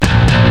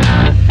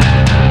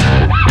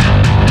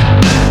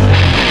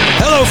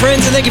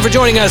friends, and thank you for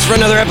joining us for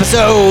another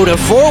episode of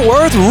Fort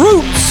Worth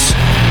Roots.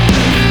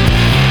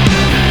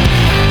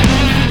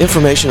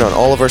 Information on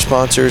all of our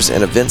sponsors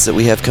and events that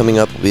we have coming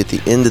up will be at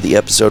the end of the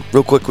episode.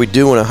 Real quick, we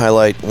do want to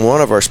highlight one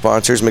of our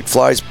sponsors,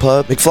 McFly's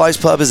Pub. McFly's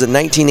Pub is a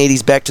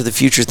 1980s Back to the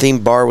Future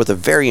themed bar with a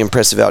very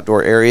impressive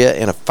outdoor area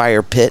and a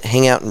fire pit.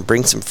 Hang out and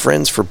bring some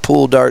friends for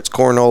pool, darts,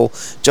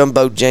 cornhole,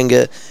 jumbo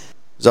Jenga.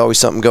 There's always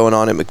something going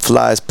on at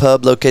McFly's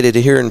Pub, located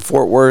here in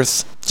Fort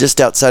Worth, just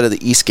outside of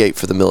the East Gate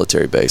for the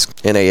military base,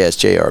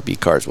 NASJRB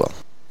Carswell.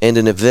 And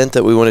an event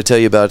that we want to tell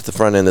you about at the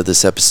front end of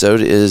this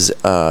episode is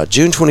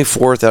June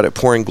 24th out at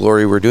Pouring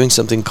Glory. We're doing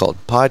something called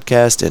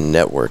Podcast and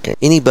Networking.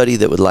 Anybody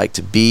that would like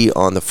to be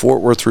on the Fort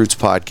Worth Roots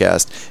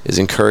podcast is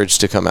encouraged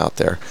to come out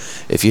there.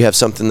 If you have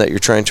something that you're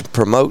trying to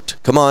promote,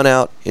 come on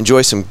out,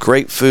 enjoy some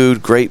great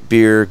food, great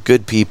beer,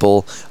 good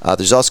people.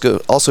 There's also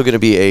going to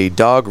be a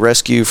dog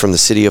rescue from the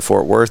city of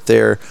Fort Worth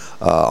there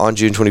on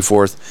June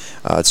 24th.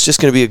 It's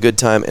just going to be a good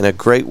time and a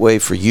great way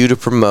for you to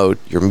promote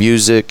your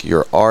music,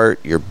 your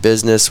art, your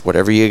business,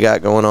 whatever you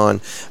got going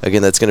on.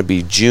 Again, that's going to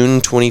be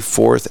June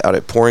 24th out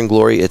at Pouring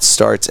Glory. It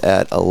starts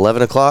at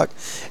 11 o'clock,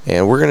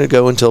 and we're going to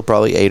go until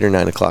probably 8 or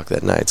 9 o'clock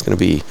that night. It's going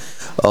to be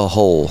a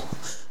whole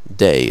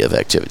day of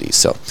activities,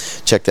 so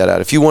check that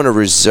out. If you want to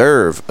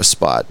reserve a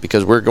spot,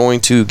 because we're going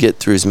to get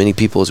through as many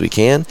people as we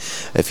can,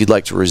 if you'd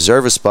like to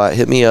reserve a spot,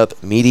 hit me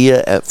up.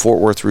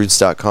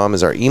 media@fortworthroots.com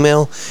is our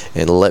email,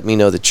 and let me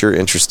know that you're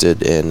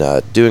interested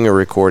in doing a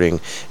recording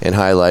and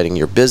highlighting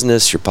your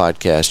business, your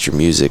podcast, your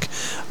music,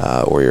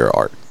 or your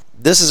art.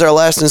 This is our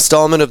last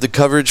installment of the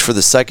coverage for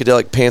the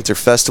Psychedelic Panther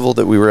Festival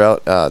that we were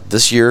out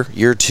this year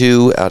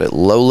 2, out at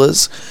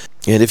Lola's.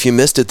 And if you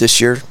missed it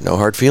this year, no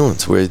hard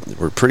feelings. We're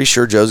pretty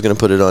sure Joe's going to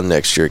put it on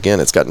next year.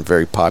 Again, it's gotten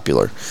very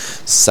popular.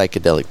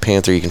 Psychedelic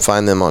Panther. You can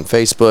find them on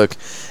Facebook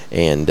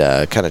and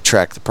kind of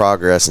track the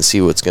progress and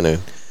see what's going to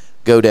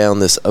go down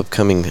this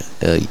upcoming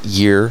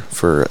year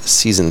for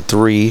season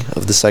 3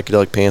 of the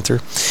Psychedelic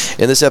Panther.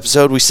 In this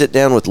episode, we sit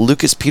down with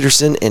Lucas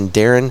Peterson and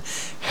Darren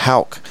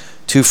Houk,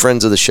 2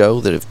 friends of the show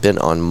that have been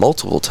on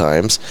multiple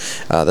times.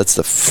 That's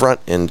the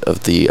front end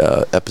of the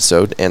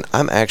episode, and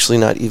I'm actually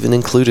not even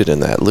included in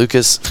that.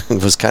 Lucas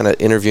was kind of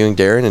interviewing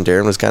Darren, and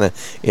Darren was kind of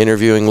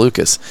interviewing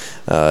Lucas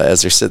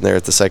as they're sitting there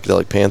at the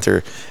Psychedelic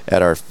Panther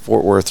at our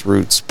Fort Worth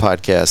Roots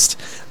podcast,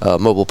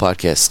 mobile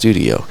podcast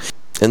studio.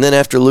 And then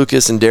after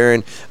Lucas and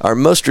Darren, our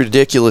most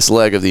ridiculous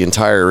leg of the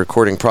entire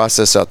recording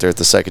process out there at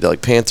the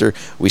Psychedelic Panther,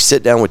 we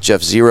sit down with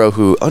Jeff Zero,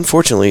 who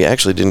unfortunately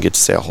actually didn't get to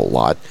say a whole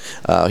lot.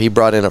 He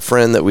brought in a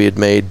friend that we had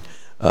made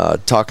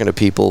talking to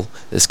people,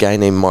 this guy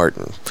named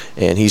Martin.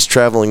 And he's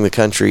traveling the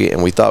country,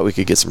 and we thought we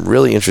could get some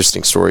really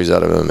interesting stories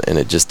out of him, and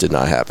it just did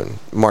not happen.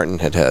 Martin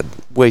had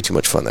way too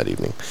much fun that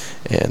evening,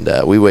 and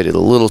we waited a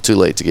little too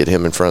late to get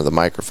him in front of the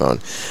microphone.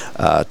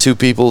 2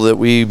 people that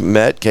we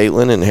met,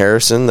 Caitlin and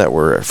Harrison, that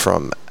were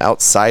from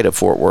outside of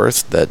Fort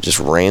Worth that just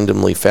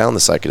randomly found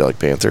the Psychedelic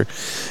Panther,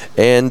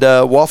 and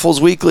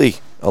Waffles Weekly,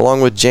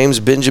 along with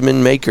James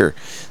Benjamin Maker,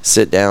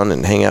 sit down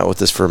and hang out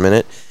with us for a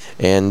minute.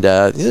 And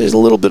there's a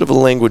little bit of a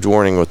language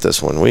warning with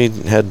this one. We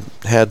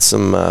had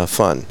some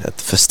fun at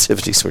the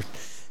festivities. We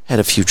had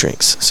a few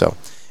drinks, so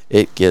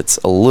it gets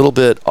a little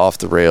bit off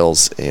the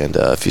rails. And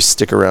if you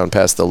stick around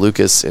past the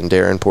Lucas and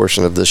Darren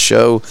portion of the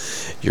show,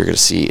 you're going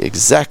to see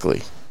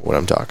exactly what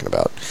I'm talking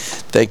about.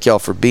 Thank y'all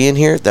for being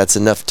here. That's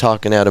enough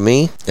talking out of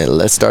me, and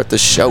let's start the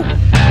show.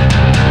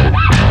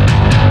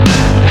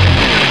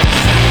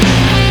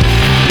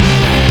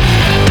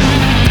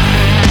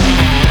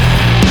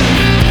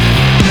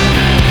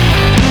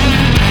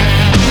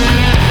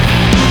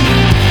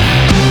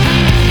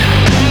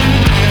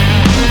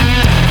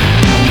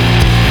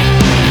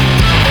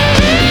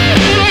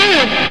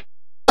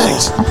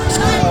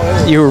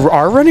 You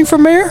are running for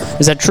mayor?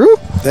 Is that true?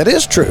 That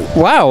is true.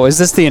 Wow, is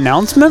this the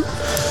announcement?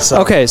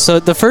 Okay, so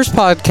the first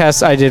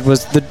podcast I did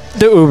was the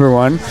Uber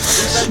one,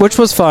 which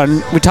was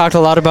fun. We talked a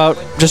lot about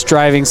just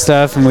driving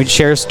stuff, and we'd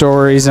share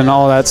stories and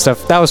all that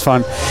stuff. That was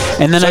fun.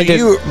 And then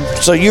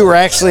So you were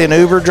actually an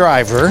Uber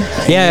driver.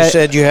 Yeah. You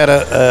said you had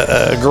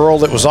a girl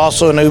that was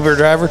also an Uber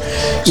driver.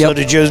 So Yep.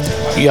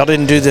 y'all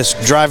didn't do this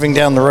driving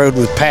down the road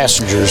with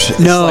passengers? It's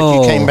No. like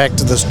you came back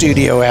to the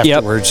studio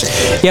afterwards.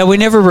 Yep. Yeah, we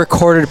never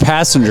recorded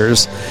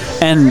passengers.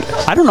 And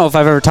I don't know if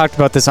I've ever talked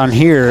about this on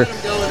here,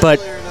 but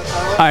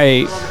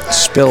I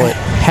Spill it.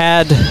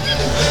 had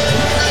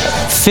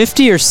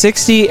 50 or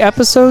 60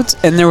 episodes,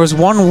 and there was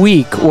one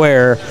week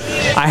where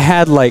I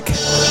had like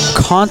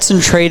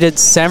concentrated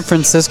San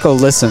Francisco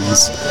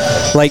listens,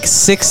 like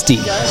 60.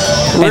 Really?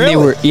 And they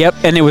were,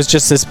 and it was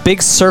just this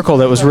big circle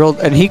that was real,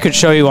 and he could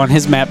show you on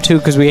his map too,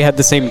 because we had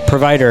the same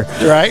provider.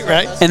 Right.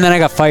 And then I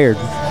got fired.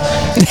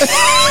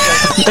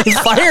 They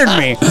fired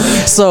me.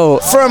 So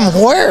From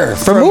where?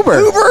 From Uber.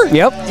 Uber?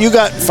 Yep. You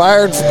got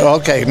fired.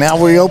 Okay, now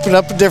we open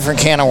up a different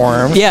can of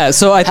worms. Yeah,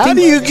 so I How think...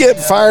 do you get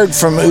fired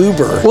from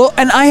Uber? Well,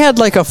 and I had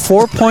like a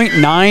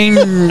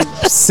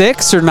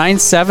 4.96 or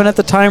 9.7 at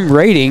the time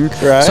rating.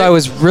 Right. So I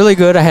was really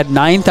good. I had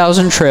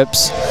 9,000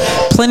 trips.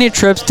 plenty of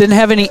trips. Didn't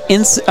have any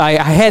I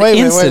had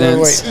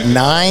incidents. Wait.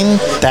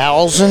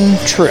 9,000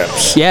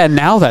 trips. Yeah,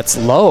 now that's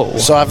low.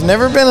 So I've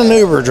never been an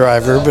Uber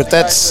driver, but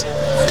that's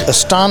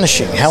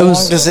astonishing. How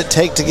long does it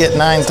take to get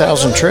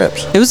 9,000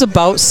 trips? It was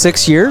about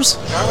 6 years.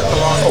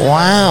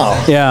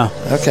 Wow. Yeah.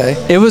 Okay.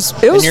 It was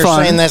and you're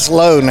fun. saying that's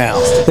low now.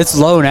 It's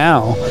low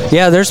now.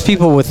 Yeah, there's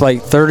people with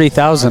like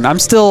 30,000. I'm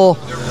still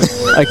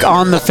like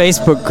on the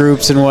Facebook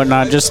groups and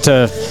whatnot just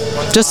to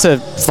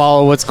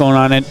follow what's going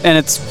on, and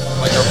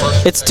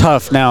it's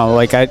tough now.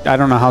 Like I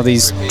don't know how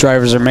these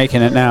drivers are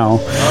making it now.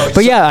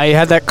 But yeah, I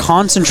had that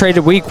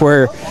concentrated week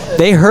where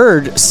they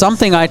heard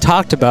something I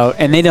talked about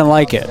and they didn't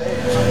like it,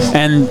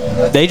 and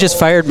they just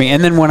fired me.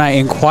 And then when I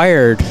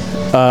inquired,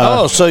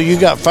 so you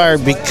got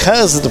fired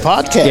because of the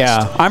podcast?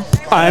 Yeah, I'm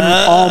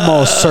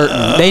almost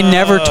certain. They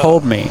never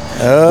told me.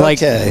 Okay. Like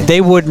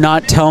they would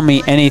not tell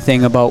me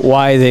anything about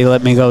why they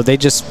let me go. They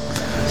just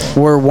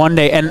were one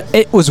day, and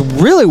it was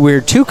really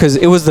weird too because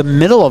it was the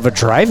middle of a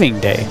driving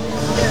day.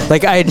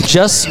 Like I had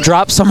just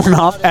dropped someone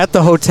off at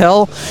the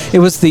hotel. It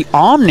was the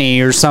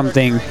Omni or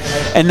something,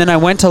 and then I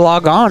went to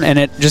log on, and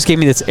it just gave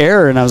me this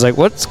error, and I was like,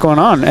 "What's going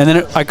on?" And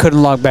then I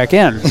couldn't log back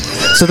in.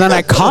 So then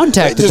I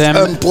contacted them.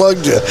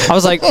 Unplugged you. I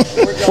was like,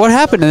 "What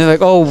happened?" And they're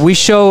like, "Oh, we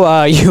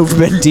show you've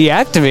been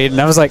deactivated."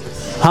 And I was like,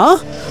 "Huh?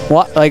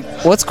 What? Like,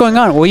 what's going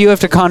on?" "Well, you have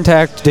to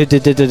contact."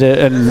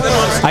 And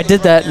I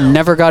did that and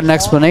never got an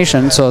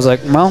explanation. So I was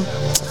like, "Well,"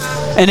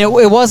 and it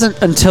wasn't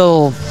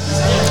until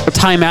a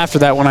time after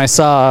that when I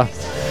saw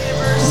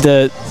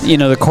the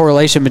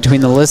correlation between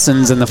the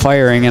listens and the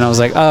firing, and I was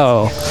like,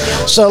 oh.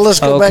 So let's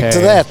go back to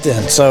that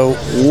then. So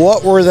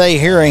what were they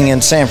hearing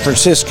in San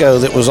Francisco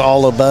that was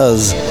all a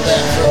buzz?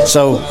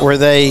 So were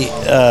they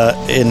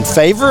in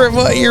favor of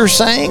what you're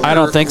saying? I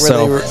don't think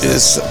so.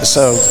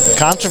 So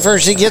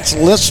controversy gets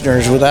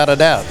listeners without a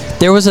doubt.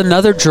 There was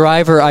another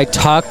driver I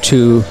talked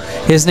to.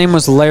 His name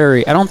was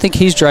Larry. I don't think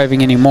he's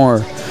driving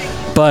anymore,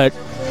 but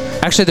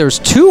actually, there was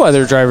two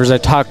other drivers I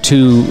talked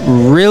to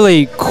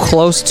really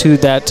close to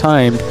that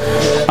time,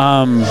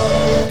 and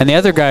the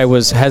other guy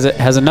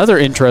has another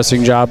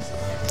interesting job.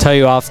 I'll tell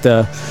you off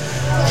the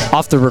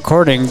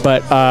recording,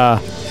 but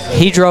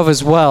he drove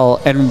as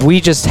well, and we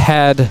just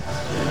had.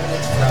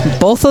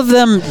 Both of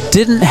them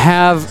didn't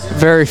have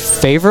very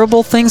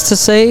favorable things to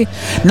say,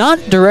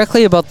 not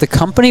directly about the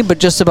company, but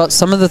just about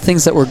some of the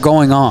things that were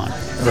going on.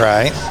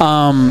 Right.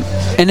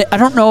 And I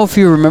don't know if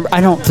you remember,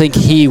 I don't think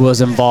he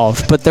was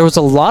involved, but there was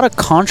a lot of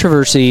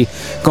controversy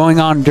going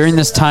on during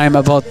this time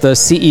about the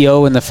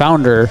CEO and the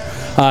founder,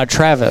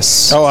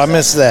 Travis. Oh, I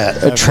missed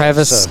that.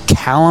 Travis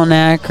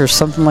Kalanick or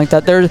something like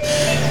that.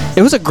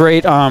 It was a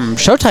great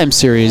Showtime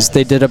series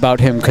they did about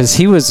him because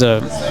he was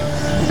a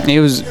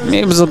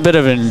bit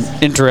of an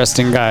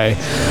interesting guy.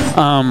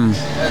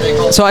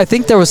 So I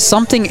think there was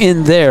something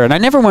in there, and I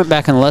never went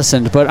back and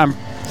listened, but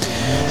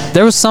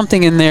there was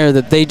something in there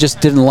that they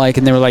just didn't like,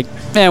 and they were like,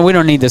 "Man, we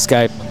don't need this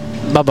guy.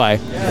 Bye-bye."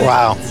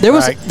 Wow. There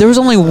was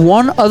only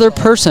one other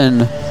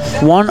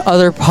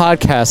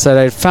podcast that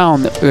I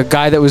found, a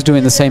guy that was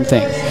doing the same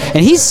thing,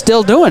 and he's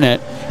still doing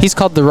it. He's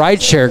called the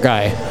Rideshare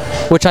Guy,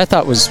 which I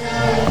thought was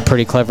a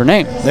pretty clever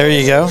name. There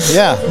you go.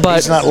 Yeah, but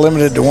he's not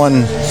limited to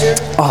one.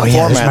 Oh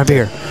yeah, there's my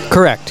beer.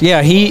 Correct.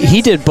 Yeah,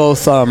 he did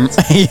both.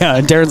 Yeah,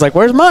 and Darren's like,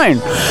 "Where's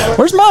mine?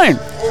 Where's mine?"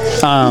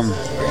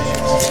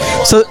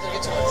 So.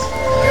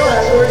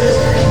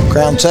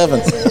 Crown 7.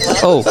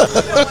 Oh.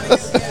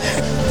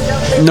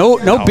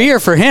 No beer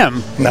for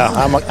him. No,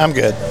 I'm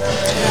good.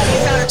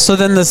 So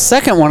then the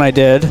second one I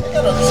did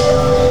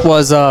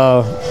was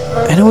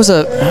and it was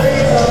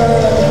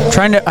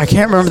I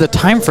can't remember the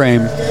time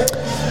frame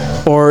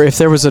or if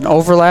there was an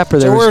overlap or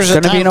there was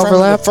going to be an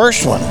overlap. The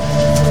first one.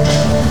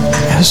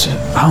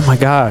 Oh my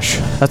gosh,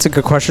 that's a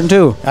good question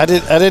too. I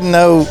didn't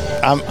know.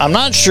 I'm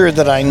not sure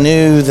that I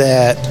knew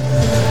that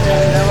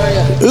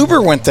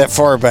Uber went that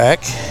far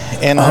back.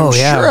 And I'm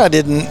sure I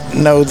didn't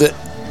know that,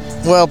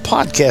 well,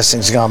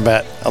 podcasting's gone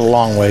back a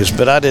long ways,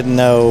 but I didn't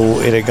know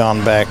it had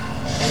gone back,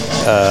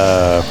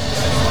 I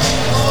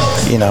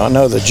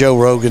know the Joe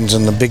Rogans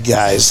and the big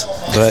guys,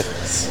 but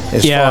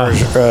as far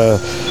as...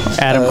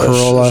 Adam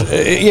Carolla.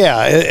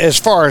 As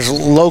far as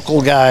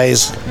local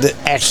guys that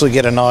actually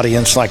get an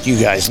audience like you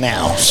guys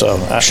now. So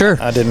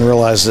I didn't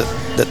realize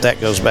that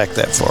goes back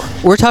that far.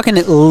 We're talking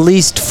at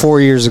least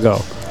 4 years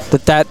ago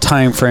that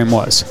time frame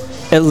was.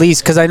 At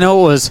least, because I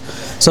know it was...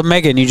 So,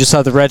 Megan, you just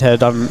saw the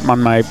redhead on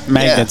my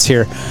magnets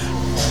here.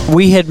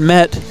 We had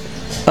met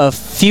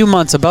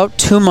about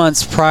 2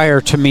 months prior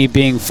to me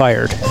being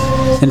fired,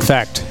 in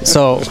fact.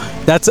 So,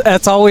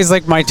 that's always,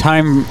 like, my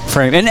time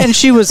frame. And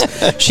she knows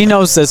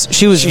this.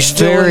 She's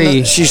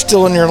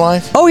still in your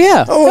life? Oh,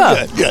 yeah. Oh,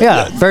 yeah. Good.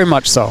 Yeah, very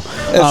much so.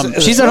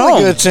 She's at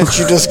home. Good since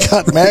you just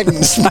got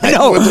Magnus I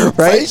know, with her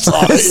right? face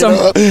on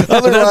it.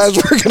 Otherwise,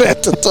 we're going to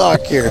have to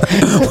talk here.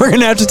 We're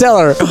going to have to tell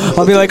her.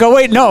 I'll be like,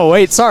 oh,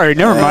 wait, sorry,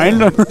 never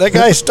mind. That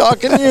guy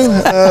stalking you?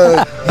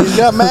 He's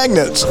got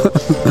magnets.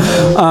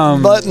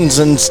 Buttons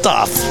and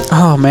stuff.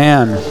 Oh,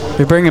 man.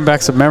 You're bringing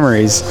back some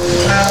memories.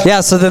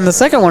 Yeah, so then the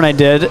second one I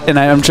did, and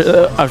I'm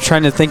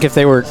trying to think if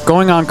they were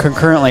going on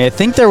concurrently. I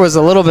think there was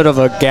a little bit of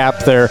a gap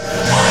there,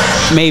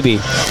 maybe.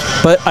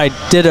 But I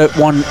did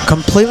one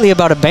completely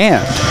about a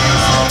band.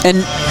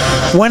 And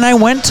when I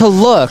went to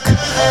look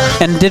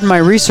and did my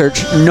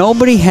research,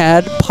 nobody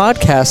had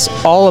podcasts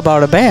all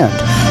about a band.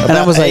 And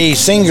I was like, a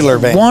singular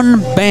band.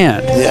 One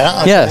band.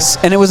 Yeah. Okay. Yes.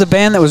 And it was a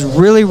band that was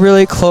really,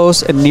 really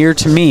close and near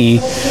to me.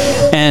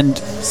 And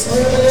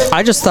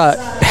I just thought,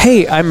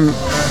 hey, I'm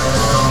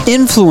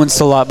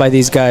influenced a lot by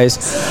these guys.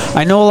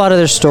 I know a lot of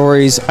their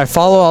stories. I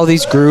follow all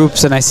these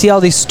groups and I see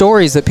all these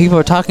stories that people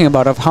are talking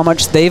about of how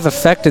much they've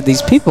affected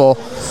these people.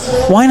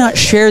 Why not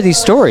share these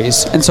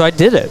stories? And so I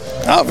did it.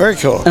 Oh, very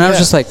cool. And I was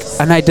just like,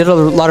 and I did a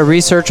lot of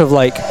research of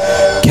like,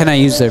 can I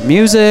use their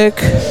music?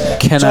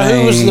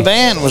 Who was the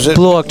band? Was it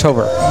Blue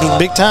October?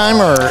 Big time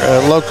or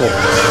local?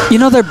 You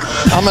know,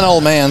 I'm an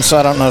old man, so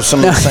I don't know some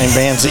of the same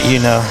bands that you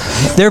know.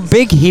 They're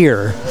big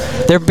here.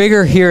 They're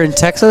bigger here in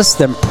Texas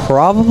than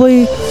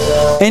probably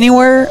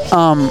anywhere.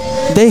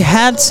 They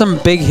had some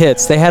big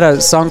hits. They had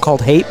a song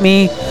called Hate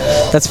Me.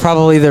 That's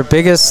probably their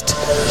biggest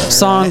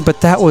song,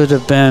 but that would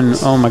have been,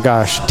 oh my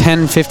gosh,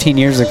 10, 15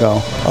 years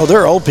ago. Oh,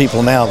 they're old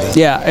people now then.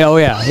 Yeah, oh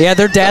yeah. Yeah,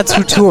 they're dads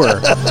who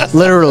tour.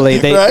 Literally,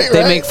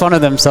 they make fun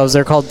of themselves.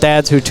 They're called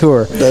dads who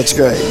tour. That's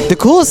great. The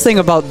coolest thing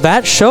about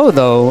that show,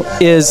 though,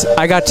 is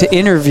I got to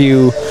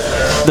interview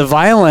the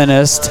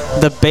violinist,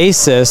 the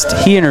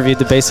bassist. He interviewed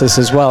the bassist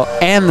as well,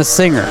 and the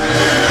singer.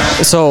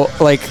 So,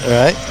 like,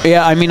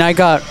 yeah, I mean, I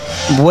got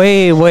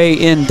way, way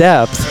in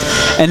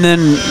depth. And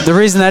then the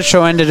reason that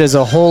show ended is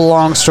a whole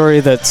long story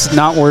that's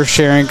not worth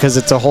sharing because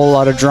it's a whole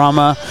lot of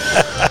drama.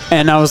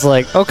 And I was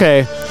like,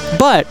 okay.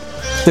 But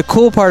the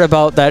cool part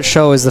about that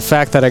show is the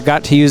fact that I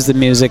got to use the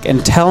music,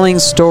 and telling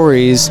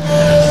stories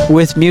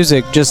with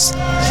music just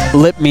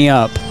lit me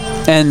up.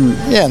 And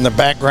the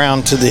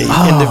background to the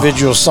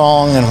individual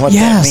song and what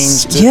that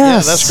means to yeah,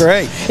 that's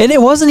great. And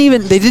it wasn't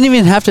even, they didn't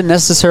even have to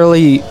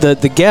necessarily,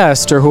 the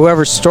guest or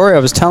whoever's story I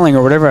was telling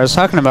or whatever I was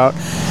talking about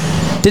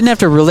didn't have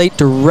to relate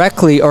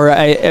directly, or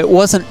it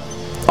wasn't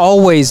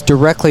always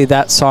directly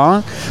that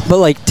song, but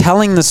like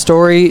telling the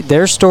story,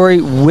 their story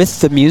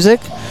with the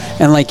music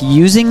and like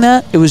using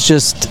that, it was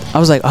just, I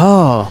was like,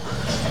 oh,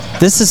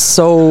 this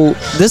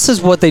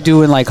is what they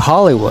do in like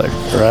Hollywood.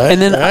 Right.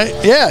 And then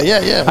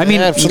yeah. I mean,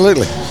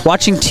 absolutely.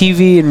 Watching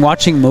TV and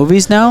watching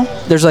movies now,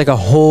 there's like a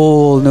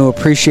whole new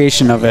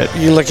appreciation of it.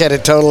 You look at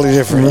it totally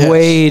different.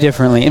 Way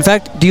differently. In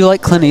fact, do you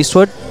like Clint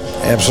Eastwood?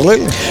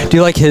 Absolutely. Do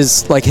you like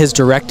his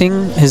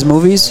directing, his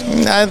movies?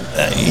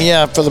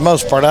 Yeah, for the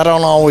most part. I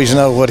don't always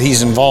know what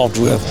he's involved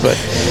with, but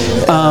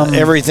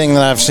everything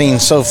that I've seen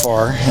so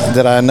far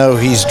that I know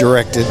he's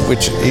directed,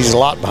 which he's a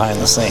lot behind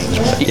the sines.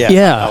 But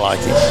yeah, I like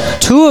him.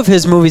 2 of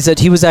his movies that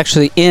he was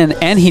actually in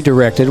and he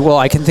directed, well,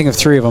 I can think of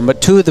 3 of them,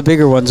 but 2 of the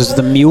bigger ones is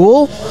The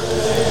Mule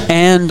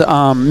and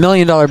 $1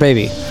 Million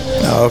Baby.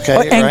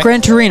 Okay. And Gran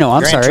Torino.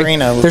 I'm sorry.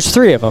 Torino. There's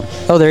 3 of them.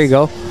 Oh, there you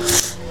go.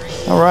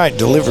 All right,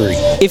 Delivery.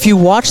 If you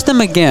watch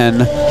them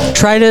again,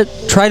 try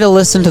to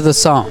listen to the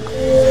song.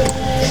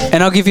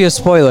 And I'll give you a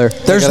spoiler.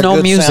 There's no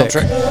music.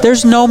 Soundtrack.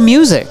 There's no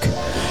music.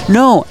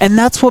 No, and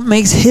that's what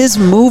makes his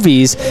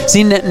movies.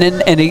 See, and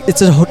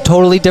it's a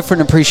totally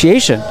different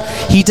appreciation.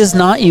 He does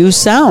not use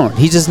sound.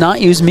 He does not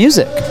use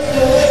music.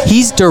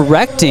 He's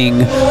directing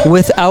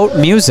without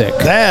music.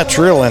 That's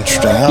real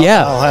interesting.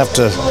 I'll have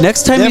to.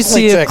 Next time you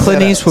see a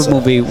Clint Eastwood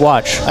movie,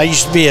 watch. I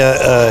used to be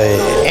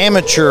a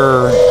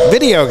amateur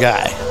video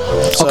guy.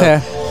 So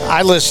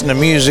I listen to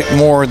music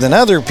more than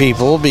other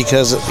people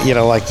because,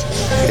 like,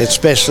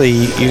 especially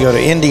you go to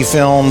indie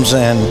films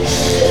and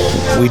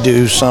we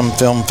do some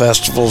film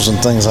festivals and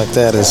things like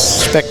that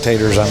as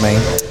spectators,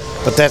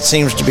 But that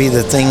seems to be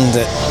the thing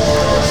that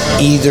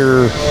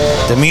either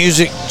the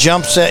music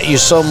jumps at you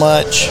so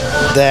much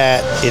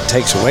that it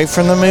takes away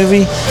from the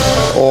movie,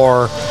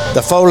 or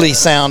the Foley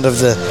sound of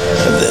the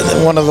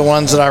one of the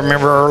ones that I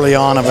remember early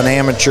on of an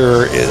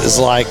amateur is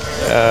like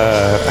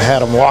had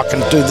them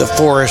walking through the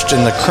forest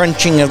and the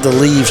crunching of the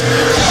leaves,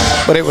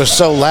 but it was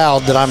so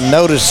loud that I'm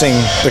noticing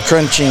the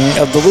crunching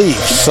of the leaves.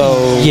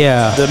 So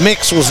the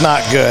mix was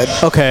not good.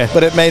 Okay.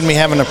 But it made me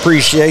have an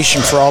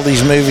appreciation for all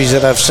these movies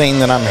that I've seen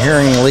that I'm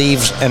hearing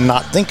leaves and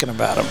not thinking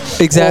about them.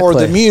 Exactly. Or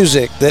the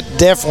music that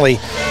definitely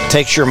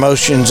takes your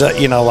emotions,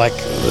 like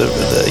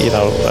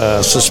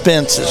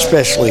suspense,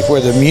 especially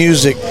where the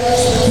music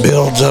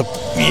builds up,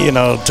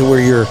 to where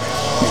you're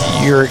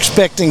you're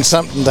expecting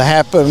something to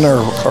happen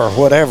or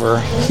whatever.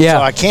 Yeah.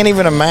 So I can't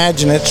even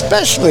imagine it,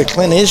 especially a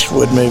Clint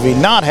Eastwood movie,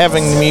 not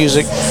having the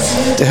music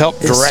to help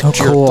direct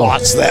so your cool.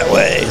 thoughts that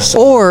way.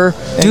 So, Or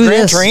and do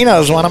Gran this. Torino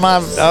is one of my.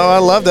 I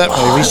love that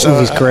movie. So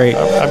movie's great.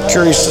 I'm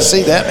curious to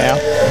see that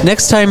now.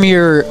 Next time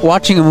you're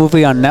watching a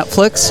movie on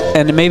Netflix,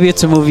 and maybe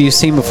it's a movie you've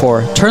seen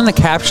before, turn the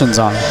captions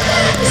on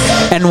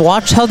and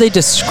watch how they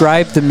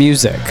describe the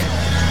music.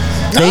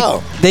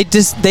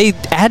 They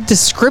add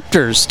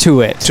descriptors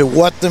to it. To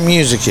what the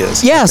music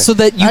is. Yeah, so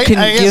that you can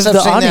I give guess I've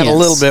the seen audience that a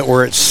little bit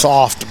where it's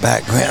soft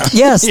background.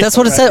 Yes, that's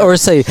what it said. Or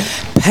say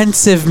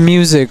pensive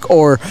music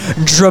or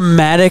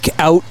dramatic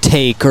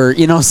outtake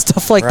or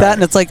stuff like that.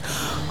 And it's like,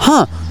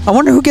 I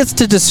wonder who gets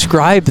to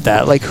describe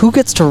that. Like, who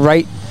gets to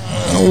write?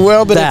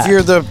 Well, but that? if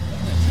you're the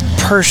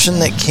person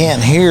that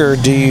can't hear,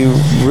 do you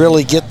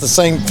really get the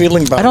same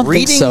feeling by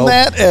reading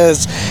that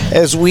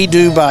as we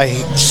do by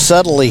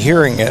subtly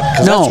hearing it?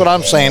 Because that's what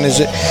I'm saying, is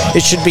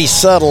it should be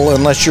subtle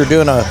unless you're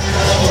doing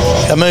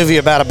a movie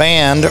about a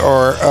band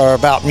or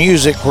about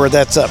music where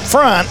that's up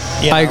front.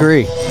 I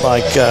agree.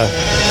 Like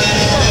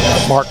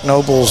Mark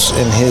Nobles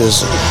in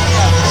his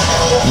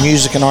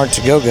Music and Art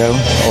to Go-Go,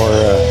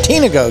 or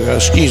Tina Go-Go,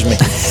 excuse me,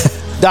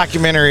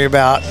 documentary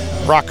about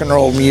rock and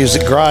roll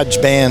music, garage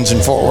bands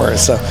in Fort Worth.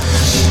 So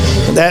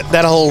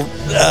that whole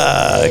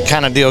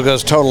kind of deal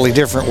goes totally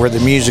different where the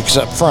music's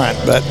up front.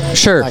 But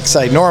sure, like I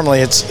say, normally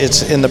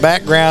it's in the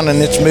background and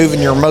it's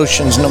moving your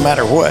emotions no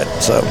matter what.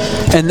 So,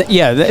 and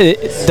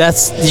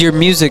that's your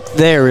music.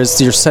 There is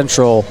your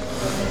central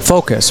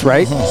focus,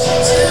 right?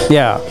 Mm-hmm.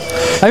 Yeah.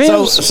 I mean,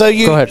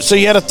 go ahead. So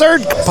you had a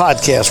third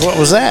podcast. What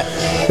was that?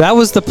 That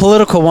was the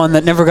political one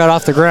that never got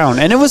off the ground.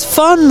 And it was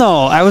fun,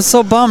 though. I was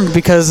so bummed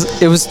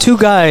because it was two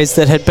guys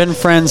that had been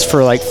friends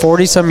for like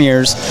 40-some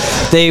years.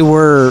 They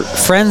were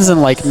friends in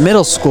like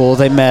middle school.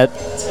 They met,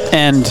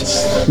 and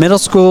middle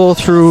school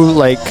through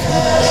like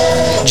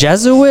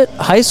Jesuit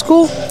high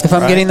school, if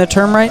I'm getting the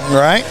term right.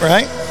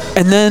 Right.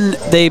 And then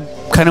they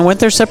kind of went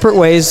their separate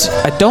ways.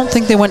 I don't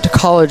think they went to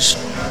college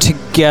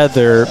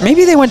together.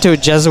 Maybe they went to a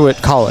Jesuit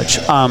college.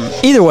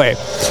 Either way.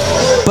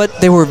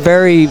 But they were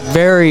very,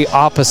 very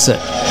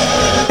opposite.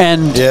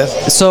 And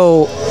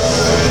so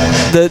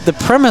the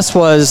premise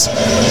was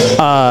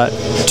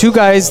two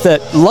guys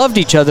that loved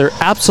each other,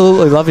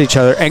 absolutely loved each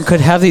other, and could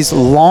have these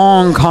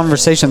long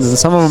conversations, and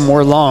some of them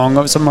were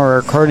long, some of our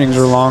recordings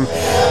were long,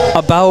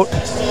 about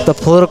the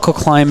political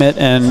climate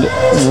and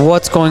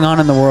what's going on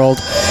in the world.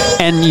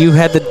 And you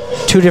had the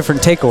two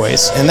different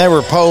takeaways. And they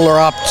were polar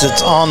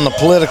opposites on the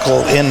political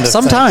end of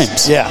sometimes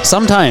things. Yeah.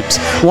 Sometimes.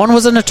 One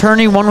was an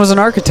attorney, one was an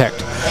architect.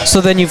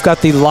 So then you've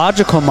got the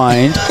logical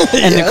mind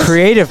and the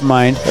creative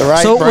mind. The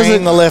right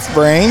brain, the left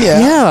brain,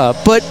 Yeah,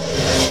 but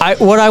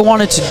what I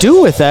wanted to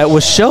do with that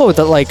was show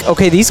that, like,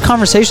 okay, these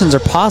conversations are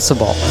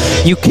possible.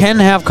 You can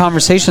have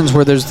conversations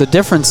where there's the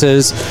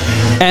differences,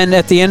 and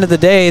at the end of the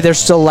day, they're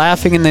still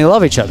laughing and they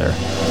love each other.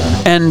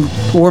 And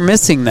we're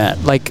missing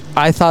that. Like,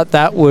 I thought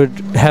that would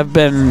have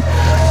been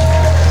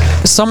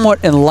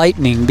somewhat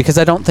enlightening because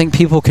I don't think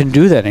people can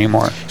do that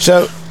anymore.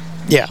 So,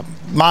 yeah,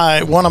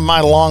 one of my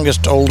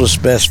longest,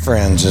 oldest best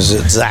friends is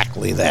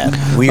exactly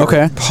that. We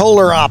are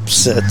polar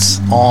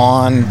opposites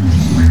on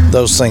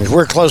those things.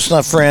 We're close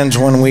enough friends.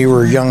 When we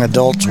were young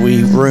adults,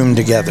 we roomed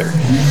together.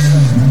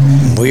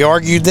 We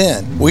argued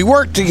then. We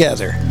worked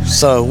together.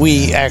 So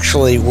we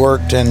actually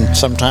worked, and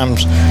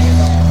sometimes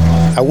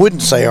I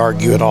wouldn't say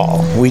argue at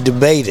all. We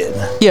debated.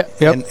 Yeah.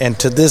 Yep. And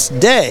to this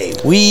day,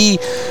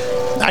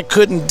 I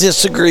couldn't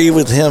disagree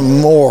with him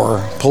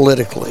more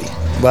politically,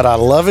 but I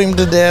love him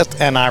to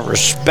death and I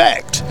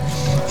respect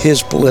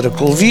his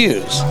political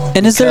views.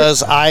 And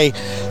because I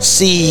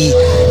see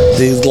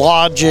the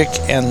logic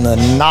and the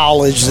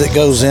knowledge that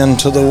goes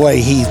into the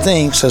way he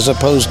thinks, as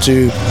opposed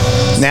to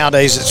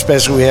nowadays,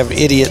 especially, we have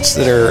idiots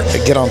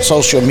that get on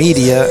social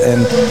media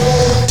and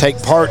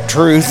take part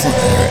truth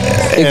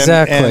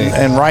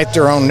and write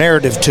their own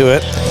narrative to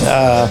it.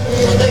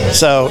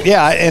 So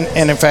yeah,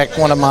 and in fact,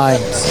 one of my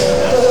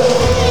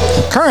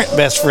current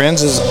best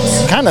friends is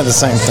kind of the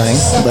same thing,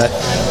 but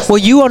well,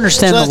 you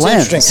understand the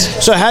lens.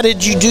 So how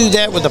did you do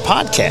that with the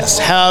podcast?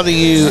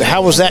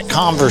 How was that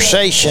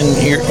conversation?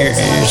 You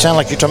sound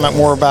like you're talking about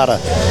more about a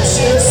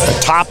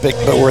topic,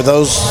 but were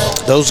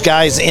those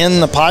guys in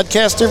the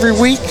podcast every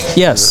week?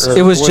 Yes, or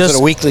it was it a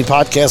weekly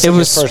podcast? It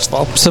was first of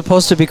all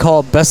supposed to be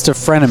called Best of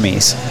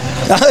Frenemies.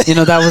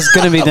 That was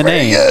going to be the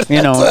name.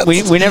 Good.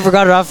 We never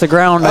got it off the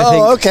ground. I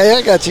think. Okay,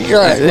 I got you. You're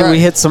right. We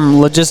hit some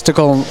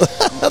logistical.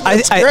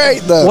 That's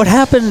great, though. What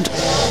happened?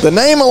 The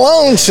name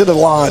alone should have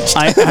launched.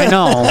 I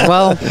know.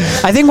 Well,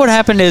 I think what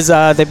happened is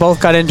they both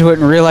got into it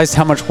and realized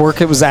how much work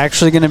it was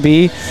actually going to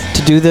be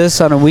to do this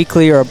on a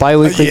weekly or a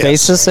bi-weekly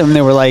basis, and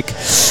they were like,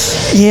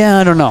 "Yeah,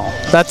 I don't know.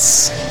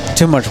 That's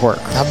too much work."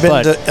 I've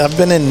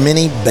been in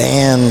many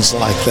bands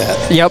like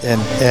that. Yep.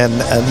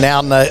 And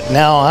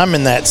now I'm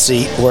in that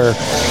seat where,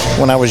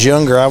 when I was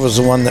younger, I was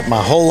the one that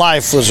my whole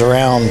life was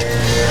around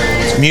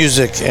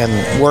music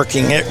and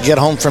working. Get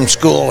home from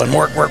school and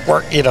work.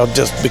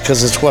 Just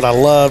because it's what I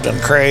loved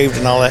and craved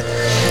and all that.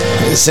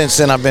 since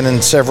then, I've been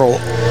in several.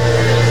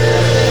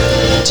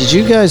 Did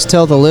you guys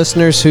tell the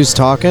listeners who's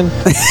talking?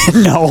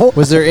 No.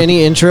 Was there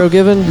any intro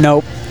given?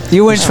 Nope.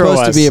 You You're intro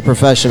supposed us. to be a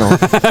professional.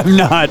 I'm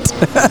not.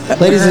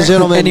 Ladies and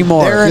gentlemen,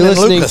 Anymore. Darren you're and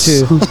listening Lucas.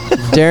 to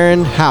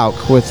Darren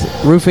Houk with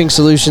Roofing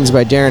Solutions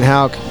by Darren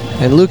Houk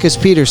and Lucas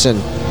Peterson,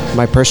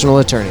 my personal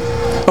attorney.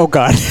 Oh,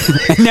 God.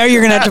 Now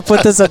you're going to have to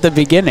put this at the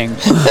beginning.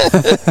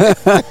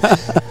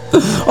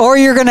 Or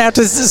you're going to have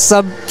to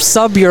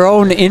sub your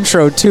own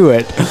intro to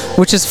it,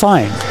 which is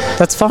fine.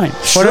 That's fine.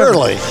 Whatever.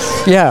 Surely.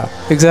 Yeah,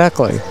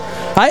 exactly.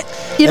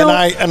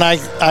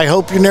 I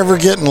hope you're never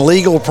getting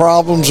legal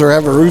problems or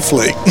have a roof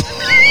leak.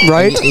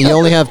 right? You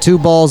only have 2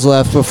 balls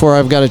left before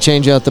I've got to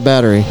change out the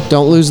battery.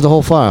 Don't lose the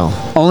whole file.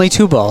 Only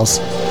 2 balls.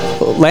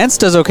 Lance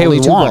does okay Only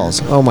with 2 1.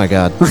 balls. Oh my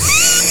God.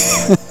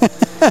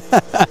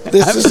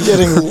 This is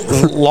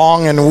getting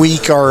long and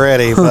weak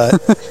already, but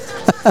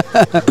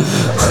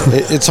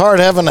it's hard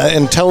having an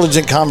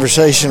intelligent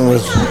conversation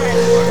with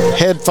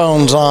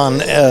headphones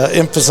on,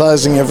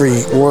 emphasizing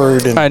every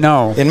word. And I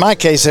know. in my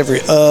case, every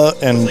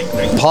and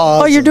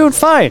pause. Oh, you're doing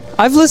fine.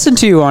 I've listened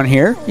to you on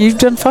here. You've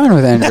done fine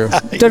with Andrew.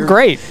 Done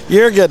great.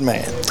 You're a good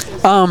man.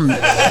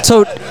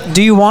 So,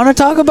 do you want to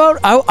talk about?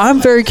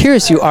 I'm very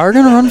curious. You are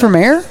going to run for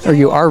mayor, or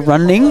you are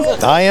running,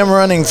 I am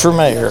running for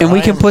mayor. and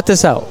we can put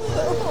this out,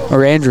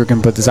 or Andrew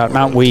can put this out,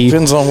 not we.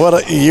 Depends on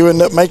what you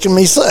end up making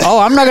me say. Oh,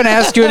 I'm not going to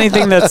ask you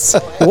anything that's so.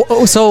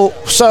 So,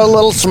 a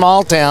little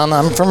small town.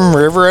 I'm from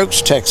River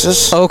Oaks,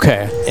 Texas.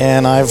 Okay.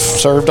 And I've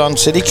served on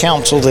city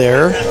council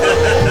there.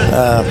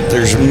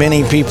 There's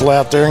many people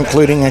out there,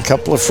 including a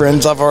couple of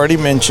friends I've already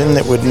mentioned,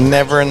 that would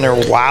never in their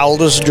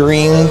wildest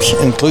dreams,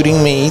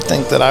 including me,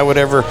 think that I would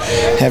ever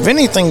have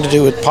anything to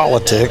do with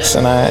politics.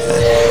 And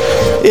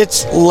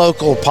it's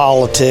local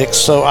politics,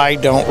 so I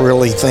don't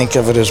really think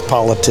of it as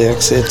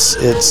politics. It's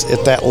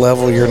at that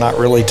level, you're not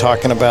really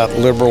talking about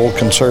liberal,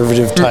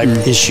 conservative type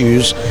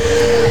issues.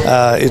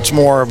 It's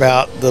more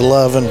about the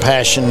love and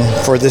passion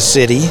for the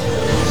city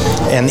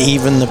and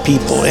even the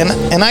people.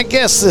 And I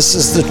guess this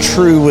is the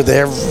true with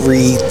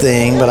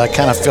everything, but I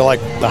kind of feel like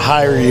the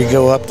higher you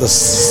go up, the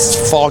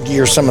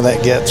foggier some of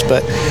that gets.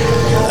 But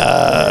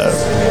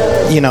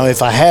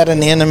if I had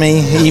an enemy,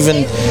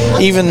 even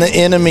the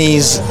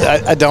enemies,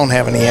 I don't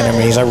have any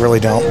enemies, I really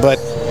don't. But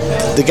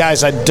the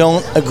guys I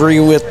don't agree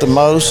with the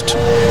most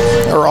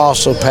are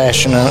also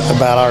passionate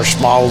about our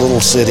small little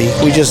city.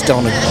 We just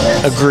don't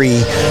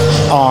agree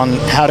on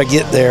how to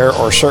get there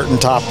or certain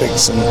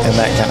topics and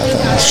that kind of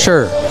thing.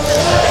 Sure.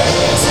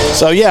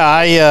 So yeah,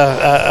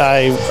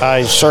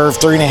 I served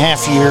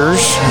 3.5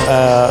 years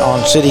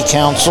on city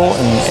council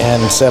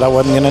and said I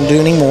wasn't going to do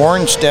any more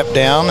and stepped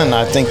down. And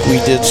I think we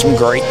did some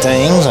great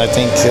things. I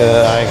think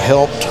I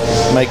helped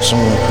make some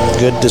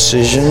good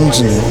decisions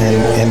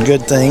and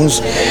good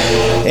things,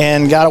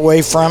 and got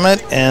away from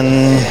it.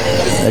 And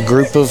a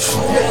group of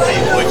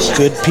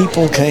good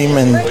people came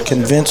and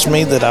convinced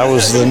me that I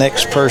was the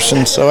next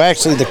person. So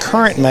actually, the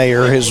current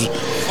mayor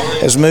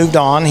has moved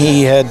on.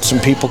 He had some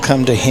people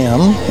come to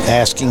him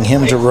asking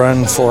him to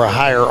run for a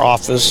higher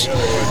office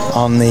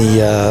on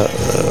the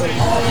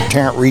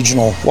Tarrant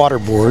Regional Water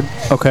Board.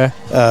 Okay.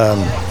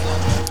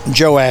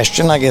 Joe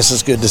Ashton, I guess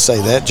it's good to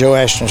say that. Joe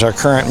Ashton's our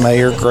current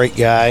mayor, great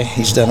guy.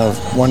 He's done a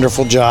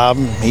wonderful job.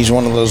 He's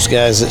one of those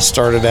guys that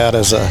started out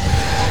as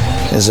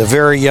a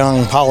very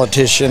young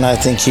politician. I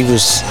think he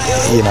was,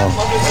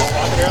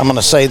 I'm going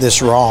to say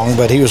this wrong,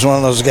 but he was one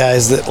of those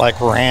guys that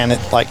ran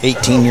at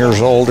 18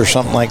 years old or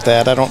something like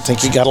that. I don't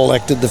think he got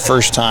elected the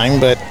first time,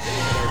 but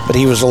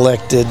he was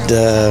elected,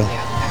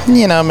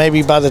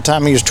 maybe by the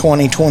time he was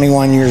 20,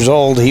 21 years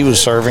old, he was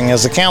serving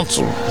as a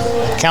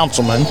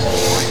councilman.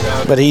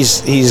 But he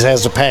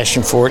has a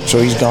passion for it,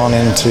 so he's gone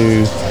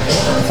into,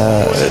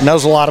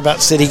 knows a lot about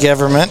city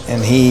government,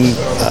 and he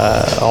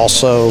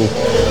also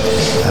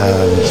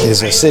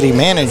is a city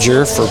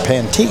manager for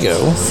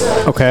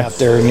Pantego. Okay. Out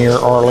there near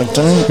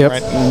Arlington, Yep.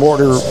 right in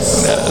border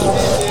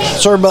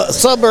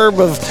suburb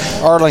of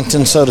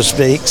Arlington, so to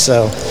speak.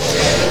 So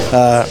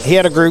he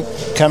had a group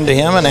come to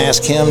him and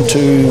ask him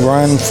to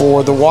run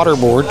for the water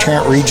board,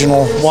 Tarrant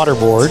Regional Water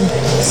Board,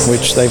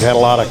 which they've had a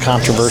lot of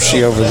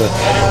controversy over the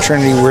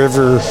Trinity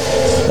River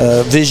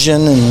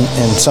vision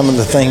and some of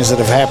the things that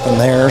have happened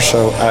there.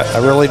 So I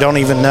really don't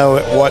even know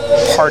what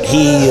part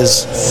he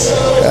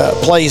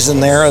plays in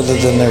there, other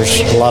than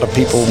there's a lot of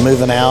people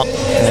moving out,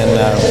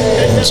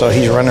 and so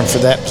he's running for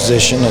that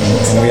position.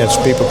 And we had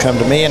some people come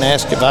to me and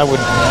ask if I would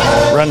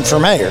run for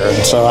mayor,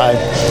 and so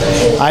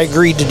I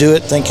agreed to do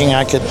it, thinking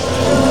I could.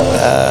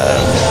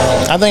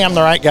 I think I'm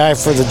the right guy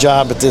for the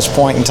job at this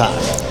point in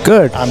time.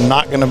 Good. I'm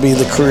not going to be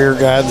the career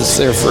guy that's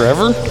there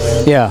forever.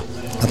 Yeah.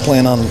 I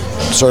plan on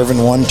serving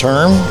one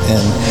term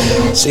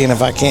and seeing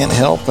if I can't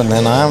help, and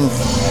then I'm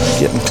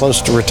getting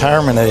close to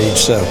retirement age,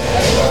 so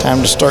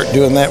time to start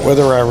doing that.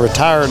 Whether I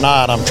retire or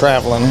not, I'm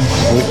traveling.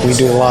 We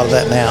do a lot of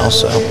that now.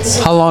 So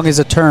how long is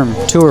a term?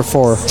 2 or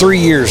 4? 3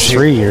 years.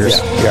 3 years.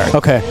 Yeah.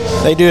 Okay.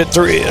 They do it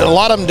 3. A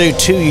lot of them do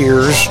 2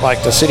 years.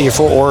 Like the city of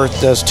Fort Worth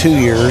does 2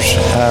 years.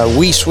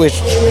 We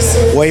switched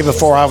way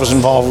before I was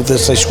involved with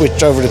this. They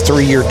switched over to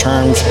 3-year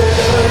terms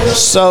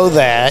so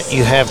that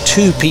you have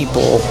 2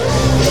 people.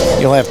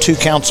 You'll have 2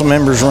 council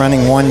members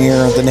running 1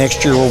 year. The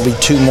next year will be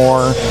 2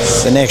 more.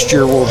 The next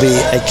year will be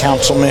a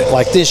councilman.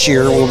 Like this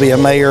year will be a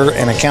mayor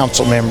and a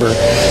council member.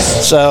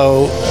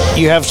 So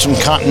you have some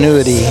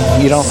continuity.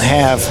 You don't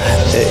have,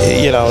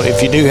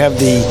 if you do have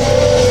the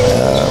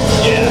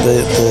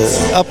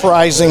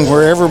uprising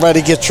where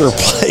everybody gets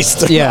replaced,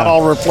 they're not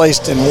all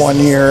replaced in 1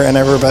 year, and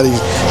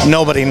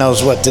nobody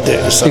knows what to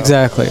do. So,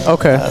 exactly.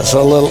 Okay.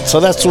 So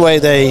that's the way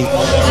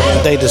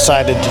they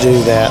decided to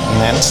do that,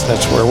 and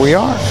that's where we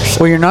are.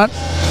 So. Well, you're not.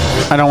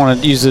 I don't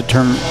want to use the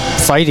term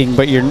fighting,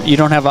 but you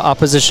don't have an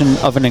opposition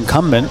of an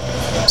incumbent,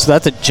 so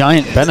that's a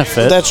giant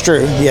benefit. That's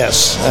true.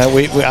 Yes,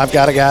 I've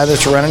got a guy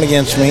that's running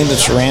against me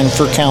that's ran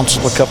for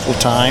council a couple of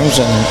times,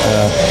 and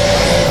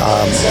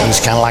he's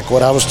kind of like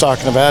what I was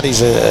talking about.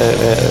 He's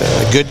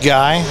a good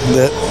guy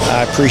that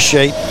I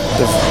appreciate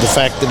the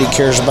fact that he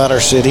cares about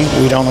our city.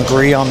 We don't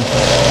agree on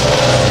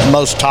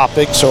most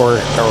topics or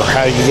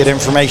how you get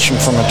information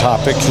from a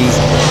topic. He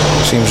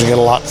seems to get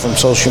a lot from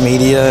social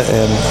media,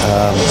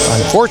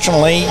 and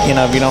unfortunately,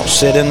 if you don't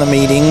sit in the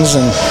meetings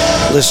and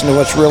listen to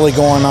what's really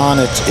going on,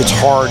 it's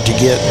hard to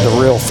get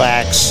the real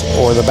facts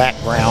or the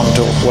background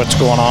to what's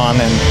going on,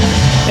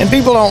 and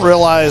people don't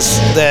realize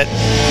that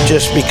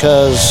just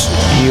because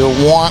you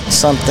want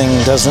something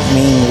doesn't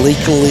mean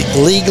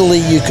legally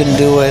you can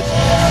do it.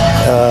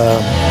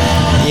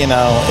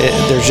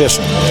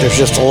 There's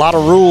just a lot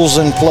of rules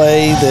in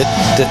play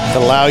that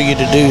allow you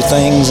to do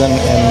things and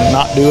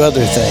not do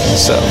other things.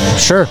 So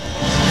sure.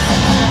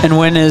 And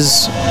when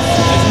is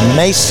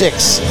May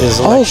 6th is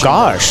election. Oh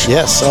gosh. Day.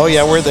 Yes. Oh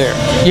yeah, we're there.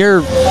 You're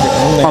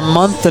a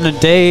month and a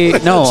day.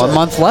 No, a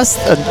month less.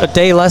 A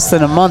day less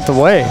than a month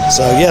away.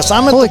 So yes,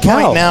 I'm at the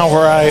point now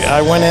where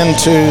I went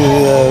into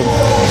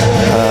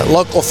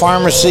local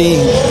pharmacy,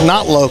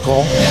 not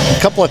local, a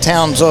couple of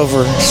towns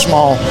over,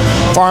 small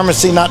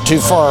pharmacy not too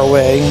far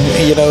away,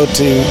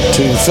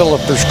 to fill a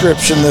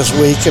prescription this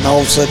week, and all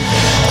of a sudden,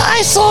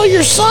 I saw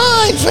your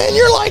signs, man,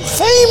 you're like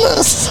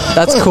famous.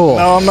 That's cool.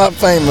 No, I'm not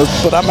famous,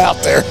 but I'm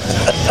out there.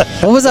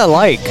 What was that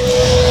like?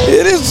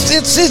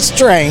 It's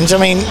strange. I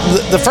mean,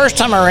 the first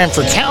time I ran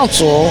for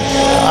council,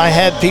 I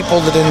had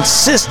people that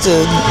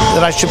insisted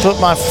that I should put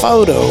my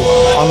photo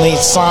on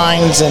these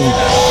signs,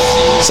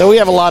 and so we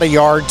have a lot of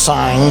yard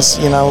signs,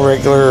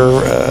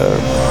 regular,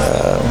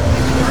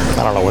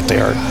 I don't know what they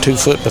are, 2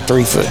 foot by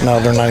 3 foot. No,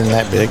 they're not even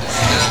that big.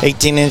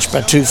 18-inch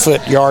by 2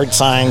 foot yard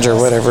signs or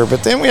whatever.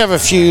 But then we have a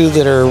few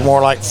that are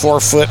more like 4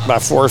 foot by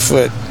 4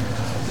 foot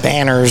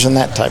banners and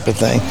that type of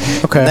thing.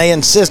 Okay. And they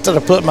insisted I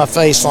put my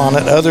face on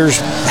it.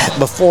 Others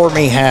before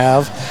me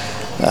have.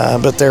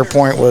 But their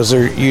point was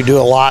you do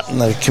a lot in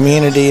the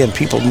community and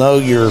people know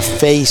your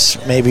face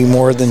maybe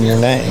more than your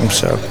name.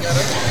 So,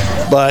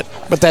 but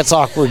that's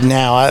awkward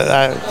now.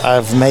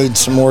 I've made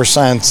some more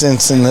signs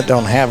since then that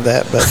don't have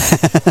that. But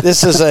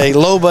this is a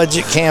low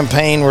budget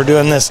campaign we're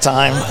doing this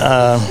time.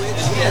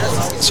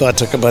 So I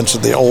took a bunch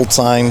of the old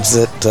signs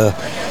that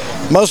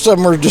most of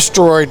them were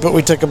destroyed, but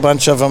we took a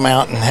bunch of them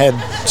out and had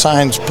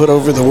signs put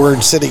over the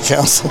word city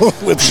council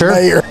with the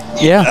mayor.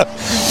 Yeah.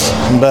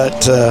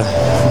 But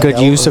good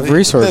use of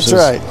resources.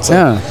 That's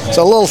right.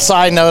 So a little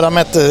side note, I'm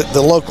at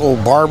the local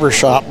barber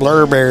shop,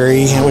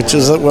 Blurberry, which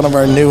is one of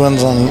our new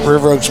ones on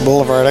River Oaks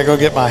Boulevard. I go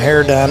get my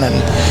hair done and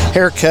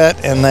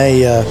haircut, and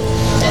they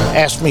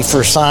asked me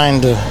for a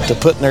sign to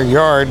put in their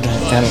yard,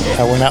 and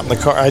I went out in the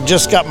car. I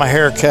just got my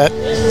hair cut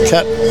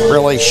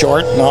really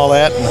short and all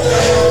that,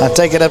 and I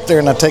take it up there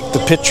and I take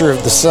the picture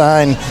of the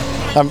sign.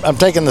 I'm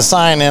taking the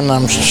sign in and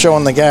I'm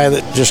showing the guy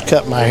that just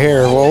cut my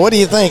hair, well, what do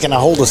you think? And I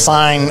hold a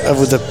sign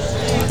with a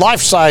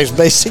life-size,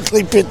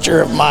 basically,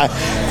 picture of my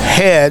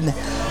head,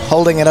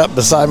 holding it up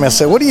beside me. I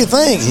said, what do you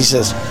think? He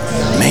says,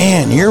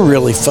 man, you're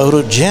really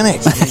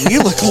photogenic.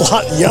 You look a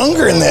lot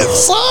younger in that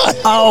sign.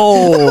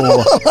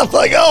 Oh. I'm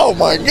like, oh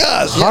my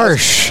gosh.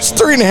 Harsh. Yes,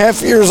 it's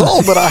 3.5 years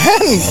old, but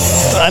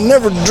I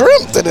never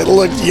dreamt that it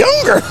looked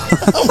younger.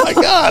 Oh my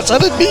gosh, I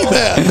didn't need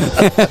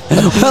that.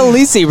 Well, at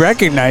least he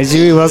recognized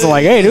you. He wasn't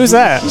like, hey, who's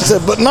that? He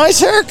said, but nice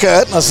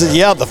haircut. And I said,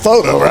 yeah, the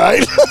photo,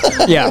 right?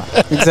 Yeah,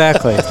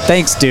 exactly.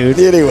 Thanks, dude.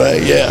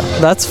 Anyway, yeah.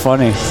 That's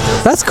funny.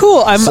 That's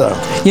cool.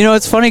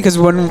 It's funny because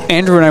when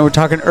Andrew and I were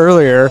talking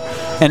earlier,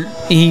 and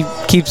he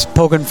keeps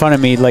poking fun at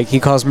me, like he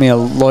calls me a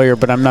lawyer,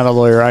 but I'm not a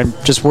lawyer. I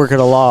just work at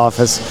a law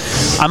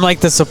office. I'm like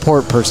the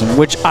support person,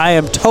 which I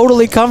am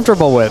totally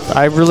comfortable with.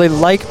 I really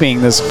like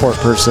being the support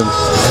person.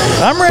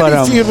 I'm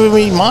ready for you to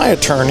be my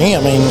attorney.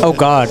 I mean, oh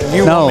God,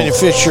 you want me to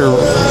fix your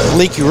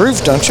leaky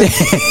roof, don't you?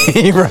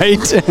 Right.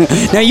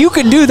 Now you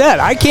can do that.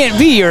 I can't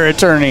be your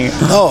attorney.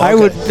 Oh,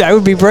 okay. I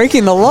would be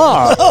breaking the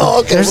law.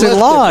 Oh, okay. There's a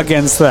law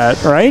against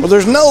that, right? Well,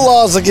 there's no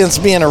laws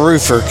against being a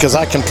roofer, because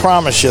I can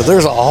promise you,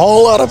 there's a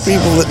whole lot of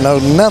people that know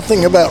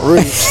nothing about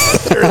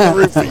roofs. They're in the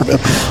roofing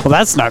business. Well,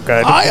 that's not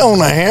good. I own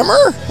a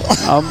hammer.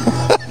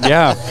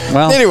 Yeah.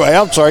 Well. Anyway,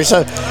 I'm sorry.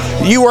 So,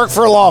 you work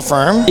for a law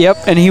firm.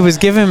 Yep. And he was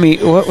giving me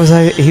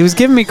he was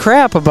giving me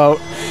crap about,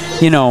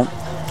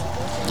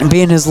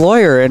 being his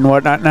lawyer and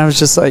whatnot, and I was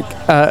just like,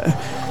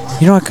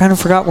 I kind of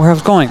forgot where I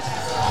was going.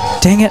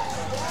 Dang it.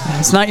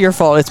 It's not your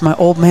fault. It's my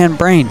old man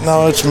brain.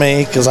 No, it's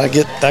me, because I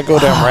go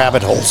down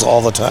rabbit holes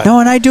all the time. No,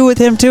 and I do with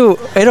him too.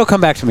 It'll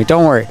come back to me.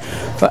 Don't worry.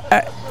 But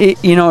it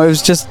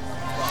was just.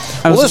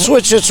 Let's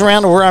switch this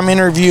around to where I'm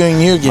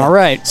interviewing you again. All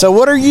right. So,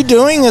 what are you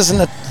doing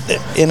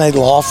in a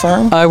law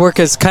firm? I work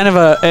as kind of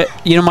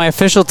my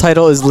official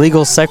title is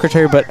legal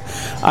secretary, but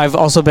I've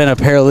also been a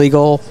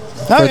paralegal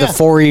for the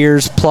 4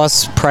 years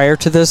plus prior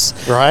to this.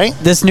 Right.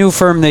 This new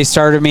firm, they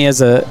started me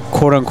as a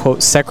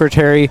quote-unquote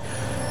secretary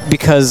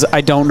because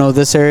I don't know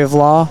this area of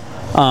law.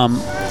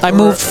 I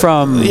moved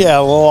from... Yeah,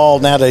 well, all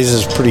nowadays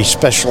is pretty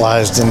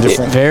specialized in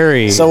different...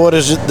 Very. So what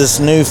is it, this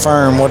new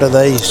firm, what do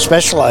they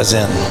specialize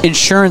in?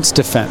 Insurance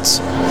defense,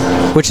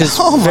 which is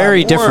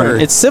very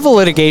different. It's civil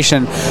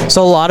litigation,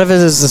 so a lot of it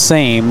is the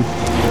same,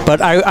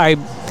 but I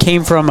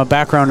came from a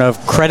background of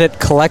credit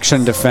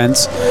collection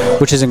defense,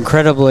 which is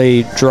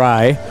incredibly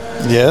dry.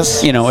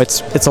 Yes.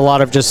 It's a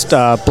lot of just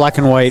black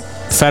and white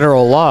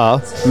federal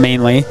law,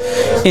 mainly,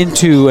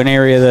 into an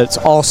area that's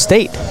all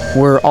state.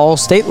 We're all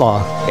state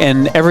law,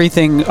 and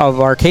everything of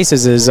our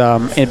cases is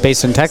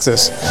based in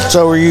Texas.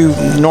 So are you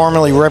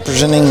normally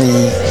representing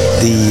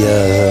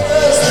the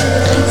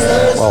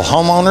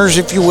homeowners,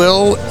 if you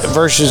will,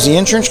 versus the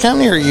insurance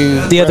company, or are you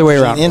the other way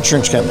around? The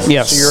insurance company.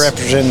 Yes. So you're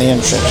representing the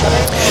insurance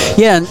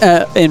company. Yeah,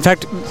 and in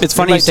fact, it's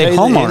funny you say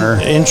homeowner.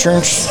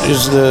 Insurance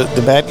is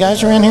the bad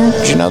guys around here.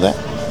 Did you know that?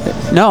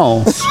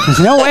 No,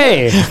 no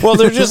way. Well,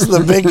 they're just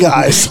the big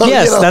guys. So,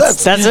 yes,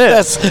 that's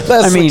it.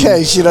 That's the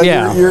case.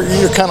 Yeah.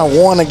 You're kind of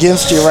one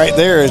against you right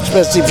there,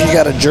 especially if you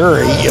got a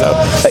jury.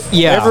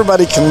 Yeah.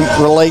 Everybody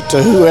can relate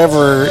to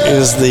whoever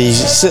is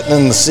sitting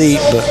in the seat,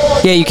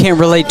 but yeah, you can't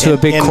relate to a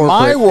big corporate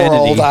entity. In my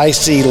world, entity. I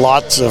see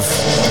lots of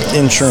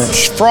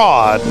insurance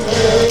fraud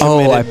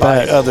committed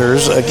by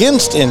others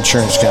against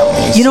insurance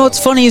companies.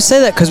 It's funny you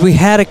say that, because we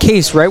had a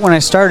case right when I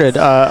started.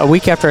 A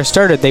week after I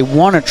started, they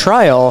won a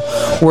trial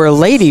where a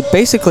lady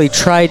basically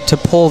tried to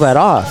pull that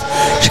off.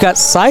 She got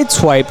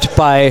sideswiped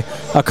by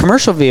a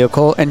commercial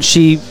vehicle, and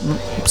she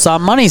saw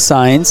money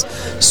signs,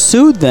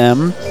 sued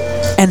them,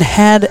 and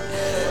had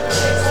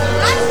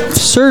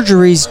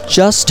surgeries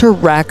just to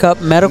rack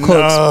up medical.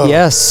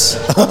 Yes.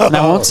 And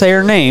I won't say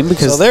her name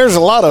because. So there's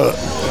a lot of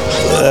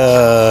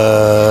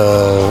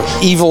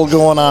evil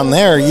going on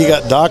there. You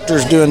got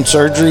doctors doing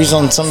surgeries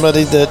on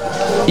somebody that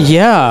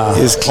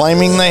is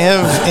claiming they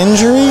have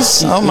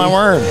injuries. Oh my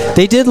word.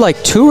 They did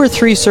like 2 or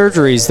 3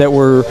 surgeries that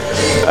were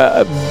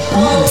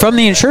from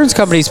the insurance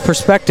company's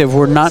perspective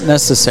were not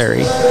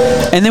necessary.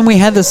 And then we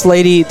had this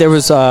lady, there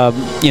was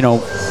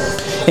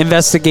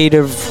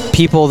investigative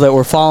people that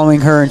were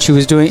following her, and she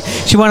went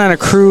on a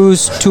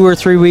cruise 2 or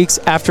 3 weeks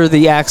after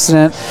the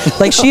accident.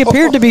 Like, she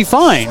appeared to be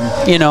fine,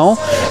 and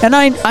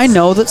I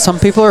know that some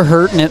people are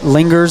hurt and it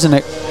lingers and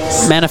it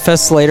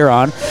manifests later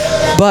on,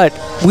 but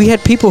we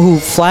had people who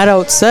flat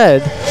out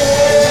said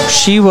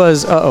she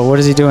was what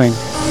is he doing?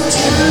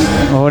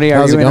 What are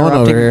you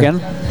interrupting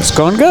again? It's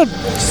going good.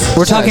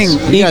 We're talking.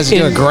 You guys are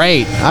doing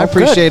great. I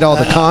appreciate all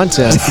the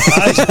content.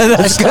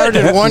 I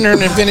started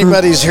wondering if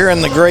anybody's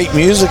hearing the great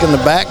music in the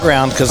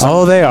background, because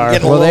they are.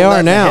 Well, they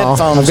are now.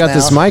 I've got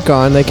this mic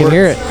on. They can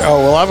hear it. Oh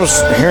well, I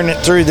was hearing it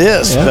through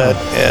this, but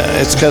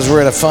it's because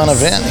we're at a fun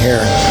event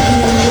here.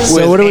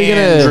 So what are we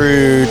gonna?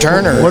 Andrew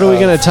Turner. What are we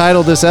gonna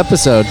title this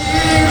episode?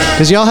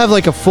 Because y'all have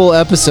like a full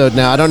episode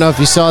now. I don't know if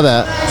you saw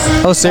that.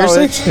 Oh,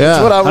 seriously? It's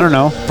what I don't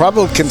know.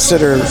 Probably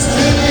consider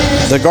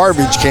the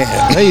garbage can.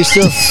 Hey, you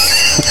still?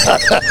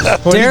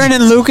 Darren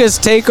and Lucas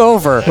take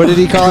over. What did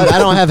he call it? I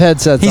don't have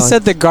headsets on. He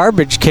said the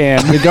garbage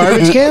can. The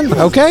garbage can?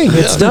 Okay,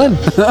 it's done.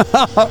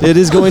 It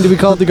is going to be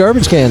called the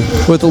garbage can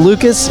with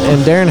Lucas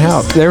and Darren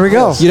Houk. There we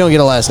go. You don't get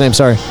a last name,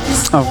 sorry.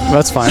 Oh,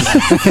 that's fine.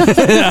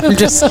 I'm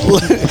just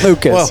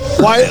Lucas. Well,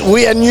 why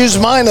we hadn't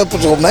used mine up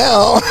until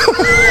now?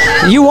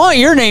 You want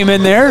your name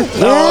in there?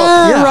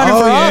 No, you're running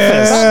for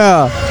office.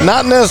 Yeah.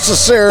 Not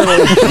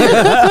necessarily.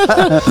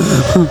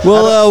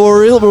 Well,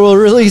 we'll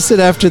release it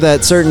after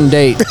that certain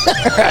date.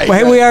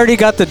 Hey, we already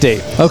got the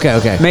date.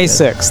 Okay. May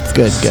 6th.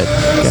 Good.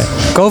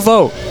 Okay. Go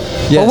vote.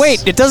 Yes. Oh,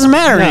 wait, it doesn't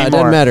matter anymore. It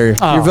doesn't matter.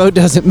 Oh. Your vote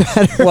doesn't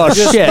matter. Well,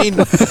 shit.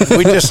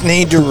 We just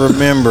need to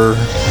remember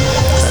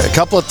a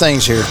couple of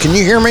things here. Can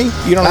you hear me?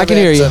 You don't. I can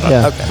hear you.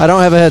 Yeah. Okay. I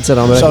don't have a headset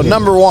on. But so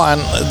number one,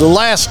 the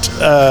last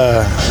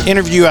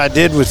interview I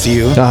did with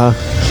you,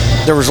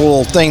 there was a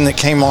little thing that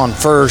came on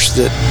first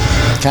that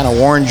kind of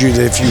warned you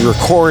that if you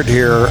record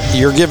here,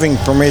 you're giving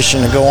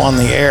permission to go on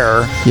the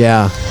air.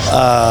 Yeah.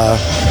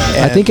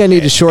 I think I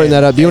need to shorten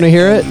that up. Do you want to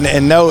hear it?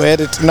 And no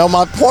edit. No,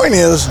 my point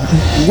is,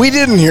 we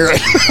didn't hear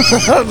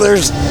it.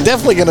 There's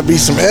definitely going to be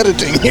some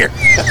editing here.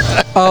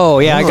 Oh,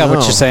 yeah, I got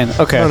what you're saying.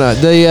 Okay. No.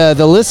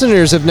 The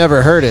listeners have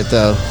never heard it,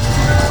 though.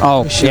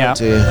 Oh, Show yeah. it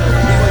to you.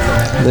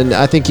 Then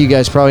I think you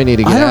guys probably need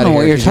to get I don't out know of what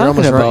here. you're 'Cause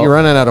talking about. You're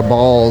running out of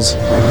balls.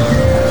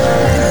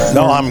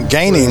 No, I'm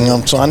gaining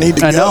them, so I need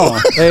to I go. know.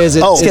 Hey, is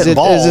it? Oh, is get it?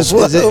 balls. Is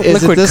it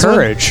Liquid this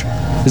courage.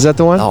 one? Is that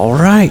the one? All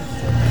right.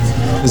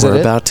 Is We're that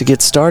it? about to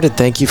get started.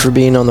 Thank you for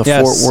being on the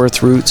Yes. Fort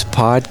Worth Roots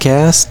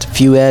podcast.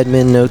 Few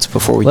admin notes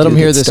before we Let them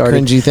hear get this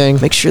started. cringy thing.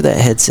 Make sure that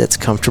headset's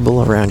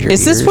comfortable around your ears.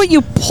 Is this what you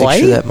play? Make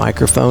sure that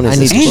microphone is I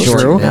need as to close to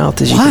shorten your it.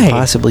 mouth as you Why? can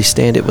possibly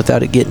stand it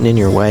without it getting in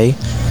your way.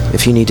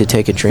 If you need to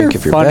take a drink You're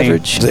of your funny.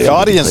 beverage, The if you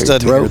audience clear your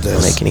doesn't hear throat,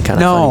 this. make any kind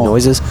of No. funny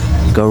noises,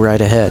 go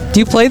right ahead. Do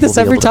you play this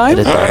We'll be every able to time?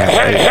 edit that out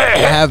later. I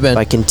have been.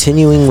 By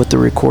continuing with the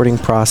recording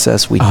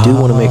process, we do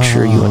want to make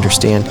sure you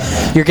understand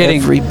You're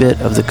getting- every bit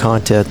of the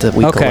content that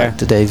we Okay. collect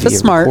today via That's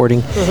smart.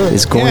 recording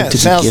is going Yeah, to it be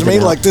sounds to given me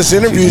out like this to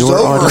interview's your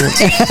over. audience.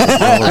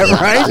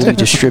 Right? We'll be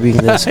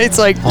distributing this. It's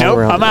like, all nope,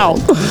 around I'm the out.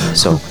 world.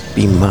 So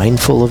be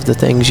mindful of the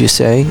things you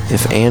say.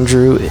 If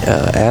Andrew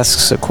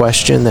asks a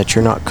question that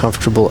you're not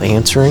comfortable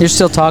answering, You're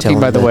still talking, tell him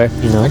by the that, way.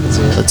 You know,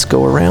 let's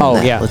go around Oh,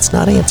 that. yeah. Let's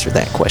not answer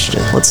that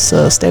question. Let's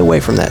stay away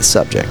from that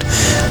subject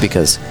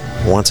because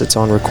once it's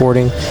on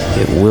recording,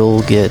 it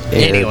will get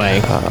aired.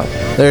 Anyway.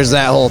 There's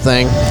that whole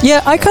thing.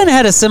 Yeah, I kind of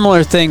had a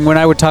similar thing when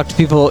I would talk to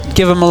people,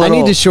 give them a I little...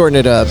 need to shorten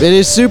it up. It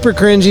is super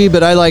cringy,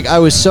 but I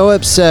was so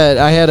upset.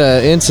 I had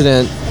an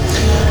incident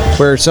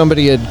where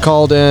somebody had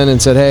called in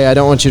and said, "Hey, I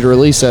don't want you to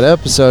release that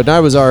episode," and I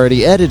was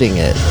already editing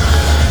it.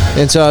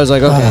 And so I was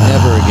like, "Okay,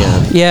 never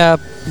again." Yeah.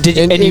 Did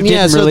you, and you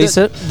yeah, didn't so release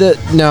it?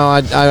 No,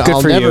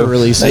 I'll for never you.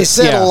 release They it.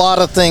 said Yeah. a lot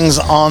of things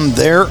on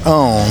their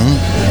own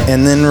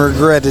and then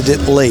regretted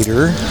it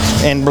later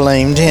and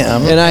blamed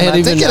him. And I had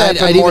think even it happened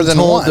I'd more even than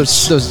told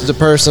once. the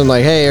person,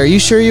 like, "Hey, are you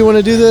sure you want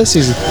to do this?"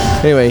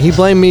 Anyway, he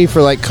blamed me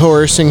for like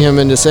coercing him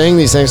into saying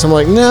these things. I'm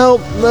like, "No,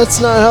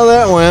 that's not how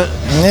that went."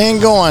 It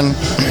ain't going.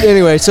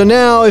 Anyway, so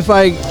now if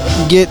I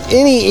get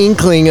any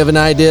inkling of an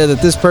idea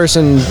that this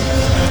person,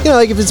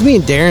 like if it's me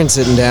and Darren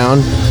sitting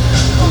down,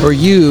 or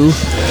you,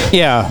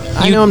 Yeah.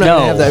 I know I'm not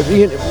gonna have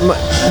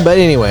that. But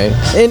anyway,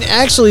 and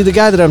actually, the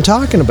guy that I'm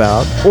talking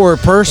about, or a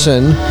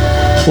person,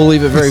 we'll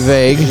leave it very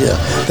vague. Yeah.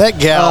 That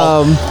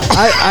gal.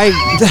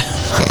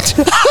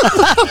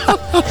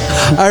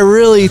 I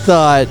really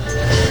thought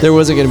there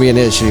wasn't going to be an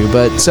issue,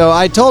 but so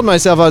I told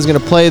myself I was going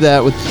to play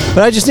that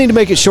but I just need to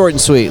make it short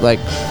and sweet, like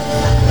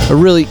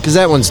because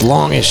that one's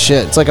long as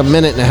shit. It's like a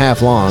minute and a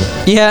half long.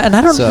 Yeah, and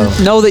I don't So-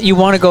 know that you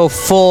want to go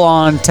full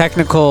on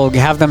technical,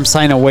 have them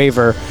sign a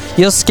waiver.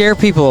 You'll scare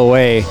people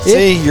away.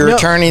 See, your no.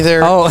 attorney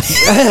there. Oh,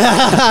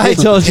 I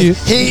told you.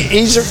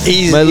 He's My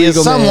he is legal man.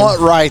 somewhat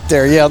right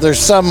there. Yeah, there's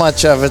so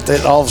much of it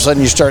that all of a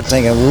sudden you start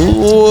thinking,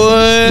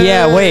 what?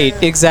 yeah, wait,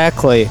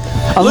 exactly.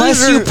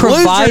 Unless you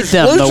provide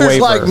them the losers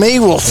waiver. like me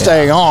will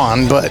stay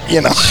on, but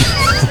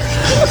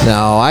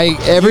No,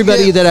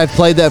 everybody that I've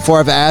played that for,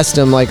 I've asked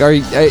them, like,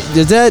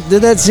 did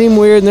that seem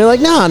weird? And they're like,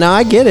 no,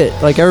 I get it.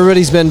 Like,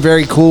 everybody's been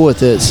very cool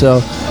with it.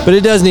 So, but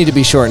it does need to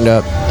be shortened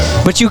up.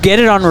 But you get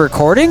it on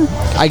recording?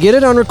 I get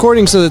it on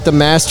recording so that the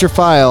master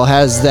file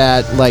has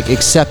that, like,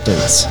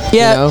 acceptance.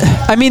 Yeah. You know?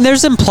 I mean,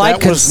 there's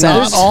implied that was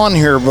consent. not on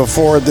here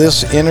before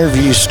this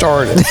interview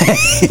started.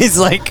 He's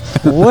like,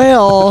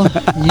 Well,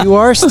 you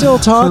are still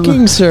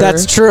talking, sir.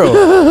 that's true.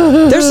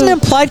 There's an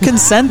implied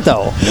consent,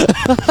 though.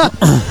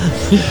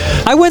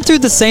 I went through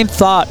the same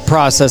thought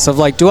process of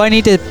like, do I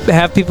need to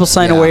have people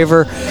sign a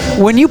waiver?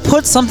 When you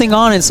put something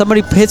on and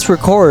somebody hits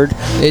record,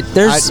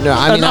 there's an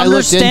I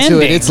looked into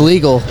understanding. it. It's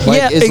legal. Like,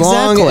 Yeah, as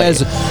long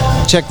exactly.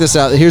 as, check this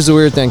out. Here's the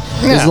weird thing.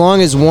 Yeah. As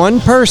long as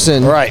one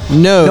person Right.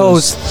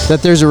 knows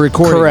that there's a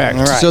recording. Correct.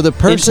 Right. So the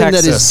person that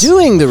is Texas.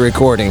 doing the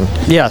recording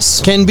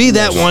Yes. can be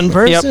that one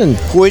person.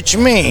 Which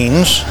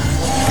means,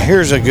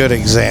 here's a good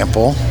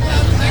example.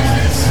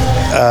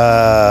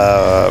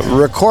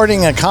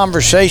 Recording a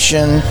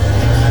conversation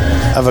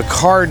of a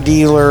car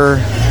dealer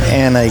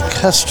and a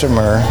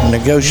customer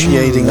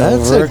negotiating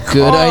That's over a a car.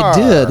 good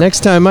idea.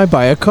 Next time I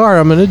buy a car,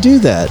 I'm going to do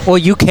that. Well,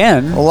 you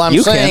can. Well, I'm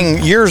You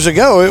saying years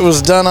ago it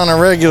was done on a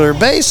regular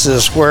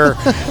basis where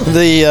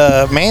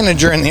the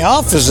manager in the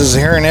office is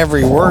hearing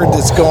every word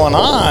that's going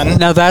on.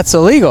 Now that's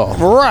illegal.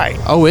 Right.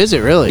 Oh, is it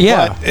really?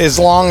 Yeah. But as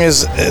long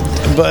as,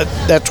 but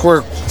that's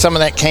where some of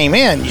that came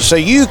in. So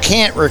you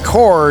can't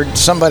record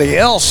somebody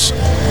else,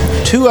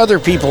 two other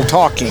people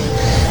talking.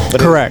 But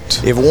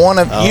Correct. If one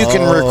of you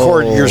can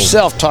record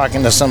yourself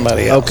talking to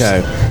somebody else. Okay.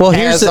 Well,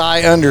 here's as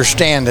I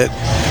understand it,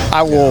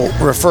 I will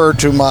refer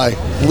to my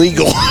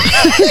legal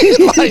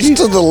advice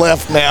to the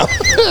left now.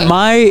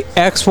 My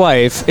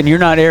ex-wife, and you're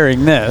not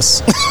airing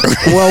this.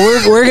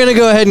 Well, we're gonna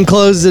go ahead and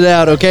close it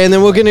out, okay? And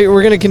then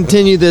we're gonna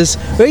continue this.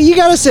 But you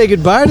gotta say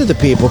goodbye to the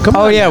people. Come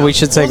on. Oh yeah, now. we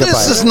should say goodbye.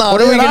 This is not.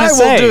 What are we gonna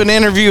say? I will do an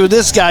interview with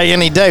this guy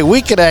any day.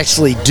 We could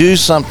actually do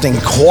something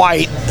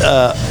quite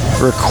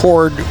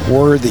record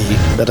worthy,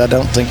 but I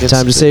don't think it's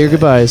time to say your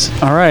goodbyes.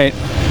 All right.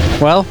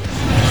 Well,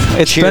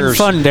 it's been Cheers.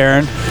 fun,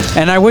 Darren,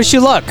 and I wish you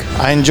luck.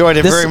 I enjoyed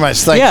it very much.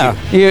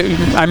 Thank you.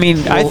 I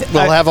mean,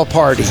 We'll have a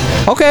party.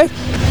 Okay,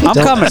 I'm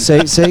coming.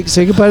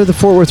 Say goodbye to the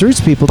Fort Worth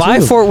Roots people, Bye,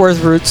 too. Fort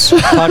Worth Roots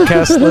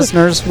podcast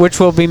listeners, which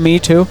will be me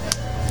too.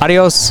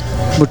 Adios,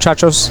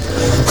 muchachos.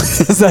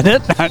 Is that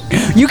it?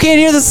 You can't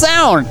hear the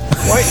sound.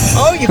 Wait,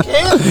 oh, you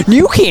can?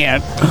 You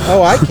can't.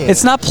 Oh, I can't.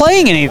 It's not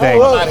playing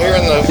anything. I'm not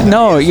hearing the...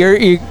 No,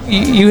 you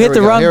hit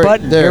the wrong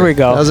button. There we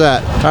go. How's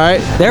that? All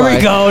right. There Bye.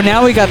 we go.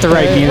 Now we got the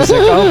right music.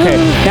 Okay.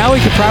 Now we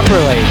can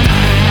properly.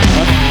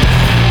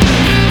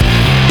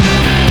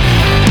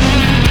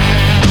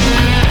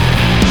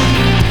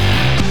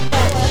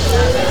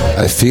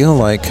 I feel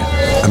like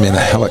I'm in a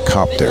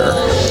helicopter.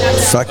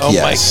 Fuck Oh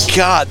yes. my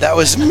God, that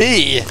was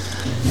me.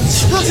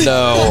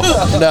 No.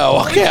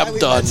 Okay, I'm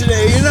done.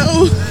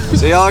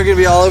 So y'all are going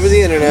to be all over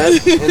the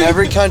internet, in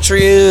every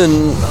country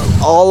and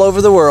all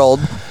over the world.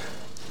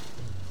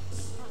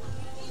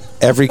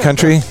 Every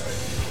country?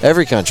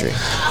 Every country.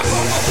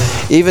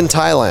 Even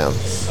Thailand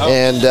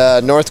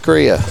and North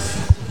Korea.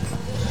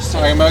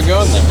 Talking about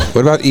going there.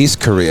 What about East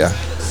Korea?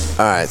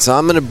 All right, so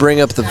I'm going to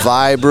bring up the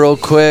vibe real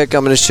quick.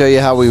 I'm going to show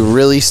you how we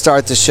really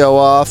start the show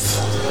off.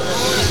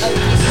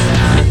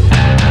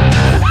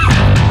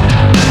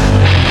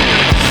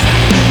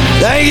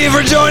 Thank you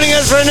for joining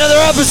us for another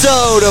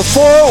episode of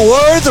Fort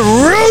Worth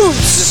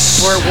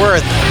Roots. Fort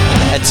Worth.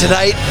 And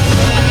tonight,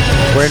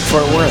 we're in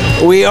Fort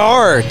Worth. We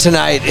are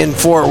tonight in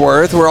Fort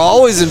Worth. We're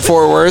always in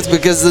Fort Worth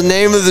because the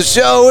name of the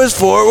show is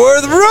Fort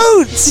Worth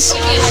Roots.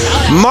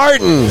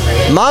 Martin,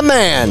 my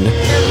man,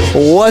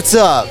 what's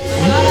up?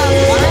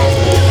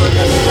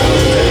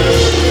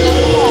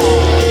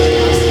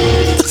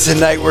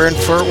 Tonight, we're in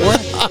Fort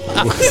Worth.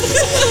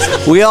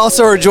 We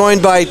also are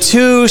joined by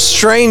two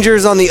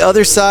strangers on the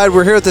other side.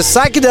 We're here at the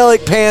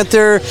Psychedelic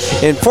Panther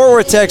in Fort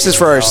Worth, Texas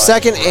for our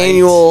second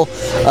annual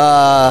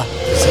event.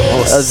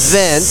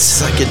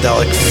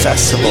 Psychedelic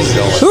Festival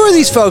going. Who are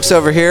these folks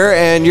over here?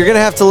 And you're going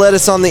to have to let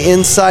us on the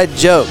inside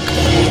joke.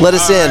 Let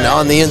us in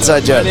on the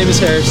inside joke. My name is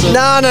Harrison.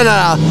 No.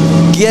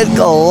 Get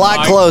a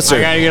lot closer.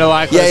 I gotta get a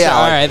lot closer. Yeah.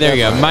 All right, there we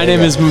go. My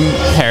name is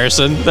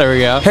Harrison. There we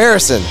go.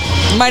 Harrison.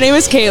 My name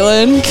is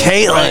Caitlin.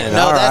 Caitlin.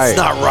 No, All that's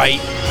right. not right.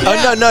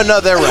 Oh,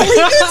 no, they're right.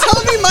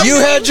 You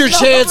had your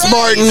chance,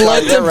 Martin.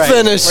 Let them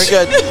finish.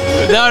 We're good.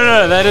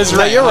 No, that is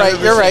right. You're right.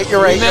 You're right.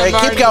 We met Keep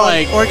Martin,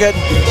 going. like, We're good.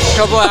 a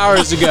couple of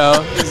hours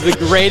ago. He's the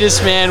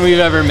greatest man we've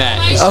ever met.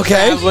 He's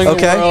traveling the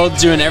world,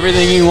 doing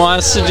everything he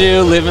wants to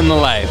do, living the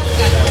life.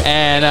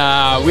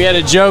 And we had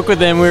a joke with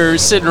him. We were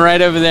sitting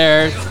right over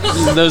there,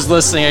 those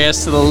listening, I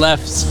guess, to the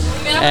left.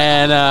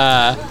 And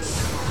I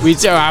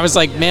was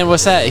like, man,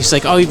 what's that? He's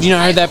like, oh, you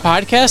not heard that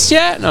podcast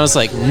yet? And I was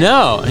like,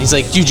 no. And he's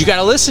like, dude, you got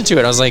to listen to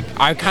it. I was like,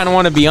 I kind of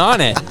want to be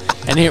on it.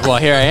 And here I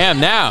am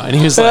now. And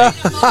he was like,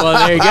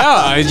 well, there you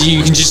go.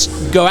 You can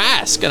just go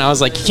ask. And I was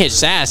like, you can't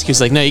just ask. He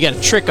was like, no, you got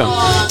to trick them.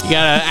 You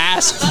got to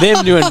ask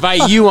them to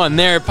invite you on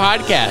their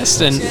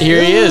podcast. And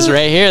here he is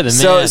right here, the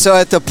man. So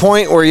at the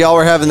point where y'all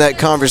were having that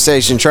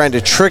conversation, trying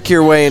to trick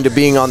your way into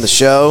being on the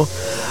show,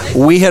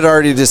 we had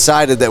already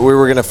decided that we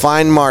were going to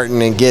find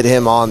Martin and get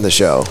him on the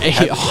show.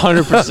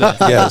 100%.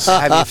 Yes.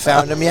 Have you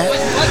found him yet?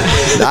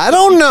 I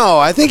don't know.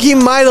 I think he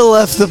might have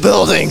left the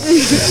building.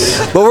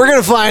 But we're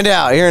going to find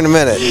out here in a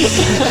minute.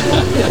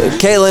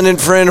 Caitlin and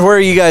friend, where are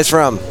you guys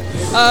from?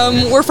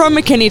 We're from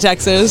McKinney,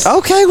 Texas.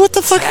 Okay, what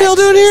the fuck are y'all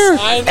doing here?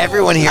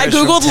 Everyone here I is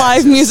from googled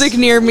live Texas. music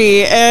near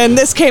me, and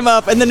this came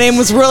up, and the name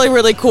was really,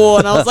 really cool.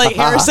 And I was like,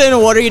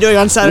 Harrison, what are you doing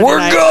on Saturday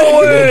night?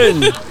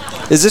 going!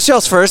 Is this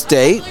y'all's first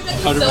date?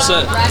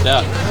 100%.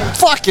 Yeah.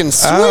 Fucking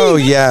sweet. Oh,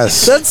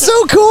 yes. That's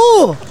so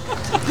cool.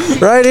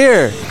 Right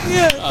here.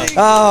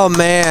 Oh,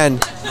 man.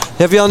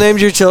 Have y'all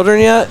named your children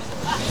yet?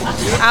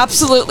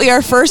 Absolutely.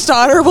 Our first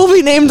daughter will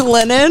be named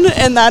Lennon,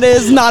 and that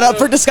is not up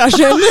for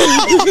discussion.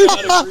 Not agree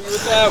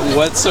with that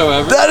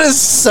whatsoever. That is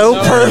so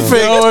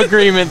perfect. No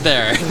agreement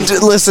there.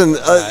 Listen,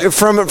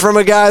 from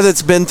a guy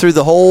that's been through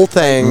the whole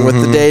thing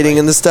with the dating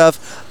and the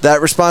stuff,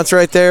 that response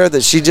right there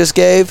that she just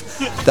gave,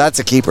 that's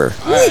a keeper.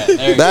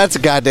 That's a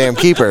goddamn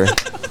keeper.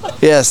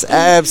 Yes,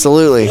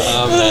 absolutely.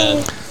 Oh,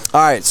 man.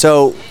 All right,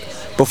 so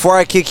before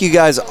I kick you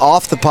guys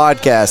off the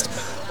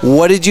podcast,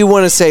 what did you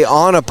want to say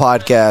on a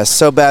podcast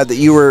so bad that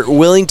you were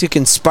willing to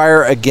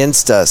conspire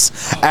against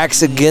us,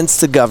 acts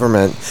against the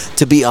government,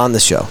 to be on the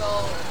show?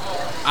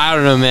 I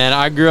don't know, man.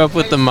 I grew up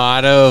with the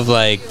motto of,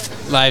 like,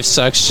 life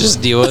sucks,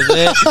 just deal with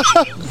it.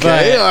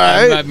 Okay,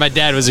 all right. My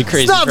dad was a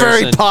crazy It's not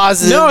person. very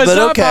positive, No, it's but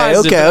not okay,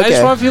 positive. okay, I just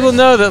okay. want people to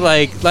know that,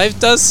 like, life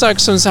does suck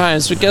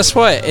sometimes, but guess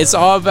what? It's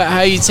all about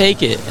how you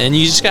take it, and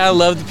you just gotta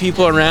love the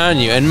people around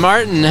you. And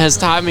Martin has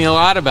taught me a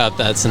lot about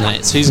that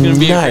tonight, so he's gonna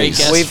be a great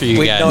guest for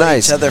you guys.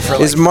 Nice. each other for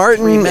like Is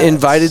Martin 3 minutes.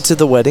 invited to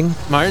the wedding?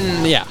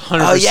 Martin, yeah,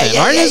 100%. Oh, yeah,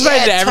 Martin is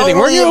invited to everything. totally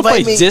We're gonna go play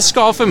invite me. disc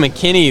golf in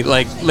McKinney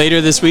like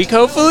later this week,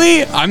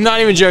 hopefully. I'm not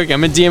even joking.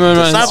 I'm gonna DM him on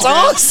That's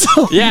Instagram.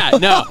 awesome. Yeah,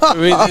 no,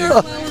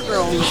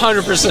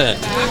 100%.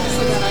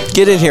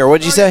 Get in here.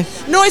 What'd you say?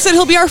 No, I said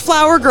he'll be our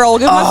flower girl.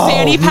 Give him a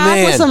fanny pack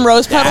man. with some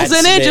rose petals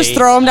That's in it. Just me.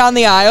 throw them down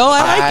the aisle.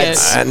 I like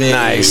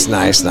it.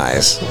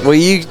 Nice. Well,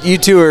 you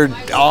two are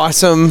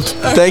awesome.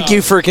 Thank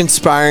you for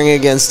conspiring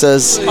against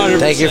us. 100%.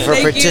 Thank you for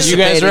Thank you. participating.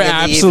 You guys are in the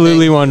absolutely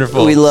evening.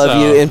 wonderful. We love so-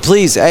 you, and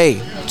please,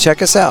 hey,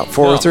 check us out.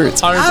 Forward Through.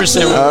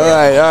 100%. All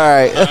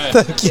right.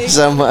 Thank you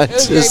so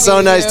much. It's so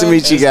nice to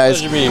meet you guys.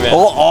 pleasure meeting you,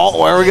 man.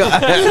 Where we go?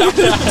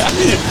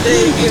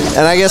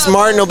 And I guess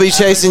Martin will be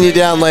chasing you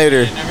down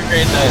later. Have a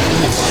great night.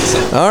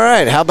 All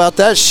right. How about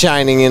that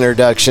shining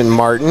introduction,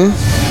 Martin?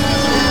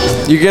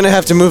 You're gonna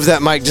have to move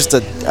that mic just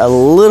a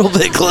little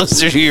bit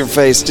closer to your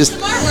face. Just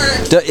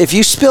if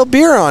you spill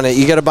beer on it,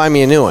 you got to buy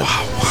me a new one.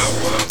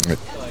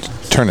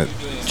 Turn it.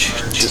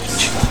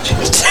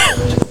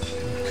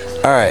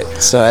 All right,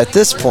 so at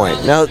this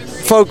point, now,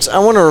 folks, I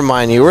want to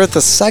remind you, we're at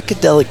the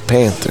Psychedelic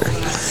Panther,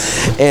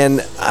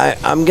 and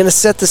I'm going to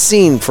set the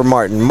scene for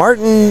Martin.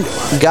 Martin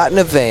got in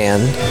a van.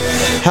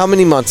 How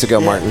many months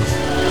ago, Martin?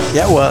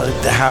 Yeah, well,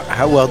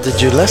 how well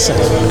did you listen?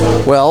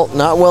 Well,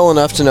 not well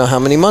enough to know how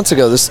many months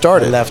ago this I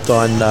started. left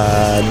on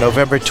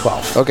November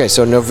 12th. Okay,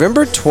 so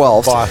November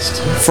 12th,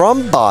 Boston.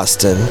 from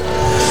Boston,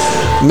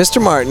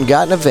 Mr. Martin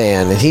got in a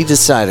van, and he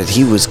decided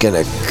he was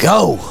going to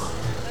go.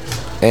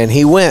 And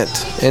he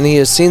went, and he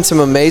has seen some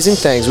amazing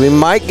things. We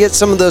might get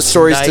some of those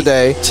stories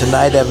today.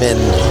 Tonight I'm in.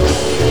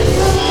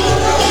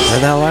 Is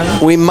that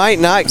line? We might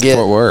not get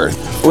Fort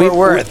Worth. Fort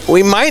Worth.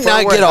 We might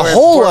not Fort get a Worth.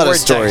 whole Fort lot of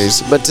Worth, stories,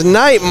 Texas. but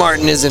tonight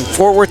Martin is in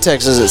Fort Worth,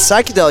 Texas at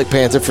Psychedelic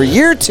Panther for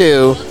year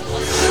 2.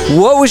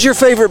 What was your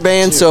favorite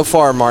band so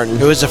far, Martin?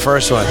 Who was the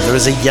first one? There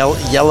was a yellow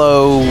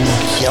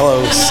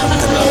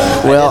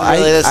something. Well, I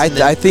didn't really listen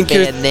to I think the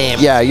you're band name.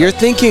 yeah, you're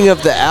thinking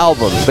of the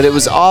album, but it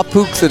was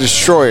Houk the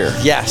Destroyer,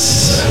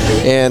 Yes.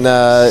 and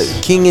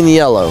King in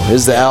Yellow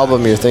is the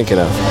album you're thinking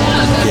of.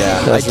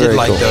 Yeah, That's I did very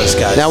like cool. those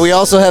guys. Now we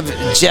also have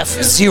Jeff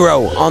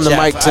Zero on the Jeff,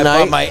 mic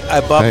tonight.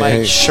 I bought my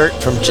Hey. shirt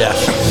from Jeff.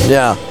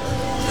 Yeah,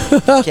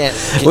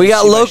 Can we you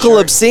got see my Local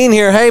shirt? Obscene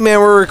here. Hey man,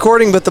 we're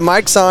recording, but the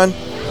mic's on.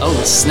 Oh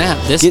snap!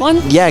 This Get,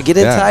 one? Yeah, get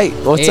in Yeah. tight.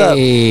 What's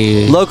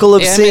Hey. up? Local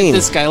Hey, I Obscene. met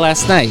this guy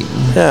last night.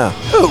 Yeah.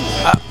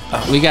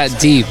 We got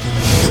deep.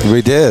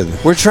 We did.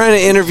 We're trying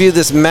to interview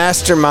this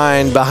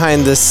mastermind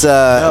behind this but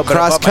I bought my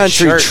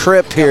cross-country shirt.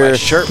 trip Got here. my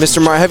shirt.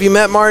 Mr. Martin, have you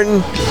met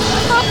Martin?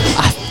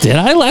 Did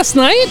I last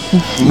night?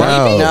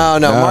 No.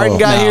 Martin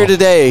got No. here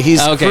today. He's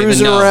Okay, then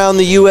cruising no. around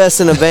the U.S.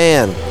 in a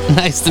van.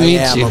 Nice to meet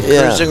Yeah, you. I'm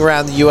Yeah. cruising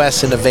around the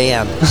U.S. in a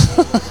van.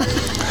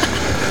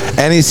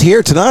 And he's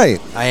here tonight.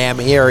 I am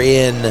here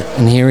in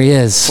And here he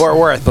is. Fort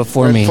Worth.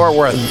 Before We're in me. Fort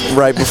Worth.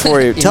 Right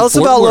before you. Tell us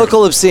Fort about Worth.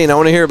 Local Obscene. I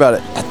want to hear about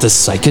it. At the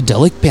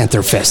Psychedelic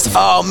Panther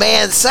Festival. Oh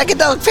man,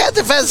 Psychedelic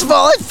Panther Festival!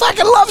 I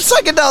fucking love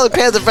Psychedelic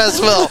Panther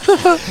Festival.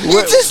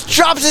 It just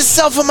dropped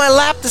itself in my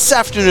lap this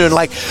afternoon,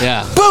 like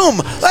Yeah. boom!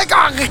 Like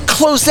I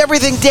closed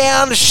everything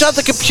down, shut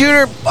the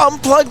computer,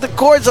 unplugged the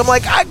cords. I'm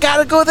like, I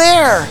gotta go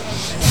there.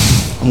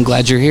 I'm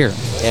glad you're here.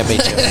 Yeah, me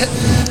too.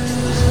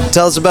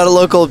 Tell us about a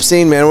Local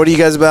Obscene, man. What are you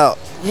guys about?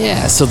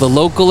 Yeah, so the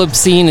Local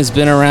Obscene has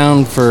been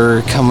around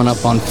for coming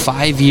up on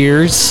 5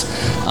 years.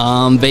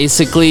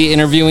 Basically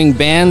interviewing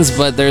bands,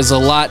 but there's a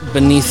lot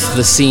beneath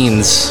the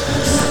scenes.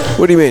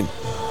 What do you mean?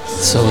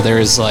 So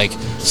there's like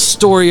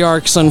story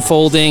arcs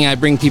unfolding. I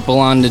bring people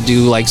on to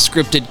do like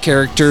scripted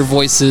character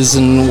voices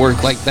and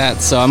work like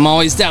that. So I'm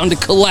always down to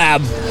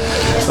collab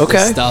Okay.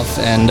 with stuff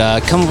and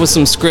come up with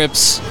some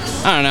scripts.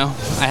 I don't know.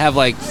 I have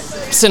like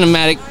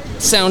cinematic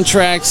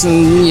soundtracks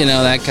and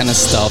that kind of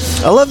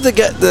stuff. I love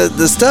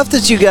the stuff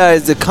that you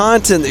guys, the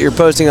content that you're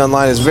posting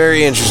online is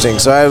very interesting.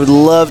 So I would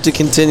love to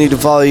continue to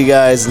follow you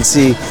guys and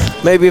see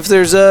maybe if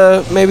there's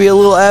maybe a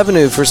little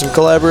avenue for some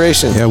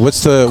collaboration. Yeah.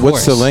 What's the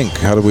course. link?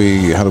 How do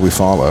we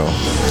follow?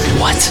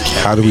 What?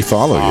 How do we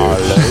follow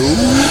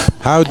you?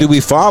 How do we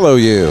follow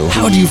you?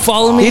 How do you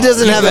follow me? He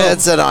doesn't You have a go-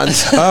 headset on.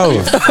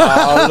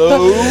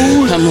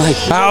 Oh, I'm like,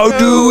 How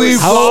do we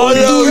follow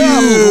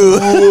you?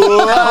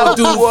 how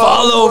do you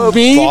follow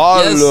me? Follow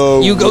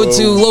Yes, you go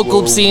to Local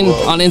Obscene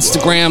on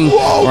Instagram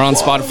or on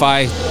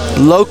Spotify.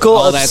 Local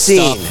All that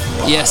Obscene. stuff.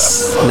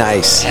 Yes,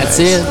 Nice. that's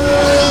it.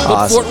 But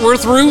Awesome. Fort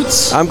Worth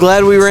roots. I'm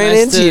glad we ran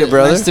Nice into to- you,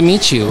 brother. Nice to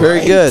meet you.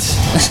 Very good.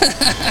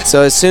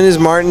 So as soon as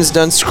Martin's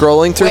done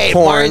scrolling through Wait,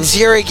 porn, Martin's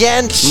here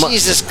again?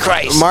 Jesus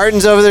Christ!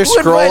 Martin's over there Who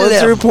invited scrolling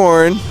him? through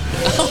porn.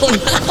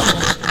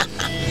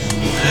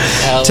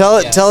 Hell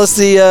Tell yeah. tell us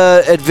the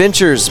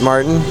adventures,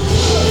 Martin.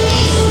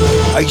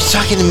 Are you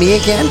talking to me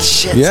again?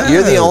 Shit. yeah.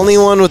 You're the only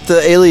one with the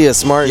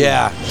alias, Martin.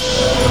 Yeah.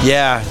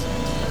 Yeah.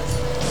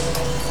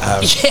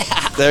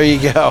 Yeah. There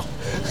you go.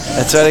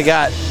 That's what I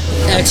got.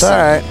 That's all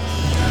right.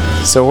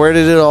 So where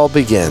did it all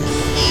begin?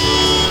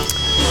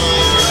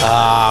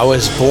 I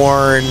was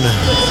born.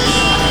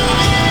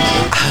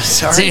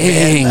 Sorry,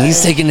 Dang, man.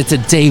 he's taking it to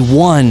day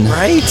one.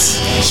 Right?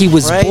 He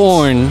was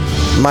born.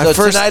 My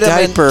first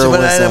diaper was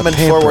I'm in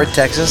Pamper. Fort Worth,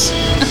 Texas.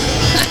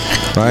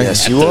 Right?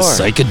 Yes, At you the are.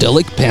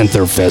 Psychedelic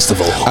Panther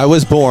Festival. I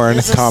was born,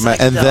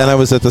 and then I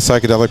was at the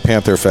Psychedelic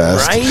Panther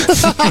Fest.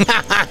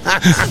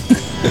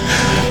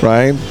 Right?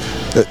 Right?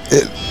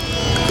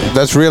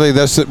 That's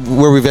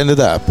where we've ended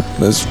up.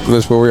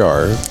 That's where we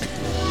are.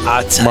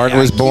 I'll tell Martin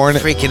you, was born- I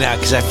keep freaking out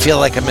because I feel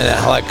like I'm in a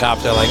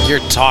helicopter. Like you're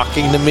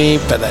talking to me,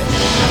 but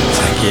it's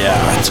like,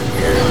 yeah, it's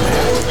weird,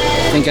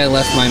 man. I think I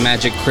left my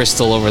magic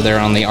crystal over there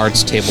on the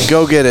arts table.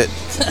 Go get it.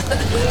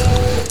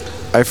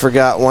 I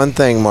forgot one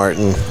thing,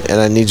 Martin,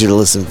 and I need you to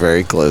listen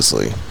very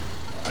closely.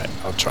 All right,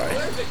 I'll try.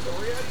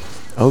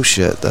 Oh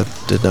shit, that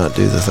did not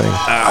do the thing.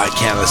 I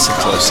can't listen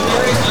closely.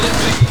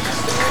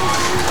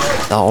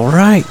 All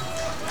right.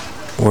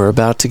 We're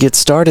about to get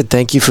started.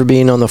 Thank you for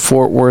being on the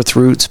Fort Worth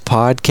Roots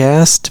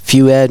podcast. A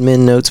few admin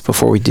notes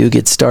before we do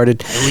get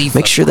started.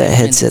 Make sure that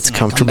headset's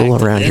comfortable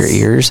around your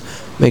ears.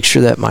 Make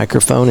sure that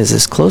microphone is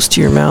as close to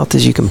your mouth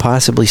as you can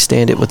possibly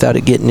stand it without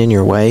it getting in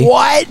your way.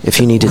 What? If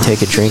you need to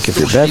take a drink of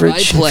your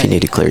beverage, if you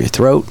need to clear your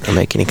throat or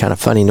make any kind of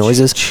funny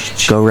noises,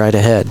 go right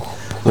ahead.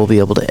 We'll be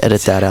able to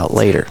edit that out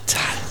later.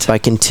 By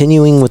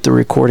continuing with the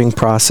recording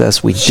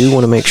process, we do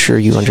want to make sure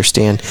you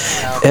understand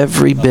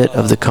every bit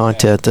of the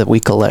content that we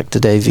collect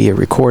today via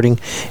recording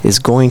is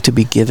going to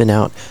be given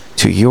out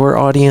to your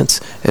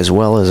audience as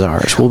well as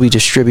ours. We'll be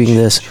distributing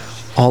this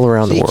all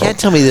around the world. You can't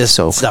tell me this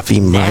So stuff be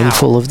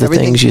mindful of the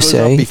Everything things you goes on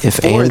say. before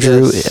If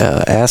Andrew this.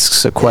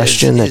 asks a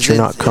question that you're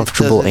not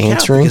comfortable doesn't count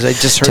answering, because I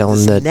just heard tell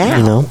him this that,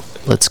 now.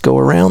 let's go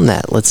around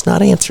that. Let's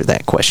not answer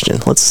that question.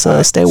 Let's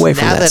stay away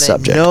from now that that I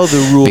subject. know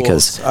the rules.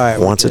 Because All right,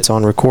 we're once good. it's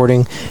on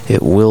recording,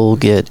 it will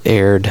get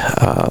aired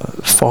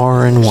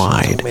far and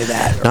wide. me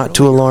that Not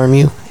to alarm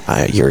you.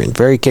 You're in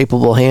very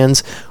capable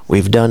hands.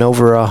 We've done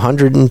over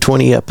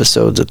 120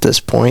 episodes at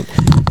this point,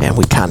 and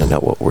we kind of know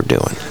what we're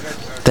doing.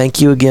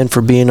 Thank you again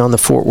for being on the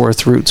Fort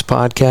Worth Roots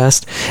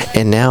podcast.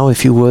 And now,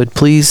 if you would,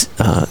 please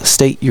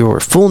state your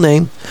full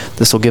name.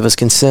 This will give us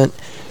consent,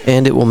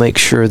 and it will make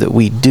sure that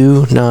we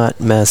do not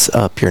mess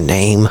up your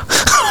name.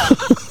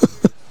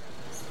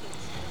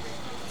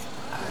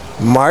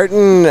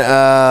 Martin,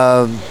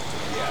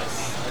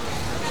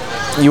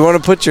 you want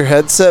to put your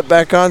headset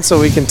back on so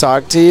we can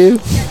talk to you?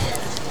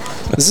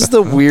 This is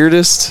the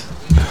weirdest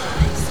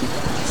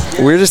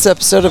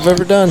episode I've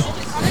ever done.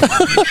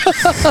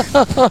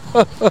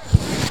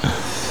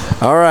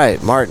 All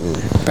right, Martin,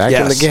 back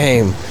in the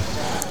game.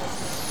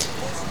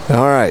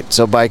 All right,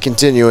 so by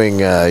continuing,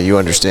 you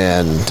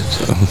understand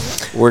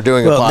we're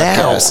doing a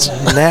podcast.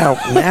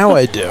 Now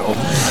I do.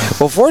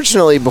 Well,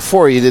 fortunately,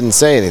 before you didn't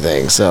say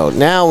anything, so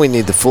now we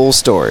need the full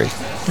story.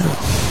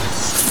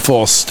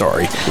 Full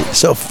story.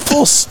 So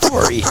full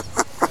story.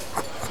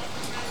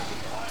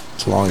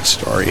 It's a long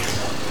story.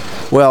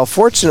 Well,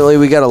 fortunately,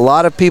 we got a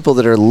lot of people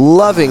that are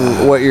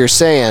loving what you're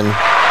saying.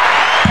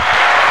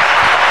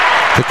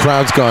 The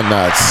crowd's gone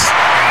nuts.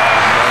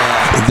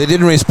 They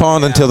didn't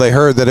respond until they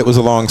heard that it was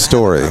a long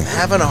story. I'm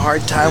having a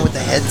hard time with the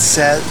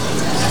headset.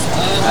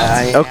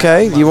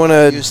 Okay, you want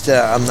to?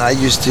 I'm not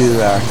used to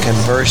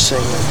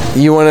conversing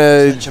You want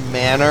in to? such a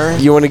manner.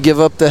 You want to give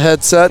up the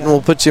headset and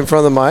we'll put you in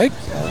front of the mic?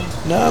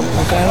 No, I'm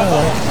okay.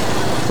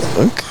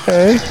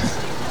 Okay.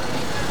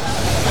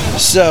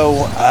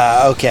 So,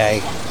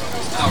 okay.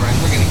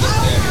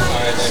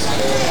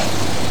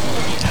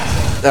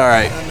 All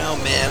right. I don't know,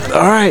 man. All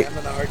right. I'm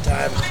having a hard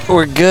time.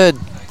 We're good.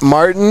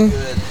 Martin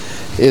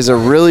is a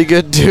really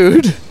good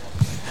dude.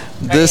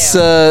 This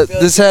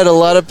had a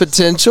lot of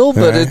potential,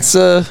 but Right. it's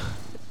going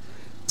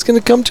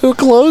to come to a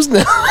close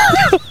now.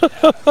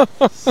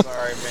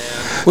 Sorry,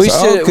 man. We It's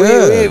all should.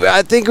 good.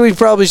 I think we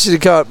probably should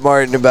have caught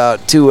Martin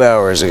about 2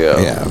 hours ago.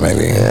 Yeah,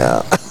 maybe.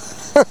 Yeah.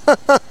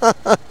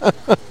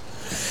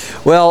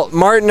 Well,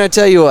 Martin, I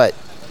tell you what.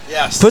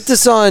 Yes. Put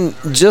this on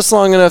just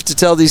long enough to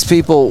tell these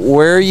people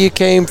where you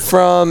came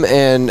from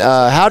and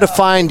how to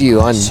find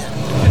you. On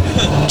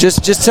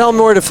just tell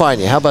them where to find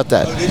you. How about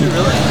that?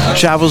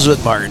 Travels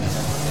with Martin.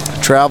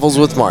 Travels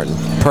with Martin.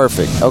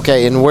 Perfect.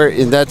 Okay, and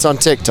that's on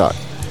TikTok.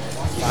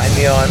 Find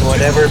me on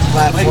whatever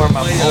platform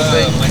I'm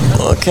hoping.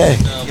 Okay.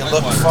 You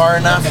look far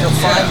enough, you'll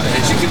find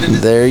me.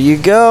 There you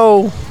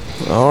go.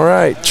 All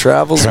right,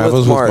 Travels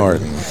with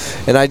Martin.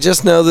 And I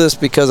just know this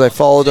because I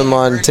followed him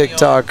on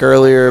TikTok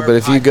earlier, but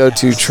if you go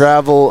to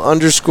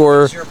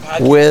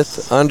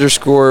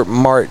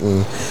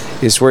travel_with_Martin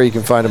is where you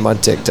can find him on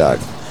TikTok.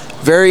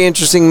 Very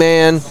interesting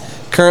man,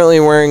 currently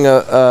wearing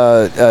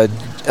a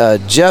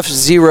Jeff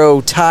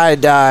Zero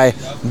tie-dye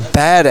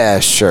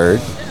badass shirt.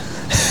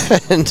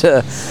 And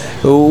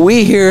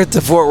we here at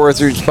the Fort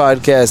Worth Roots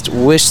podcast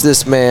wish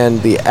this man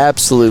the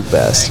absolute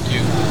best.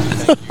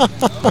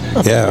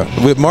 Yeah.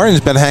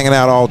 Martin's been hanging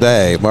out all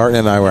day. Martin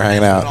and I were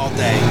hanging out. All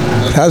day.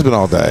 Has been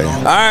all day.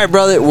 All right,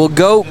 brother. Well,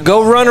 go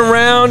run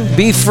around.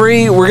 Be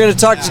free. We're going to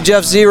talk to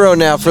Jeff Zero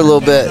now for a little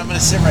bit. I'm going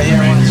to sit right here.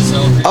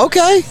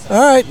 Okay. All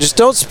right. Just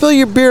don't spill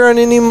your beer on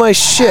any of my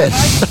shit.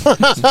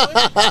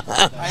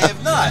 I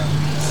have not.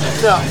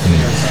 No.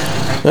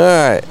 All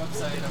right.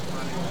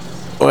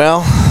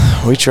 Well,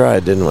 we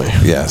tried, didn't we?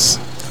 Yes.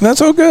 And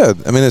that's all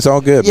good. I mean, it's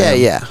all good. Yeah,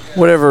 man. yeah.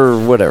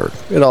 Whatever.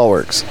 It all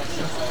works.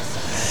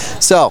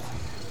 So,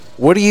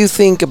 what do you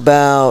think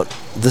about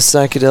the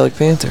Psychedelic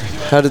Panther?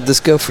 How did this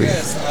go for you?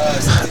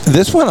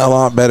 This went a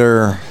lot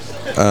better.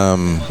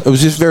 It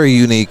was just very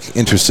unique,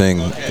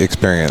 interesting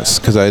experience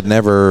because I had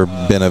never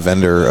been a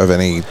vendor of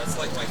any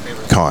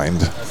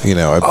kind. You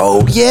know.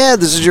 Oh yeah,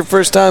 this is your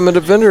first time at a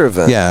vendor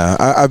event. Yeah,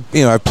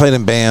 I've played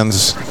in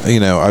bands. You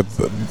know,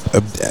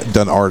 I've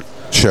done art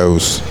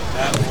shows,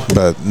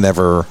 but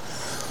never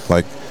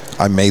like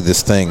I made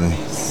this thing.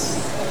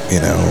 You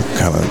know,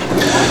 kind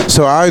of.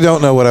 So I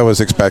don't know what I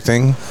was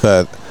expecting,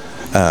 but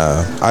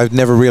I've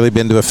never really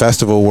been to a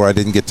festival where I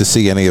didn't get to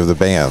see any of the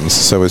bands.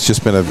 So it's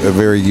just been a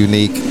very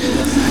unique.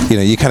 You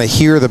know, you kind of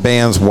hear the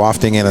bands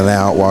wafting in and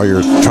out while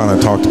you're trying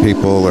to talk to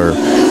people, or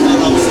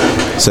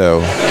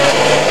so.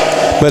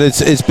 But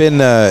it's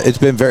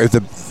been very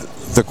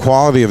the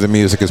quality of the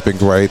music has been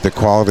great. The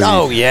quality.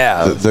 Oh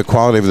yeah. The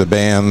quality of the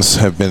bands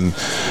have been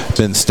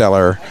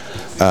stellar.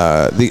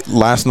 The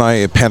last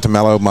night at Panther,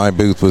 my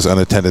booth was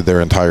unattended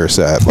their entire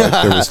set. Like,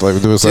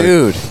 there was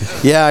dude.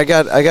 Yeah, I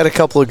got a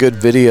couple of good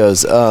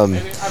videos.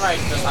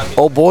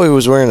 Old boy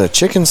was wearing a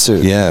chicken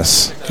suit.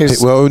 Yes.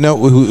 Well, no,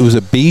 it was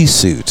a bee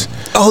suit.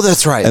 Oh,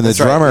 that's right. And the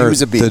drummer,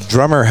 the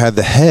drummer had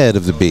the head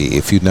of the bee,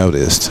 if you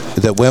noticed,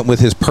 that went with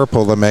his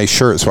purple lame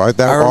shirt. So I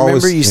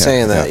remember you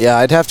saying that. Yeah,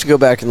 I'd have to go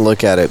back and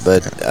look at it,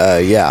 but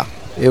yeah.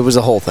 It was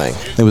a whole thing.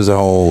 It was a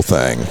whole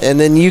thing. And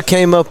then you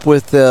came up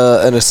with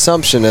an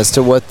assumption as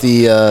to what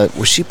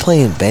was she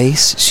playing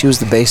bass? She was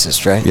the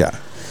bassist, right? Yeah.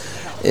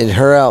 And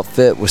her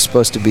outfit was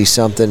supposed to be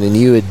something, and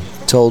you had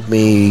told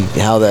me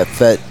how that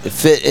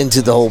fit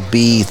into the whole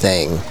bee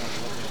thing.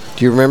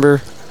 Do you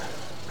remember?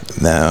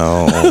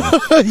 No.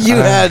 you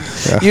had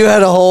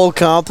a whole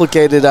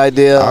complicated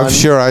idea. I'm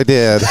sure I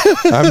did.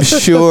 I'm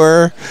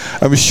sure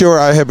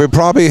I had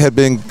probably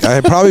been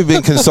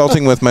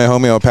consulting with my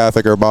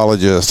homeopathic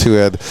herbologist who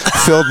had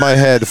filled my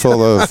head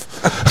full of.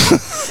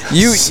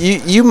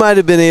 You might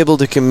have been able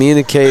to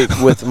communicate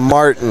with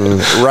Martin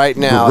right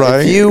now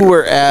if you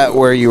were at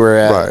where you were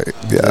at. Right.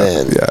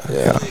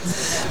 Yeah.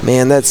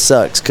 Man, that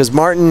sucks because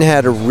Martin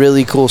had a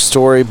really cool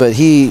story, but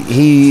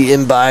he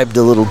imbibed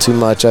a little too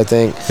much, I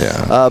think.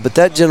 Yeah. But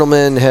that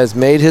gentleman has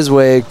made his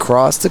way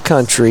across the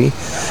country,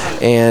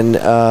 and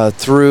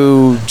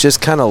through just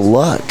kind of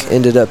luck,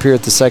 ended up here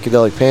at the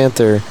Psychedelic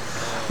Panther,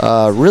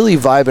 really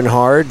vibing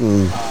hard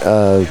and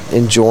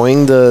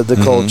enjoying the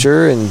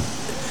culture. And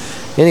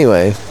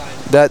anyway,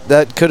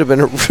 that could have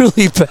been a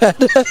really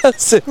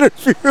badass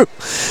interview.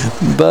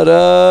 But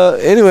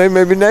anyway,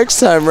 maybe next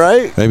time,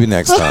 right? Maybe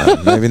next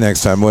time.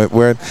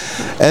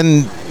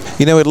 And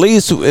you know, at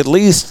least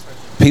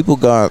people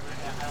got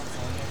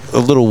a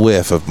little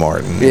whiff of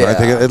Martin. Yeah, right?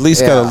 They at least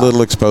got a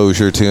little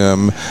exposure to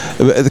him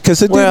because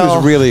the dude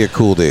was really a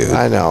cool dude.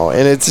 I know,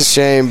 and it's a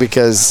shame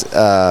because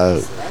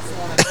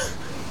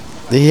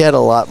he had a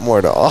lot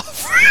more to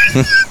offer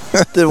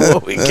than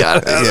what we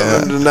got out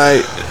of him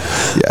tonight.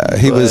 Yeah,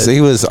 he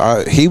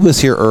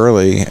was here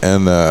early,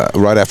 and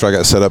right after I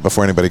got set up,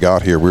 before anybody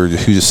got here, he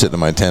was just sitting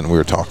in my tent, and we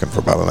were talking for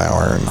about an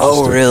hour. And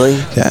really?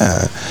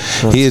 Yeah.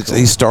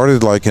 He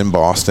started like in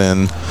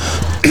Boston,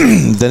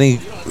 then he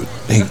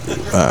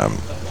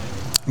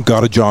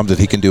got a job that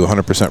he can do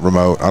 100%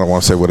 remote. I don't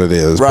want to say what it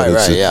is. Right,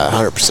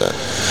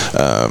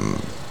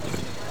 100%.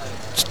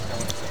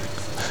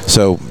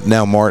 So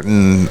now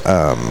Martin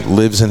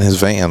lives in his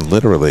van,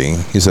 literally.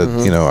 He said,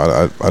 you know,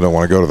 I don't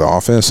want to go to the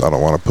office. I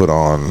don't want to put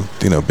on,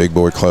 you know, big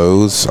boy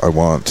clothes. I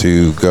want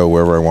to go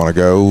wherever I want to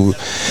go.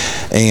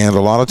 And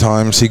a lot of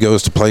times he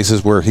goes to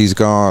places where he's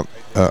got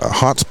a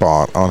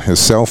hotspot on his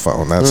cell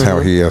phone. That's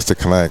how he has to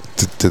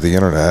connect to the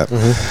internet.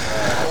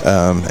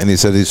 And he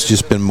said it's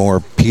just been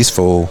more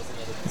peaceful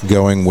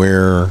going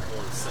where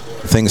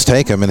things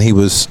take him. And he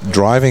was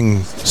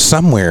driving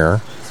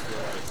somewhere,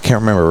 can't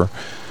remember.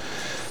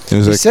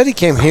 He said he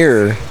came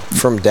here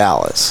from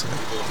Dallas.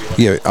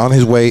 Yeah, on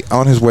his way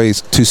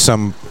to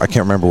some, I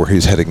can't remember where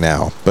he's heading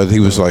now, but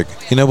he was like,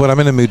 you know what, I'm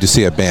in the mood to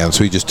see a band.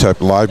 So he just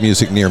typed live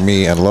music near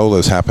me, and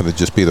Lola's happened to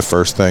just be the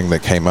first thing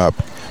that came up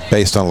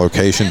based on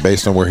location,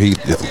 based on where he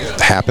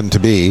happened to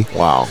be.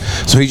 Wow.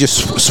 So he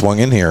just swung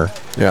in here.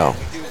 Yeah.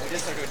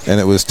 And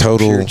it was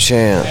total pure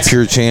chance.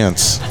 Pure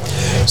chance.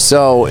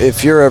 So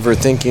if you're ever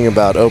thinking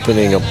about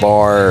opening a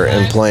bar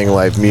and playing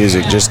live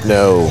music, just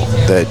know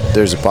that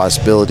there's a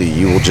possibility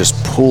you will just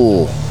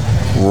pull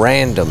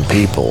random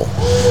people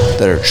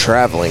that are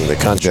traveling the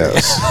country.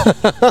 Yes.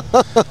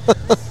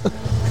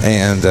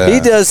 And he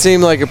does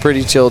seem like a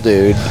pretty chill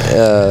dude.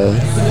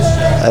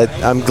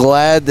 I'm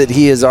glad that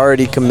he is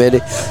already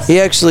committed.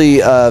 He actually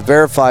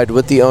verified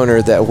with the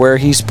owner that where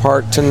he's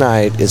parked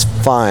tonight is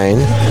fine.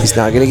 He's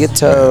not going to get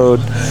towed.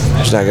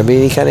 There's not going to be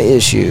any kind of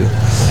issue.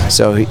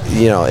 So,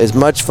 you know, as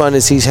much fun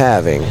as he's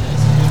having,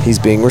 he's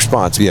being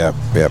responsible.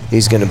 Yeah.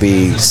 He's going to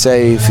be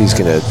safe. He's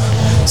going to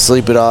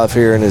sleep it off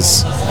here in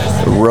his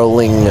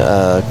rolling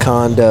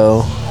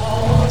condo.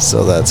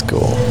 So that's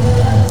cool.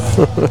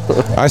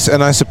 I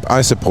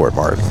support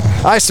Martin.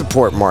 I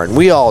support Martin.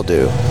 We all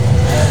do.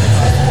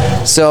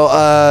 So,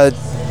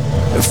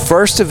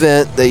 first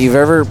event that you've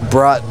ever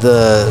brought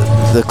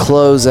the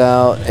clothes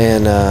out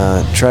and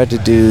tried to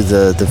do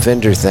the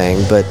vendor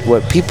thing, but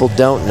what people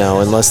don't know,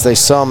 unless they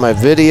saw my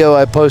video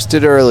I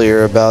posted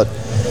earlier about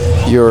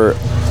your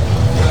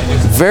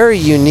very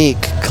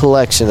unique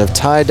collection of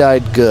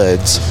tie-dyed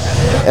goods,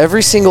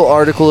 every single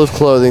article of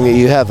clothing that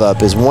you have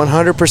up is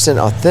 100%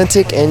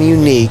 authentic and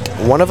unique,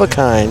 one of a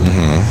kind,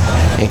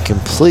 and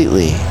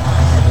completely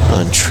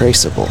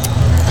untraceable.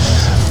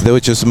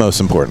 Which is the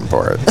most important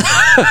part.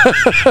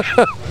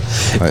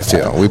 I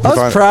feel. I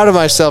was proud of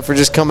myself for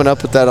just coming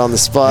up with that on the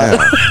spot.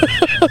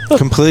 Yeah.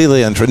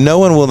 Completely untrue. No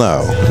one will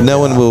know. No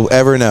one will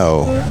ever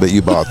know that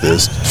you bought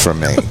this from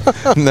me.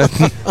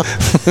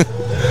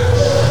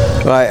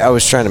 Well, I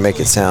was trying to make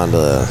it sound,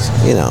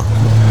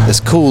 as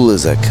cool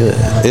as I could.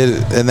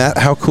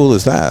 How cool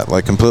is that?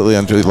 Like, completely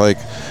untrue. Like,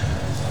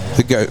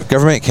 the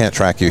government can't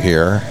track you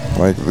here.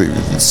 Like,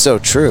 it's so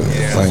true.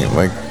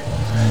 Like,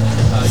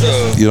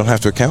 you don't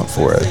have to account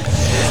for it.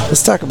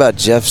 Let's talk about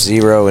Jeff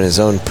Zero in his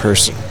own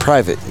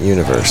private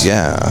universe.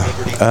 Yeah,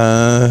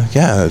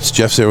 it's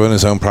Jeff Zero in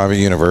his own private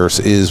universe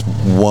is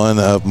one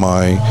of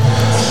my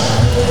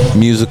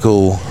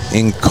musical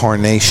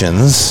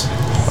incarnations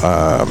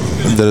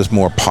that is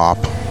more pop,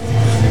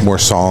 more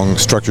song,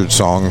 structured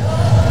song.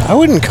 I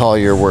wouldn't call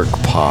your work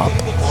pop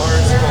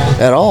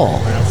at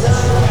all.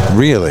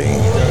 Really?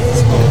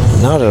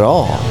 Not at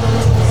all.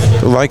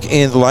 Like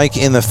in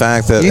the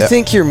fact that you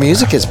think your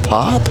music is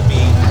pop?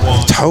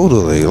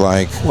 Totally.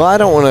 Well, I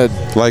don't want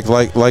to late.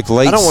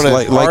 I don't want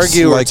to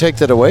argue or take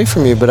that away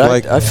from you, but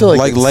I feel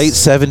like late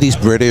 '70s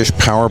British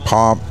power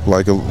pop,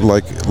 like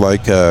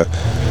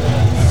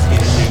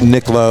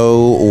Nick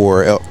Lowe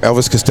or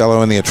Elvis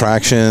Costello and the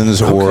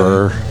Attractions,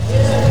 or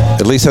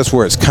at least that's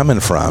where it's coming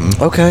from.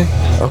 Okay.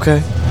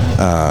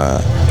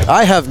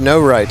 I have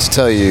no right to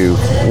tell you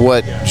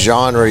what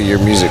genre your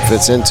music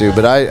fits into,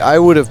 but I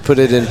would have put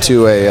it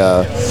into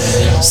a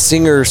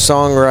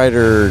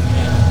singer-songwriter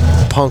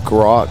punk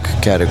rock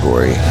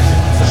category.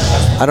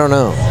 I don't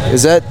know.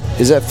 Is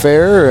that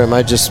fair, or am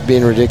I just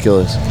being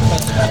ridiculous?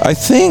 I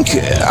think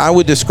I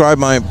would describe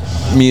my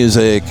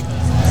music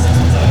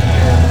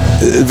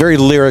very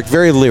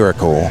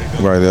lyrical.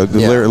 Right,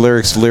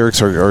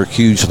 lyrics are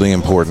hugely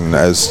important,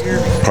 as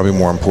probably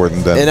more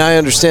important than. And I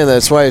understand that.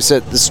 That's why I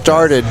said it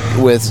started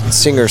with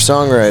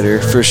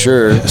singer-songwriter for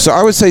sure. So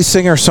I would say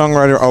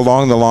singer-songwriter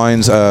along the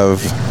lines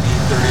of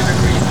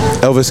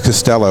Elvis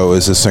Costello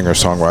is a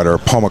singer-songwriter.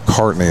 Paul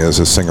McCartney is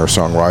a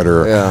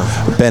singer-songwriter.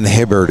 Yeah. Ben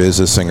Hibbert is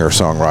a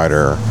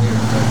singer-songwriter.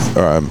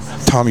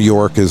 Tom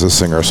York is a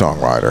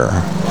singer-songwriter.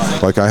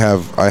 Like I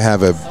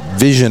have a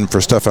vision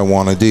for stuff I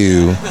want to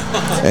do,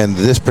 and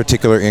this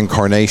particular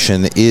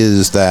incarnation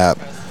is that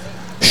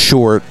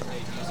short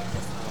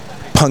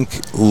punk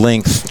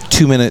length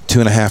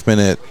 2.5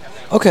 minute.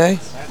 Okay.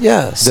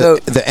 Yeah. So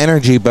the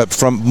energy, but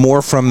from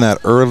that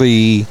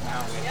early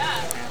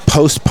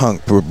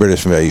post-punk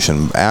British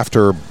invasion,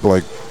 after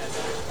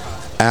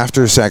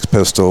Sex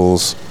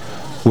Pistols,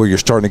 where you're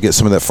starting to get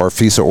some of that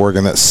Farfisa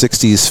organ, that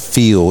 60s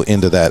feel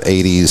into that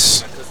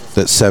 80s,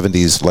 that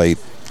 70s late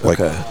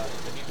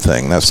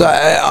thing. That's so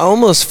I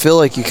almost feel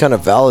like you kind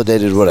of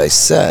validated what I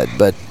said,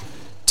 but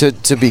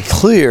to be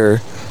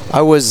clear,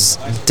 I was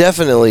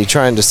definitely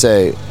trying to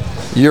say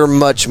you're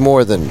much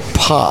more than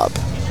pop.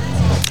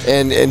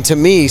 And to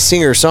me,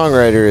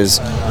 singer-songwriter is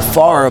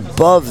far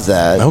above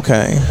that.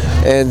 Okay.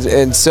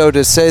 And so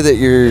to say that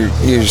your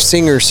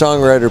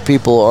singer-songwriter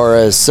people are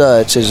as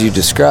such as you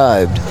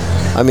described,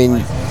 I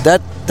mean,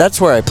 that's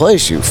where I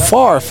place you,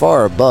 far,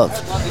 far above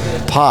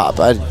pop.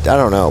 I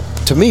don't know.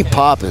 To me,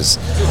 pop is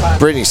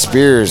Britney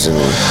Spears and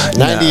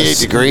 98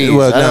 Degrees.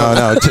 Well,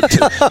 no.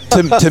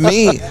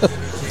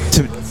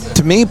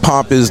 To me,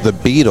 pop is the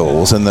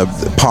Beatles, and the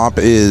pop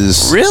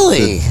is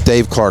really the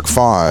Dave Clark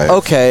 5.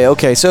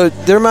 Okay. So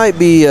there might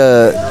be.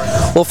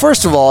 Well,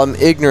 first of all, I'm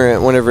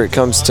ignorant whenever it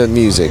comes to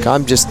music.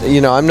 I'm just,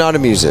 I'm not a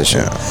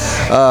musician.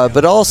 Yeah.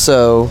 But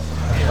also,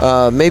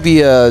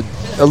 maybe a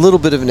little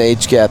bit of an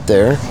age gap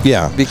there.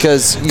 Yeah.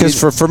 Because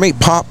for me,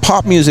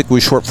 pop music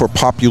was short for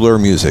popular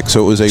music.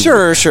 So it was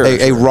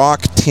a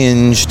rock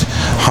tinged,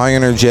 high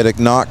energetic,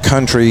 not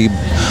country,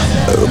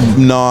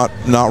 not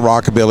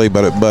rockabilly,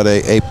 but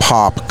a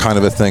pop kind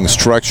of a thing,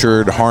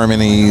 structured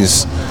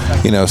harmonies,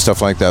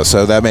 stuff like that.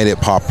 So that made it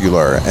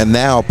popular. And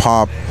now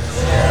pop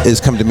is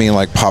come to mean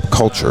like pop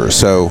culture.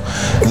 So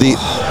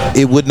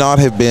it would not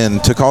have been,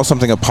 to call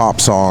something a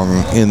pop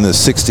song in the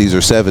 60s or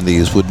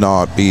 70s would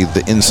not be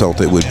the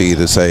insult it would be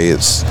to say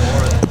it's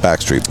a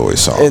Backstreet Boys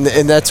song.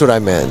 And that's what I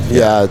meant.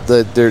 Yeah,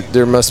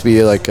 there must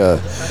be like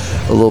a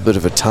little bit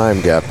of a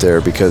time gap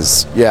there,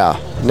 because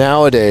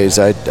nowadays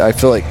I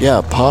feel like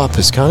pop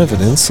is kind of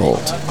an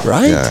insult,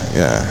 right?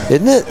 Yeah.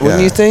 Isn't it?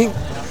 Wouldn't you think?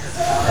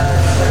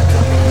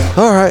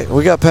 All right,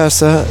 we got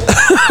past that.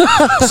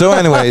 So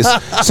anyways,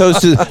 so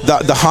it's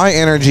the high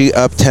energy,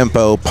 up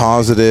tempo,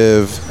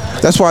 positive,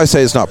 That's why I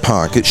say it's not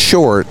punk. It's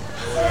short.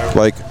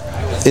 Like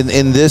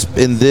in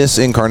this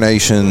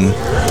incarnation,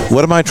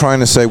 what am I trying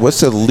to say?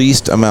 What's the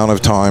least amount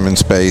of time and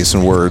space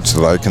and words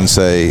that I can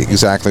say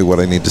exactly what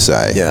I need to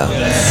say? Yeah.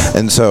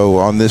 And so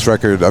on this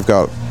record, I've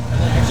got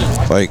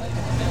like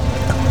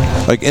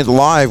in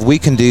live we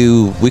can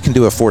do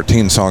a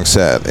 14 song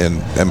set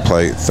and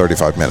play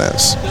 35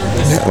 minutes.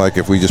 Like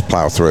if we just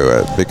plow through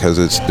it, because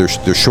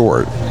they're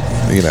short.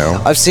 You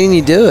know, I've seen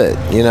you do it.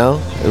 You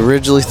know,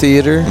 Ridgely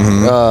Theater,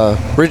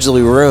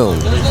 Ridgely Room,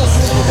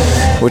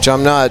 which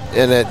I'm not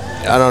in it.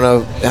 I don't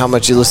know how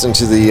much you listen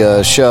to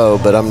the show,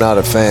 but I'm not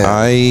a fan.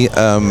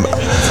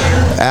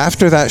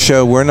 After that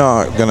show, we're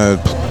not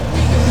gonna.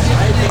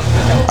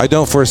 I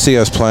don't foresee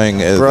us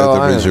playing at the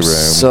Ridgely Room.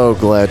 I'm so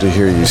glad to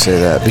hear you say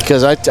that,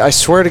 because I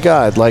swear to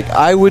God, like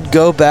I would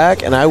go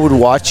back and I would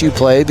watch you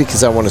play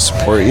because I want to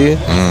support you,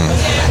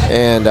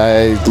 and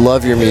I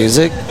love your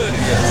music,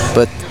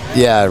 but.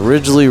 Yeah,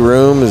 Ridgely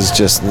Room is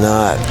just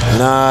not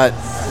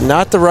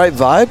the right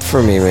vibe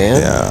for me,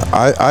 man.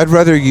 Yeah, I'd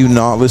rather you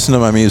not listen to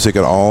my music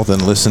at all than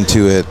listen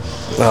to it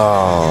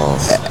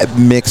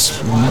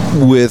mixed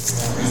with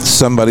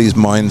somebody's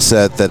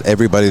mindset that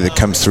everybody that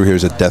comes through here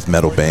is a death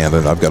metal band,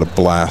 and I've got to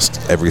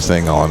blast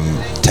everything on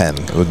 10.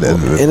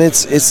 And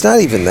it's not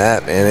even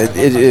that, man.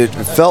 It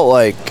felt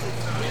like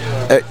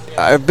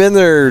I've been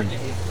there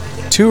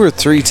 2 or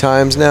 3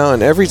 times now,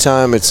 and every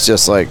time it's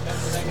just like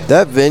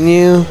that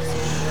venue.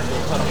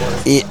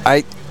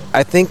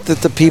 I think that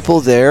the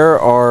people there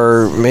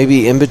are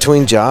maybe in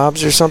between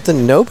jobs or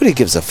something. Nobody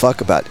gives a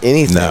fuck about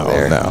anything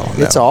there. No.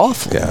 It's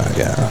awful.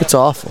 Yeah. It's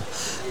awful.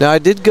 Now, I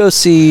did go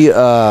see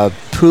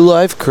Pooh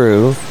Life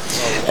Crew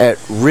at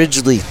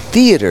Ridgely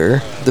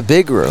Theater, the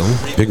Big Room.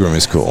 Big Room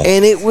is cool.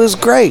 And it was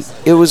great.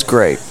 It was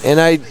great. And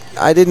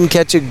I didn't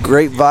catch a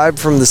great vibe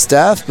from the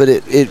staff, but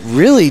it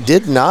really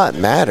did not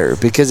matter,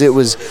 because it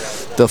was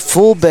the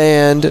full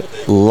band,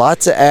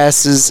 lots of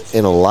asses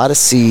and a lot of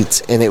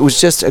seats, and it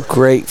was just a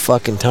great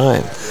fucking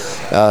time.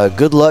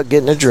 Good luck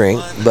getting a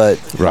drink, but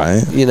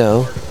right. You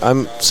know,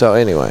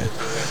 anyway.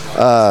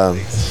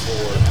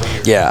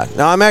 Yeah.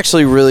 No, I'm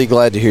actually really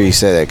glad to hear you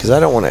say that, because I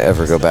don't want to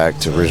ever go back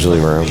to Ridgely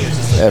Room,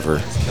 ever.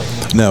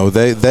 No,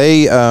 the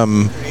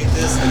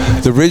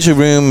Ridgely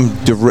Room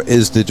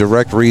is the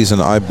direct reason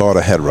I bought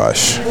a Head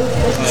Rush.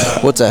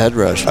 What's a Head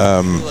Rush?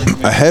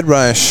 A Head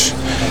Rush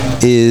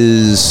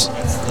is,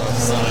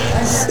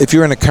 if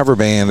you're in a cover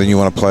band and you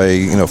want to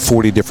play,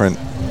 40 different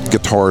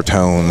guitar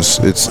tones,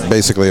 it's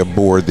basically a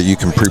board that you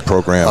can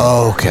pre-program.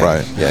 Oh, okay.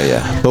 Right.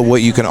 Yeah. But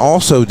what you can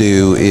also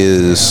do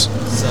is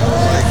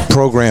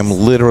program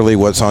literally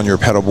what's on your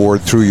pedal board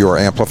through your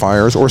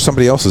amplifiers or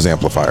somebody else's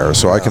amplifiers.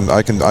 So I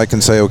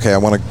can say, okay, I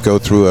want to go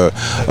through a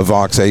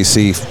Vox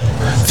AC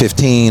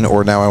 15,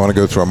 or now I want to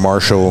go through a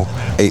Marshall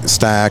 8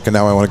 stack, and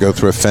now I want to go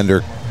through a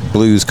Fender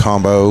Blues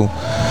combo.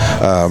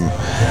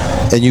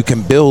 And you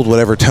can build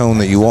whatever tone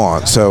that you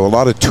want. So a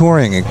lot of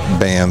touring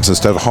bands,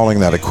 instead of hauling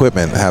that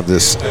equipment, have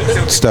this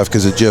stuff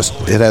because it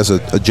has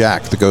a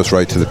jack that goes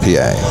right to the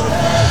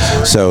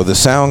PA. So the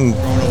sound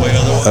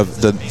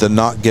of the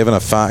not giving a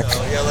fuck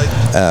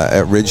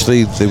at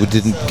Ridgely, they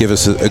didn't give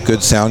us a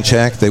good sound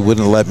check. They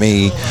wouldn't let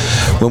me,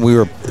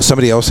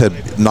 somebody else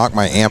had knocked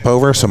my amp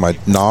over, so my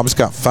knobs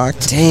got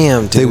fucked.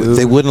 Damn, dude.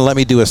 They wouldn't let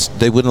me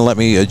they wouldn't let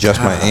me adjust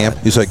my amp.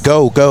 He's like,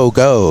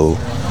 go.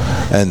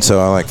 And so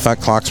I'm like, fuck,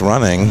 clock's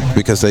running,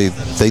 because they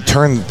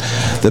turned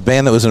the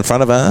band that was in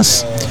front of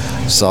us.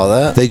 Saw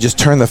that? They just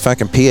turned the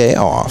fucking PA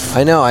off.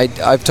 I know.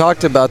 I've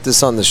talked about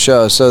this on the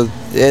show. So,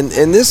 and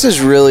this is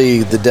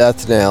really the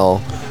death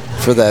knell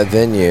for that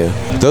venue.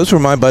 Those were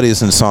my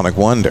buddies in Sonic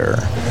Wonder,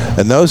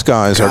 and those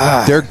guys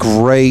they're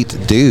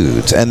great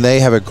dudes, and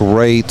they have a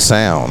great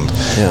sound.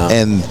 Yeah.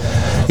 And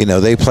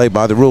they play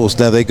by the rules.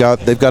 Now they've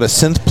got a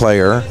synth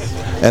player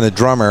and a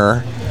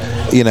drummer.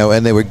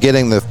 And they were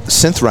getting the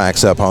synth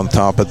racks up on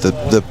top, but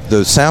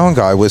the sound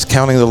guy was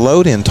counting the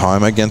load-in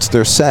time against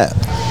their set.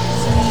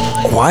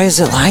 Why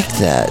is it like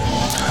that?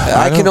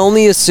 I can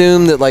only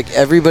assume that like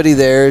everybody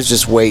there is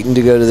just waiting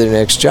to go to their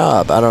next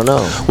job. I don't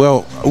know.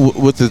 Well,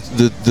 what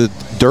the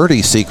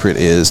dirty secret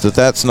is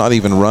that's not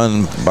even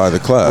run by the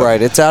club. Right,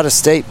 it's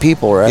out-of-state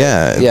people, right?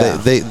 Yeah.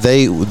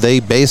 They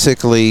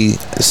basically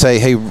say,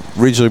 hey,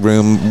 Ridgely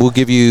Room, we'll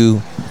give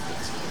you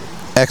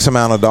X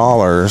amount of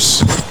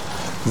dollars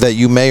that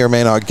you may or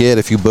may not get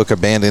if you book a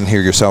band in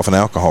here yourself in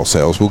alcohol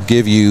sales. We'll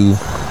give you,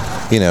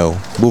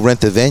 we'll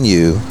rent the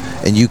venue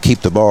and you keep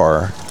the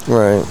bar.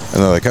 Right.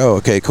 And they're like, oh,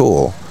 okay,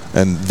 cool.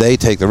 And they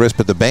take the risk,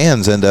 but the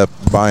bands end up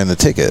buying the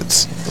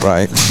tickets,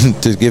 right,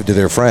 to give to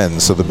their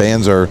friends. So the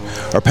bands are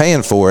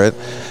paying for it.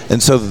 And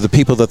so the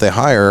people that they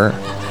hire,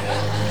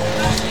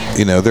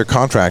 they're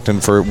contracting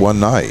for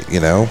one night,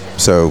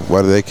 So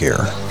why do they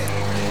care?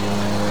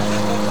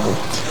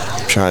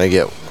 I'm trying to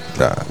get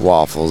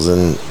waffles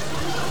and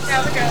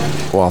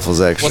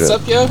waffles extra. What's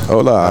up, yo?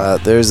 Hola.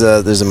 There's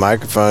a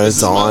microphone. This It's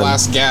is on. my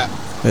last gap.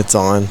 It's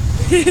on.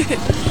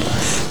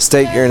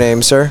 State your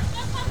name, sir.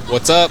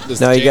 What's up? This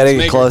No, is you gotta James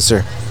get Maker.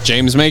 closer.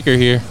 James Maker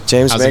here.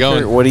 James How's Maker, it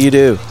going? what do you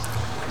do?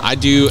 I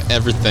do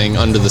everything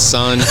under the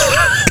sun.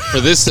 for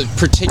this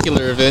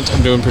particular event,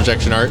 I'm doing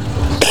projection art.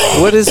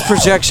 What is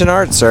projection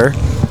art, sir?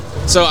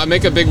 So I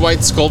make a big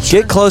white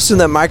sculpture. Get close to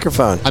that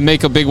microphone. I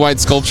make a big white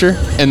sculpture,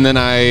 and then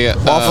I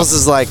Waffles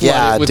is like,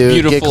 flood it with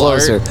dude, get beautiful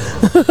closer.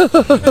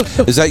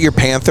 art. Is that your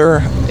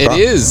Panther? It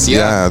is, yeah.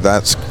 Yeah,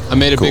 that's. I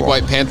made a cool. big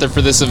white panther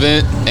for this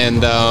event,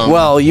 and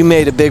well, you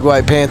made a big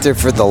white panther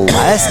for the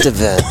last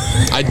event.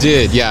 I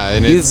did, yeah.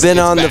 And You've been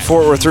on the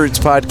Fort Worth Roots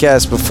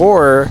podcast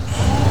before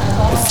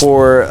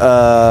for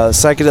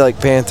Psychedelic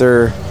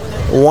Panther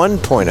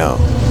 1.0.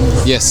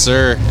 Yes,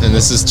 sir. And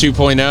this is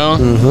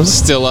 2.0.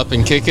 Still up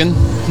and kicking.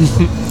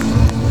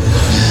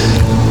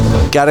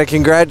 Gotta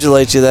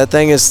congratulate you. That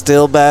thing is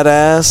still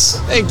badass.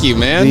 Thank you,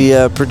 man.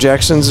 The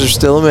projections are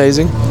still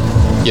amazing.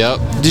 Yep.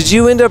 Did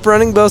you end up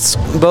running both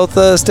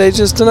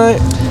stages tonight?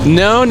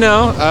 No.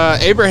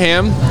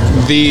 Abraham,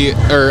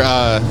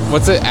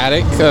 what's it?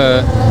 Attic?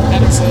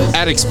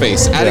 Attic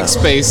Space. Attic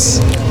Space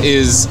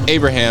is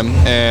Abraham,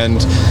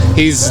 and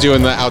he's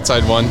doing the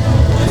outside one.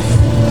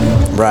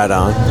 Right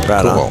on.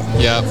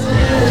 Yep.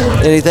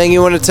 Anything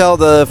you want to tell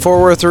the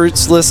Fort Worth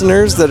Roots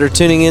listeners that are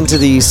tuning into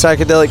the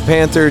Psychedelic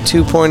Panther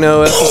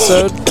 2.0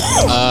 episode?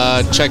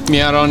 Check me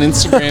out on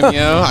Instagram,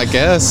 I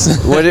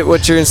guess.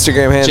 What's your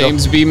Instagram handle?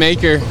 James B.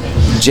 Maker.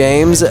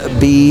 James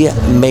B.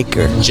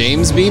 Maker.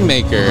 James B.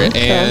 Maker.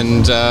 Okay.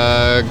 And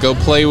go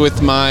play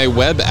with my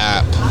web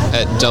app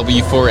at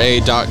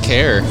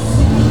w4a.care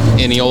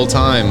any old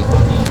time.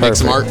 Perfect. Make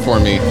some art for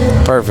me.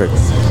 Perfect.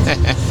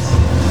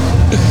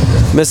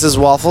 Mrs.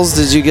 Waffles,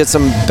 did you get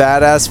some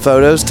badass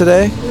photos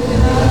today?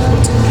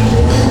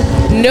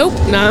 Nope,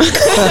 no.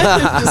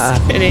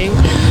 Just kidding.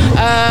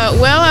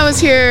 Well, I was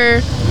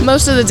here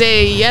most of the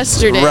day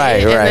yesterday,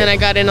 right. And then I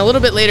got in a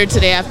little bit later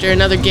today after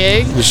another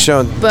gig. You're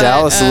showing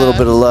Dallas a little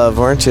bit of love,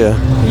 weren't you?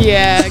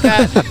 Yeah,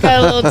 got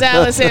a little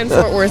Dallas and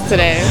Fort Worth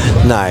today.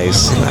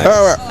 Nice.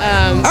 But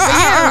yeah,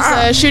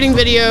 I was shooting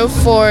video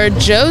for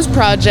Joe's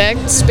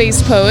project,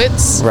 Space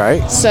Poets.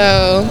 Right.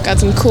 So got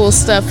some cool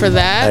stuff for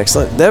that.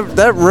 Excellent.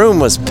 That room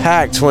was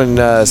packed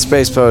when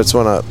Space Poets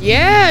went up.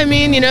 Yeah, I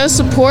mean,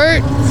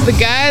 support the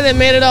guy that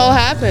made it all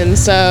happen.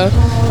 So,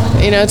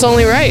 it's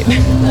only right.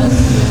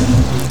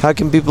 How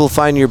can people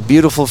find your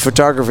beautiful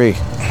photography?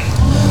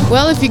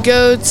 Well, if you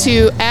go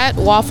to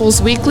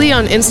 @WafflesWeekly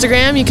on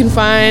Instagram, you can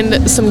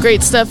find some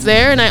great stuff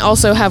there. And I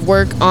also have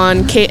work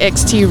on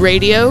KXT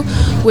Radio,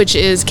 which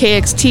is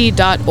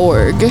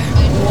kxt.org.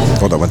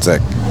 Hold on one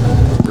sec.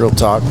 Real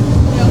talk.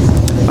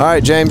 All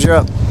right, James, you're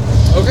up.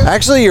 Okay.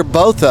 Actually, you're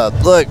both up.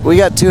 Look, we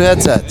got two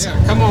headsets.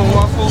 Yeah, come on,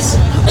 Waffles.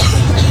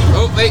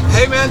 Oh,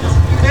 hey, man.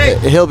 Hey.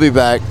 He'll be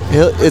back.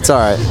 It's all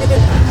right.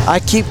 I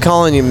keep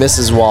calling you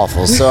Mrs.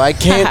 Waffles, so I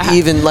can't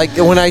even,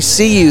 when I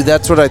see you,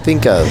 that's what I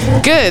think of.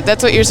 Good.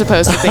 That's what you're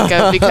supposed to think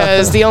of,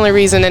 because the only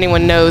reason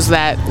anyone knows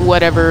that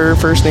whatever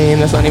first name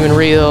that's not even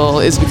real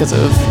is because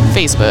of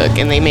Facebook,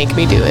 and they make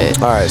me do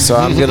it. All right, so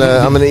I'm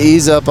gonna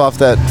ease up off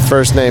that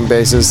first name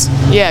basis.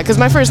 Yeah, because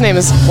my first name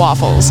is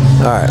Waffles.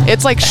 All right.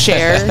 It's like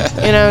Cher,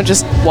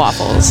 just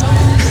Waffles.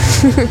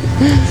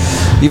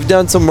 You've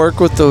done some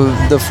work with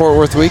the Fort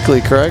Worth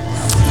Weekly, correct?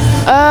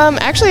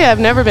 Actually, I've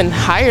never been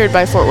hired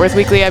by Fort Worth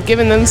Weekly. I've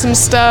given them some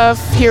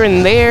stuff here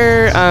and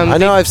there. I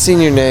know I've seen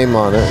your name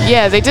on it.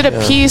 Yeah, they did a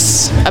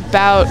piece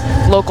about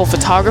local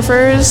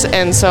photographers,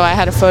 and so I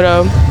had a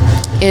photo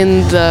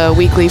in the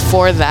weekly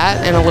for that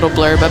and a little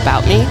blurb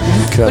about me,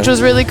 which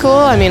was really cool.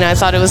 I mean, I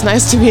thought it was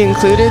nice to be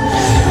included.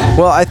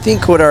 Well, I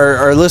think what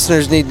our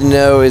listeners need to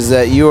know is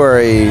that you are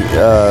a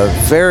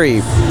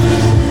very,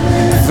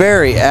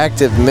 very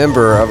active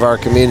member of our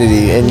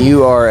community, and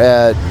you are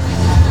at,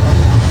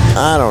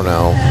 I don't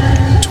know,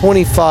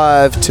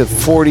 25 to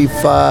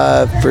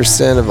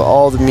 45% of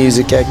all the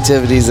music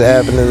activities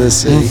that happen in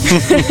this city.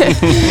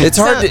 It's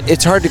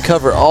hard to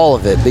cover all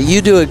of it, but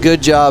you do a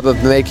good job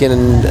of making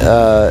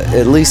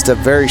at least a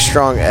very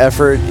strong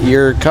effort.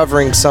 You're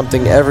covering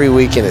something every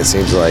weekend, it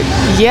seems like.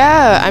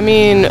 Yeah, I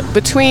mean,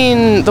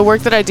 between the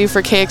work that I do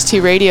for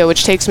KXT Radio,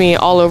 which takes me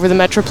all over the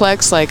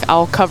Metroplex,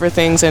 I'll cover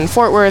things in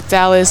Fort Worth,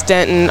 Dallas,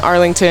 Denton,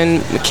 Arlington,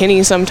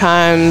 McKinney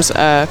sometimes,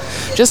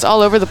 just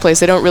all over the place.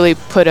 They don't really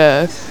put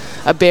a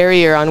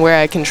barrier on where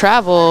I can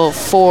travel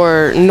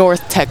for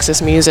North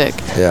Texas music.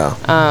 Yeah.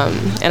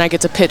 And I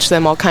get to pitch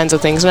them all kinds of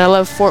things. And I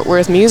love Fort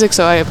Worth music,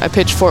 so I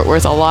pitch Fort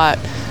Worth a lot.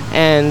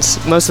 And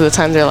most of the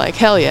time they're like,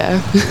 hell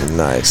yeah.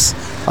 Nice.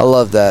 I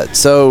love that.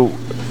 So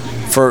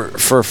for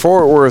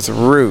Fort Worth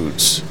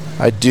Roots,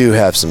 I do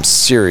have some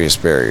serious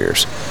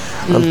barriers.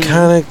 I'm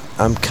kind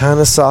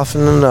of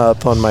softening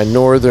up on my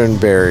northern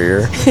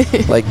barrier.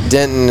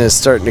 Denton is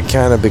starting to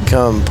kind of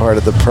become part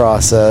of the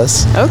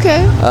process.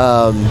 Okay.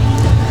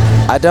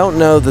 I don't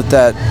know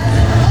that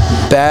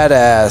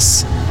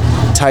badass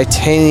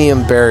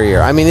titanium barrier.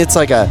 I mean, it's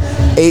like a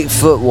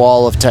 8-foot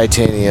wall of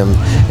titanium,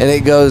 and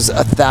it goes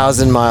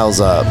 1,000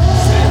 miles up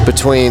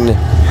between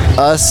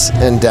us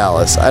and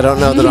Dallas. I don't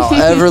know that I'll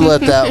ever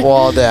let that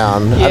wall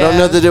down. I don't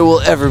know that it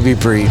will ever be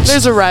breached.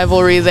 There's a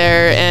rivalry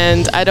there,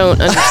 and I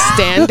don't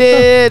understand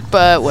it,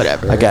 but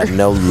whatever. I got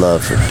no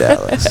love for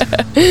Dallas.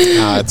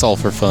 It's all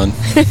for fun.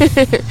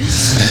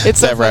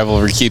 That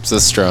rivalry keeps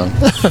us strong.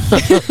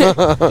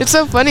 It's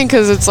so funny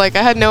because it's like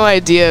I had no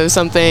idea of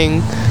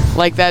something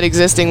like that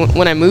existing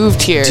when I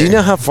moved here. Do you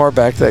know how far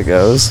back that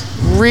goes?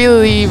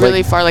 Really,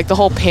 really far. Like the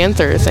whole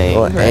Panther thing.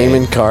 Well, right?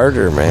 Eamon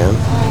Carter, man.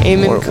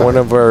 Carter. One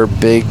of our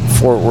big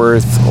Fort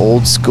Worth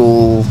old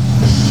school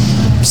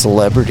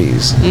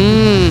celebrities.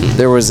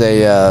 There was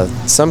a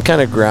some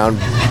kind of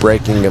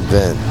groundbreaking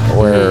event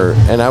where,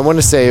 and I want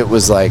to say it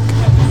was like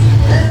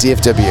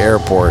DFW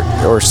Airport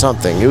or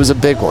something. It was a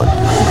big one.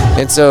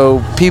 And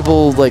so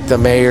people like the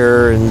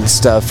mayor and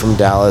stuff from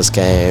Dallas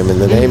came,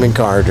 and then Eamon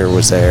Carter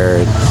was there.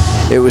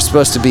 And it was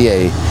supposed to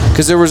be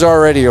because there was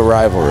already a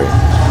rivalry.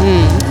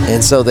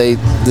 And so the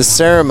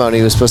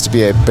ceremony was supposed to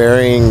be a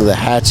burying the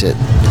hatchet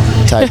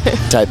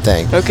type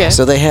thing. Okay.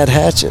 So they had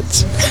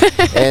hatchets,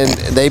 and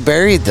they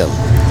buried them.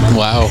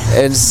 Wow.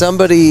 And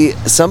somebody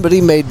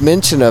made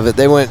mention of it.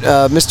 They went,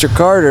 Mr.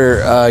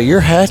 Carter,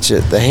 your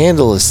hatchet, the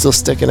handle is still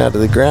sticking out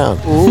of the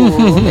ground.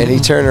 Ooh. And he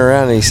turned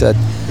around and he said,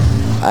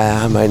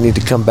 I might need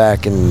to come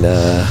back and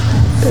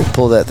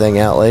pull that thing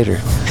out later.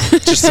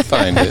 Just to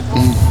find it.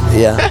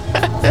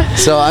 Yeah.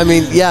 So, I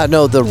mean,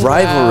 the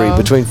rivalry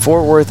between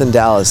Fort Worth and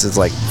Dallas is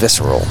like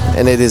visceral.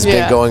 And it has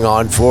been going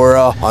on for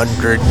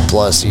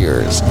 100+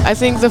 years. I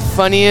think the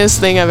funniest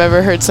thing I've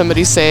ever heard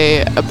somebody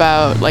say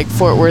about like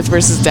Fort Worth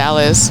versus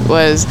Dallas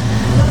was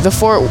the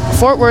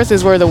Fort Worth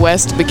is where the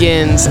West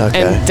begins,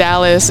 and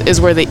Dallas is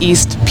where the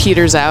East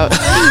peters out.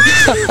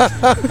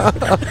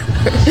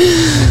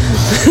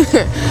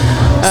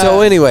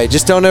 So anyway,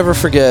 just don't ever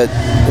forget,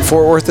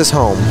 Fort Worth is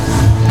home.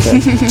 Okay?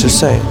 Just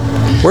saying.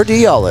 Where do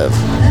y'all live?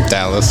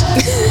 Dallas.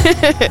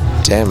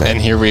 Damn it. And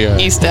here we are.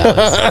 East Dallas.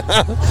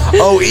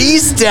 Oh,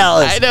 East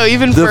Dallas. I know,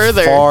 even the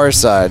further. Far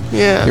side.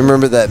 Yeah. You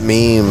remember that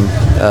meme?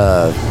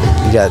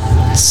 You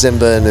got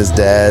Simba and his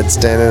dad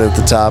standing at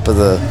the top of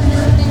the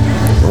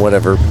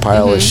whatever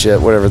pile of shit,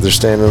 whatever they're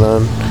standing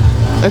on.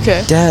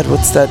 Okay. Dad,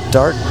 what's that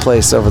dark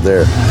place over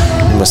there?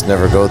 You must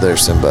never go there,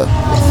 Simba.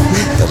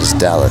 That is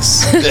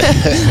Dallas.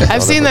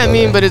 I've seen that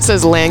meme, but it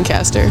says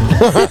Lancaster.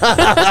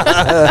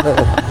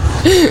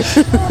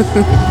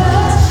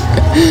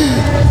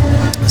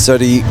 So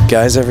do you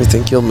guys ever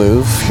think you'll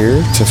move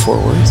here to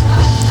Fort Worth?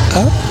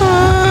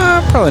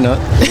 Probably not.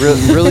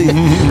 Really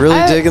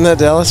digging that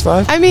Dallas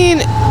vibe? I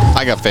mean,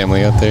 I got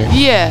family out there.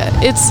 yeah,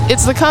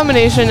 it's the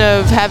combination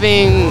of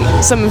having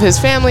some of his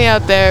family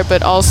out there,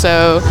 but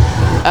also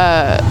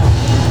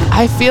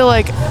I feel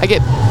like I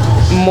get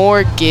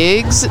more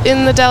gigs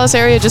in the Dallas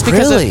area just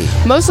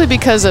because mostly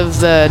because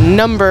of the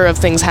number of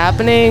things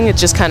happening. It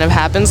just kind of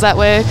happens that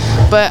way.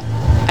 But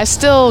I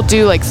still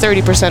do like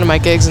 30% of my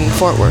gigs in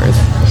Fort Worth.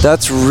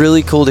 That's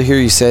really cool to hear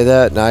you say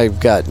that, and I've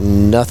got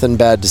nothing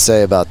bad to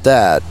say about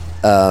that.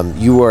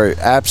 You are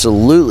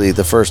absolutely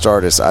the first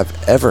artist I've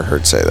ever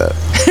heard say that.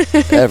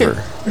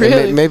 Ever.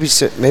 Really? Maybe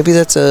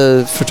that's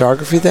a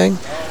photography thing?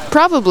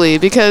 Probably,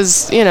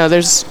 because,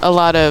 there's a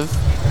lot of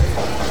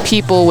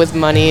people with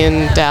money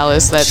in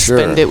Dallas that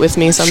spend it with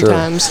me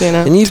sometimes,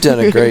 And you've done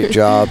a great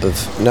job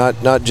of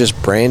not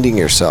just branding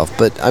yourself,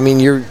 but I mean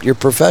you're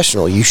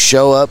professional. You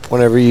show up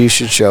whenever you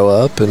should show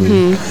up,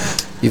 and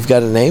you've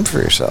got a name for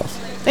yourself.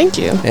 Thank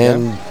you.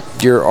 And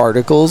your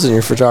articles and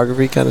your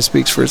photography kind of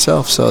speaks for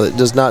itself. So it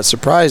does not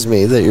surprise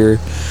me that you're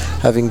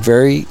having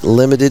very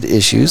limited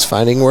issues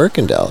finding work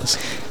in Dallas.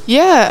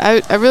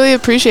 Yeah, I really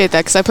appreciate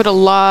that because I put a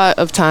lot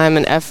of time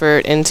and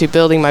effort into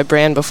building my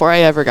brand before I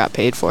ever got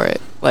paid for it.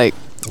 Like,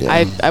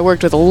 I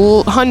worked with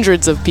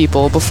hundreds of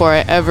people before I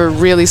ever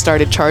really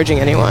started charging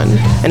anyone.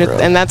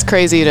 And that's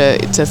crazy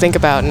to think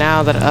about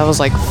now that I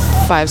was like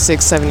 5,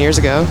 6, 7 years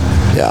ago.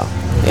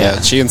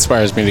 Yeah, she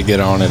inspires me to get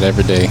on it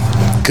every day.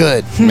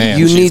 Good. Man,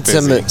 you need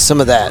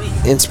some of that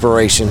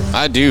inspiration.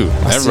 I do.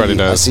 Everybody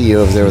does. I see you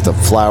over there with a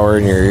flower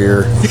in your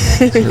ear.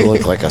 You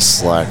look like a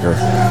slacker.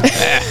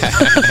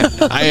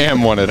 I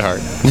am one at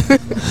heart.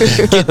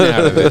 Getting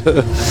out of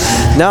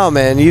it. No,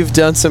 man, you've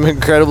done some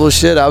incredible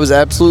shit. I was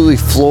absolutely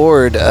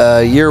floored.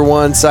 Year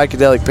one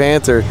Psychedelic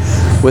Panther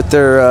with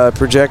their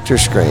projector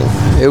screen.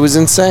 It was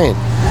insane.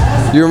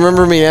 You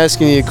remember me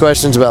asking you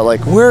questions about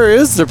like, where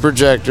is the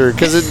projector?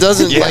 Because it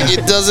doesn't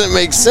it doesn't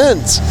make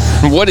sense.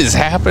 What is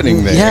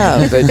happening there?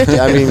 Yeah, but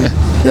I mean,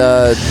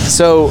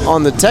 so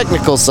on the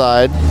technical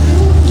side,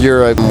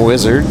 you're a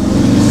wizard,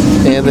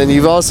 and then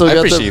you've also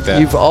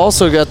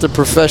got the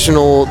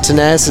professional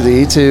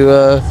tenacity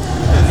to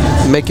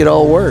make it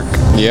all work.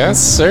 Yes,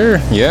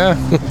 sir. Yeah,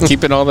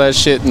 keeping all that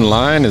shit in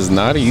line is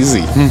not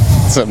easy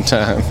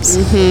sometimes.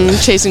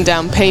 Chasing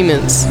down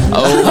payments.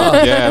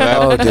 Oh,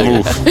 yeah.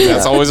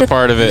 That's always a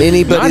part of it.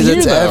 Anybody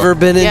that's ever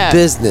been in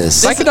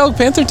business. Psychedelic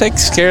Panther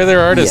takes care of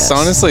their artists. Yes.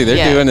 Honestly,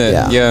 they're doing it.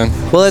 Yeah.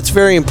 Well, that's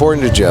very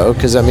important to Joe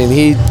because I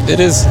mean,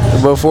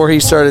 before he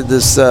started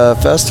this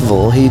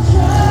festival, he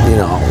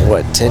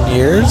what, 10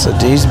 years?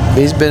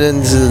 He's been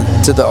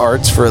into the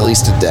arts for at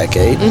least a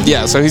decade.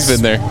 Yeah, so he's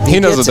been there. He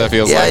knows what that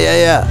feels like.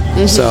 Yeah.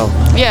 Mm-hmm. So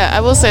yeah,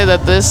 I will say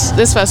that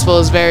this festival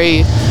is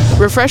very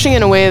refreshing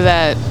in a way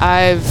that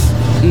I've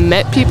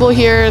met people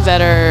here that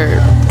are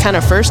kind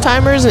of first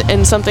timers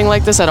in something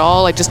like this at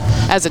all, like just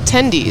as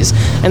attendees,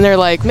 and they're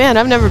like, man,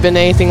 I've never been to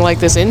anything like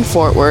this in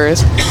Fort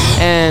Worth.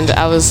 And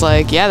I was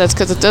like, yeah, that's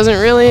because it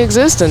doesn't really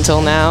exist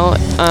until now.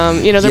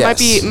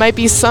 There might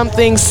be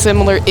something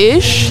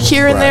similar-ish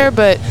here and there,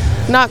 but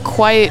not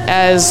quite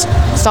as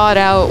thought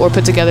out or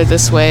put together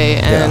this way.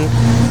 And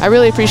I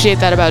really appreciate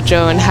that about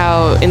Joe and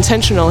how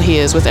intentional he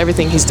is with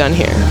everything he's done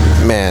here.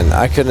 Man,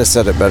 I couldn't have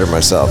said it better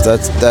myself.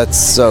 That's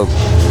so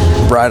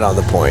right on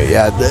the point.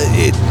 Yeah,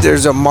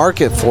 there's a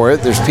market for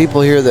it. There's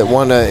people here that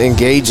want to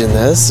engage in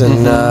this,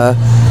 and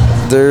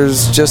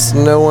there's just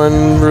no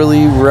one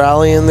really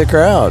rallying the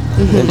crowd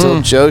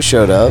until Joe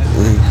showed up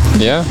and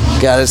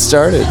got it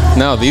started.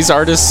 No, these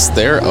artists,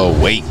 they're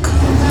awake,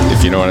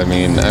 if you know what I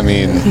mean.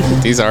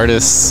 These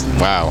artists,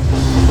 wow,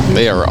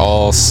 they are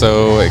all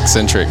so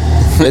eccentric.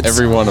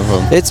 Every one of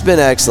them. It's been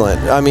excellent.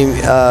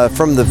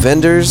 From the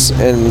vendors,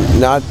 and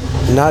not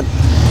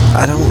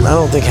I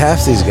don't think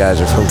half these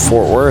guys are from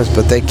Fort Worth,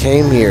 but they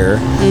came here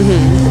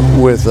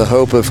with the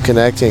hope of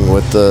connecting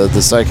with the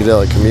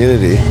psychedelic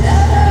community.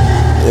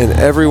 And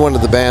every one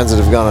of the bands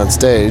that have gone on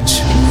stage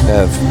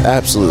have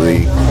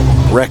absolutely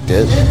wrecked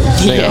it.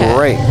 It's been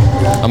great.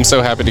 I'm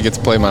so happy to get to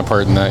play my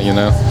part in that,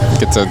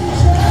 Get to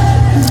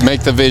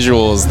make the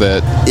visuals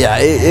that... Yeah,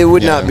 it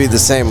would not be the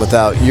same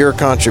without your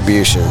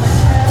contribution,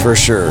 for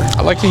sure.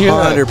 I like to hear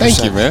 100%. That.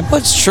 Thank you, man.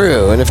 That's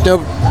true. And if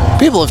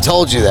people have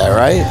told you that,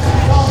 right?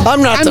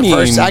 I'm not the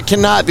first. I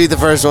cannot be the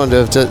first one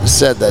to have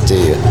said that to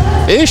you.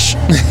 Ish.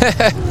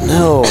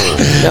 No.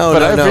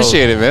 But I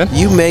appreciate it, man.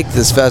 You make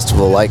this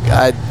festival. Like,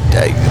 I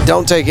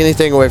don't take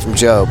anything away from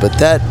Joe, but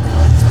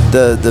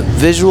the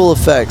visual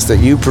effects that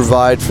you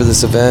provide for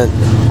this event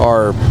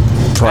are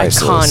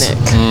priceless.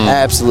 Iconic.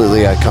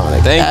 Absolutely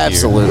iconic. Thank you.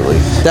 Absolutely.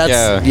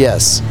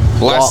 Yes.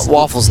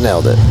 Waffles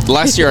nailed it.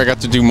 Last year I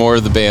got to do more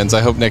of the bands.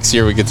 I hope next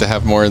year we get to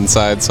have more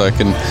inside so I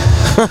can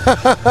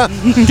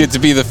get to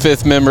be the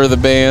fifth member of the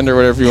band or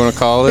whatever you want to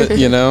call it,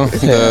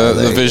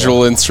 the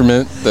visual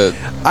instrument that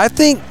I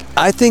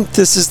think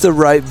this is the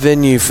right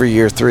venue for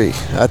year 3.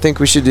 I think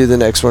we should do the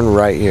next one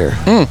right here.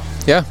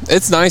 Yeah,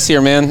 it's nice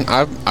here, man.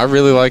 I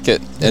really like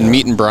it. And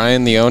meeting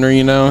Brian, the owner,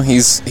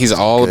 he's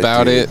all good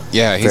about dude. It.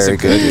 Yeah, he's very a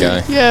good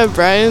guy. Yeah,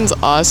 Brian's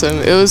awesome.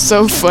 It was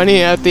so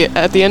funny at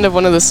the end of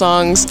one of the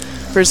songs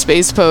for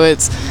Space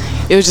Poets.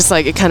 It was just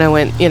like it kind of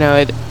went,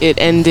 it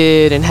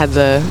ended and had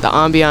the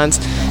ambiance,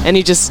 and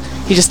he just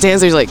stands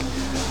there, he's like,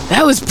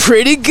 that was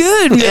pretty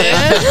good,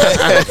 man.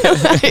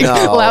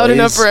 Loud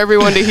enough for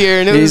everyone to hear,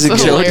 and it was so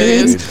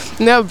hilarious.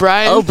 No,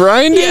 Brian. Oh,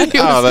 Brian did?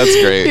 Yeah, that's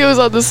great. He was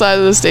on the side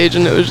of the stage,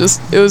 and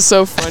it was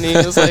so funny.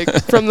 It was like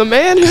from the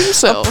man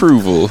himself.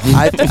 Approval.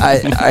 I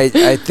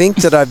think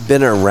that I've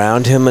been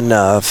around him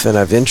enough, and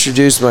I've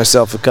introduced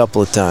myself a couple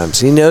of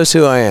times. He knows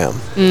who I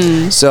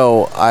am.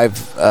 So I've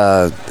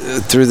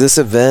through this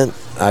event,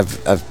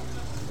 I've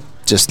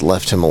just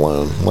left him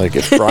alone. Like,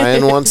 if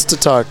Brian wants to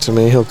talk to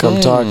me, he'll come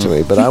talk to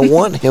me. But I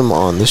want him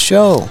on the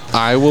show.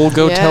 I will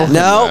go tell him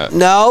that.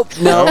 No.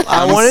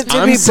 I want it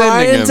to be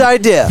Brian's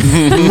idea.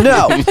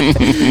 No.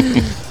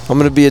 I'm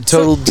going to be a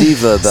total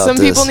diva about Some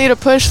people need a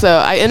push, though.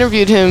 I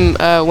interviewed him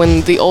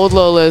when the old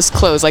Lola's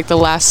closed, like the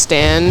Last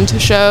Stand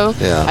show.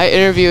 Yeah. I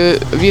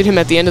interviewed him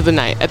at the end of the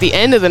night.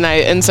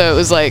 And so it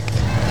was like,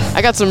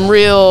 I got some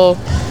real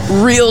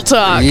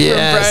talk from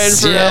Brian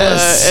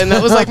Ferrella, and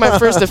that was like my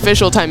first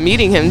official time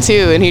meeting him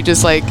too, and he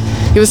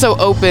was so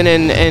open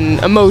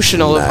and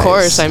emotional. Of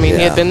course, he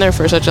had been there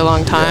for such a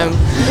long time,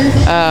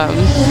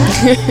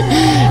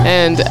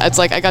 and it's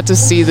like I got to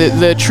see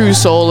the true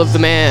soul of the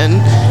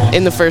man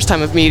in the first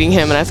time of meeting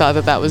him, and I thought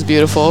that was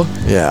beautiful.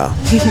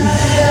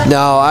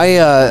 No,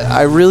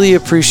 I really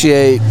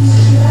appreciate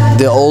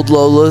the old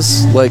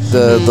Lolas, like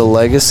the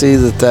legacy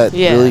that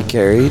really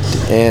carried,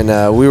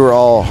 and we were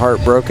all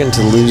heartbroken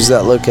to lose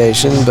that location,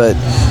 but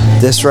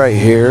this right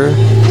here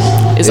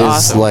is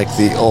awesome. Like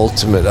the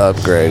ultimate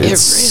upgrade.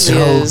 It's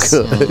really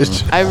so good.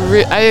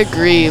 I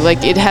agree.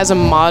 Like, it has a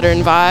modern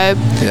vibe,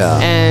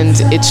 and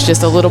it's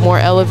just a little more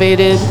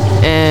elevated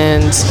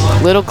and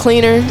a little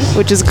cleaner,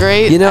 which is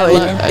great.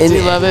 I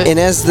do love it. And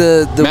as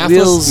the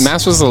wheels,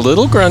 Mass was a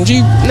little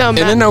grungy. No, in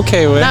an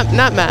okay way.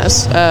 Not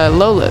Mass.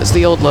 Lola's,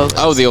 the old Lola's.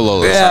 Oh, the old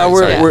Lola's.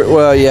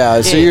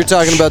 Yeah, So you're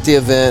talking about the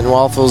event, and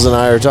Waffles and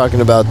I are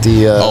talking about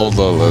the old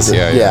Lola's.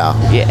 Yeah.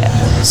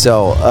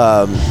 So,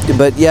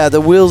 but yeah, the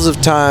wheels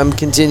of time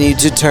continue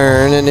to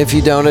turn, and if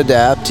you don't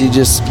adapt, you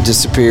just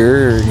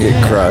disappear or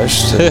get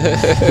crushed.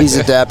 He's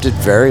adapted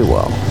very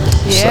well.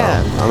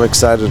 Yeah. So I'm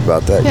excited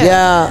about that.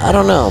 Yeah, I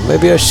don't know.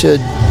 Maybe I should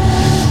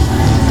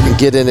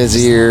get in his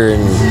ear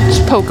and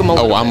just poke him a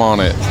little. Oh, I'm on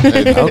it.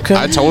 Okay.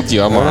 I told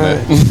you I'm on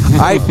it.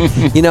 I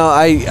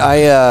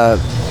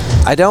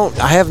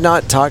have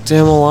not talked to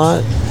him a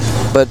lot,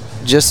 but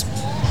just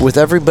with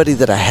everybody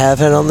that I have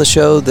had on the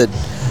show that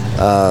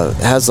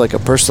has like a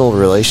personal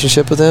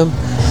relationship with him,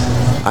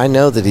 I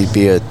know that he'd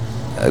be a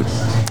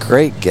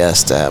great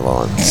guest to have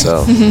on.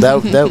 So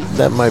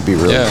that might be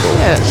really cool.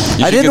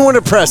 Yeah. I didn't want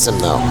to press him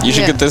though. You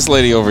should get this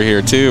lady over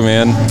here too,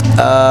 man.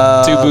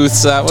 2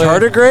 booths that way.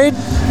 Tardigrade?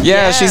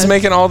 Yeah, she's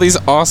making all these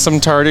awesome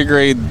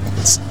tardigrades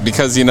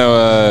because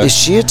is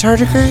she a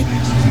tardigrade?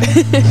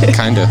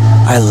 Kinda.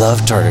 I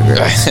love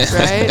tardigrades.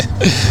 Right?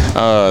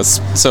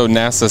 So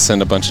NASA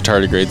sent a bunch of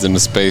tardigrades into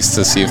space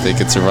to see if they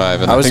could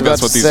survive, and I think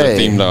that's what these are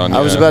themed on.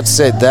 I was about to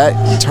say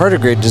that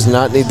tardigrade does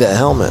not need that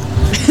helmet.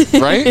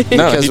 Right?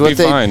 No, he'd be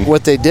fine.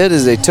 What they did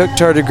is they took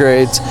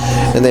tardigrades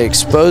and they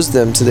exposed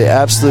them to the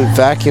absolute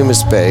vacuum of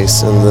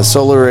space and the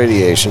solar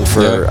radiation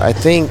for, I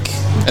think...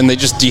 And they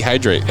just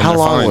dehydrate. How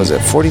long was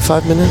it?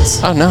 45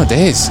 minutes? Oh, no,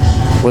 days.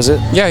 Was it?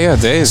 Yeah,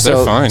 days.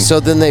 They're fine. So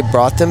then they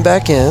brought them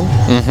back in.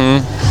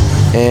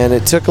 Mm-hmm. And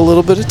it took a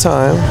little bit of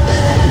time.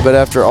 But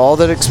after all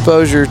that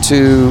exposure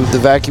to the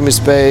vacuum of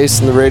space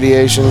and the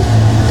radiation,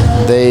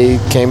 they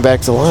came back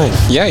to life.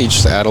 Yeah, you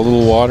just add a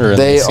little water and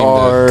they seem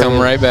to come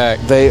right back.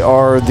 They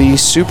are the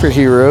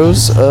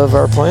superheroes of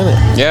our planet.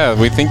 Yeah,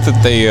 we think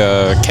that they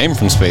came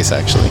from space,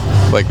 actually.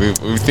 Like,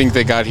 we think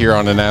they got here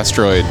on an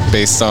asteroid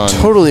based on...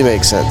 Totally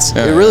makes sense.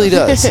 Yeah. It really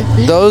does.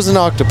 Those and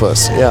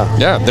octopus, yeah.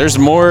 Yeah, there's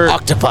more...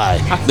 Octopi.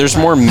 There's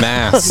more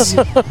mass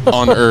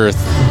on Earth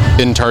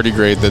in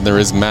tardigrade than there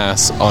is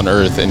mass on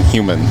Earth in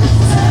human.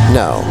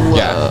 No.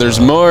 Yeah, there's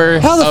more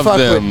of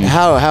them.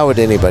 How would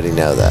anybody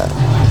know that?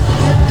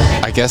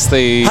 I guess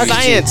they...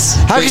 Science.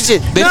 How could you...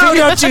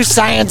 Don't you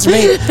science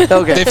me.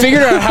 Okay. They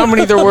figured out how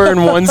many there were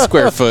in 1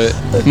 square foot,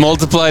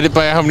 multiplied it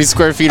by how many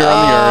square feet are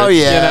on the Earth. Oh,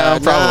 yeah.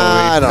 Probably.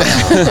 I don't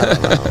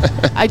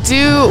know. I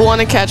do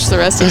want to catch the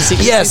rest of the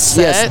Secret Yes.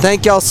 set.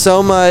 Thank y'all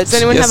so much. Does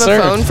anyone have a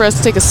phone for us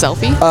to take a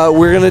selfie?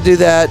 We're going to do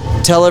that.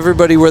 Tell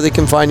everybody where they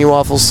can find you,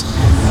 Waffles.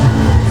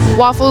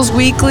 Waffles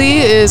Weekly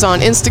is on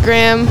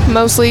Instagram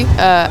mostly,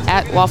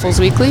 at Waffles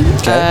Weekly.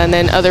 And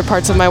then other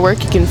parts of my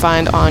work you can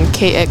find on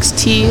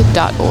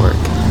kxt.org.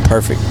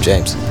 Perfect.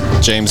 James.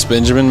 James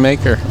Benjamin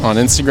Maker on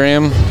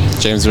Instagram.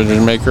 James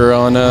Benjamin Maker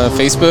on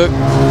Facebook.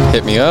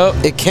 Hit me up.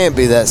 It can't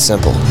be that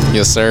simple.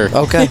 Yes, sir.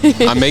 Okay.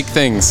 I make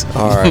things.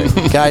 All right.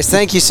 Guys,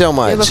 thank you so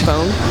much. You have a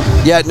phone?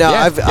 Yeah, no,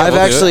 I've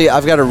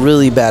got a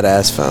really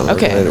badass phone.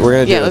 Okay. We're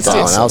gonna do it. Let's do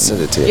it. I'll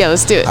send it to you. Yeah,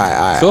 let's do it. All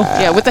right. Cool.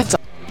 Yeah, with that.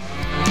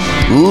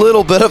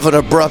 Little bit of an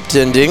abrupt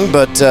ending,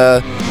 but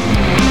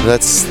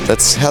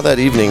that's how that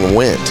evening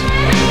went.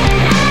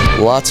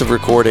 Lots of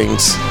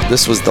recordings.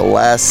 This was the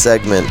last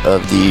segment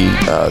of the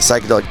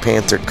Psychedelic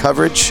Panther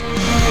coverage.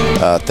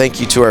 Thank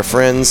you to our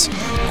friends.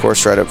 Of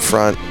course, right up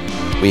front,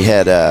 we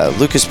had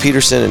Lucas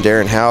Peterson and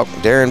Darren Houk.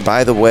 Darren,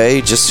 by the way,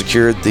 just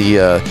secured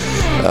the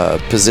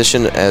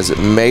position as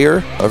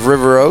mayor of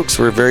River Oaks.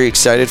 We're very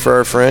excited for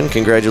our friend.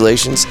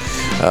 Congratulations,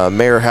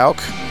 Mayor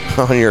Houk,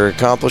 on your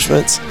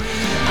accomplishments.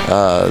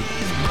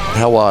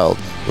 How wild.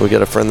 We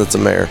got a friend that's a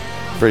mayor.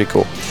 Pretty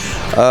cool.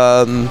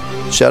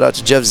 Shout out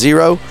to Jeff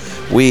Zero.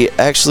 We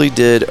actually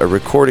did a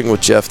recording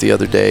with Jeff the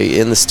other day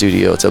in the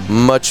studio. It's a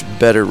much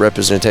better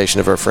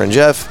representation of our friend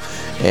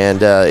Jeff,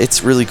 and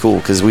it's really cool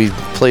because we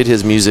played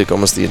his music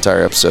almost the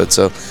entire episode,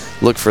 so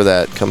look for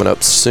that coming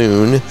up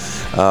soon.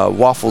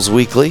 Waffles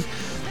Weekly,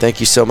 thank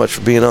you so much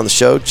for being on the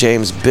show.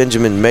 James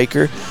Benjamin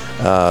Maker.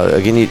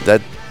 Again,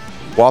 that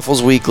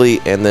Waffles Weekly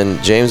and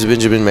then James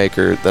Benjamin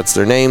Maker, that's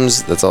their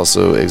names. That's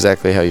also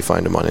exactly how you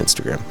find them on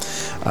Instagram.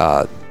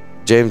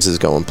 James is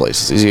going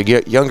places. He's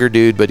a younger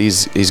dude, but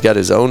he's got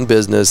his own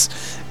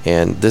business,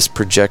 and this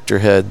projector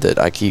head that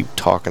I keep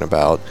talking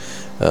about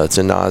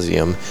to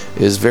nauseum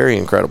is very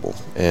incredible.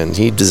 And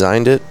he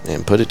designed it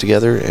and put it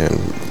together and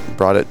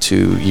brought it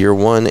to year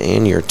 1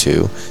 and year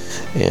 2.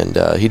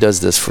 And he does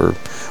this for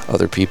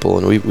other people,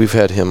 and we've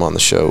had him on the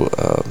show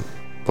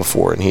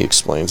before, and he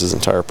explains his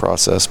entire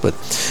process. But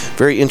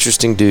very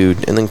interesting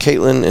dude. And then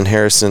Caitlin and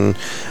Harrison,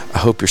 I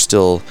hope you're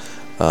still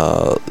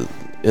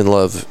in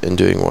love and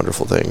doing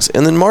wonderful things.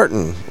 And then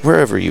Martin,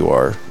 wherever you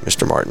are,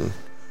 Mr. Martin,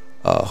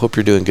 hope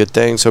you're doing good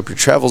things. Hope your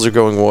travels are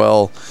going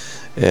well,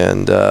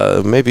 and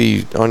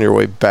maybe on your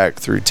way back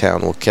through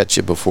town we'll catch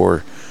you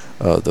before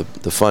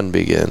the fun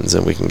begins,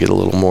 and we can get a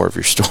little more of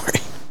your story.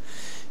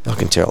 Y'all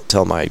can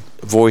tell my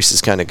voice is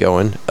kind of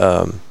going.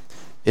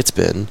 It's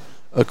been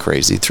a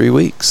crazy 3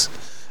 weeks,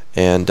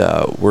 and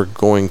we're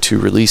going to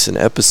release an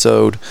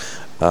episode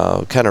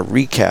kind of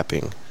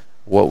recapping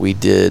what we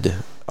did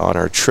on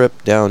our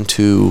trip down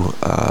to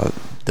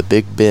the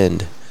Big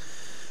Bend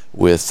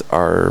with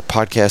our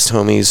podcast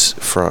homies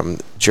from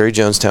Jerry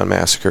Jonestown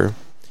Massacre,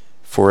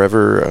 Fort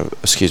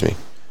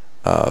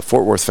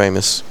Worth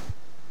Famous,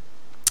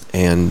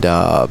 and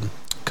a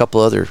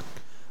couple other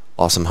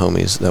awesome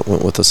homies that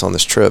went with us on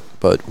this trip.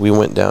 But we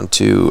went down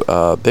to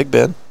Big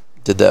Bend,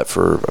 did that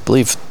for, I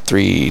believe,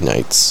 3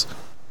 nights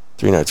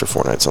or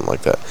 4 nights, something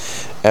like that.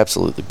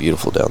 Absolutely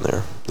beautiful down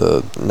there.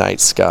 The night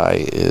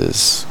sky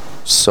is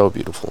so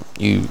beautiful.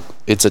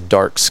 It's a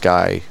dark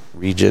sky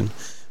region,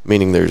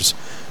 meaning there's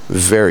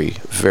very,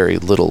 very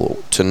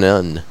little to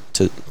none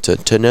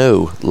to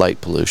no light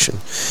pollution,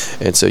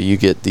 and so you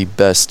get the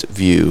best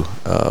view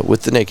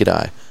with the naked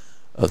eye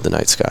of the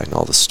night sky and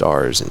all the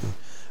stars and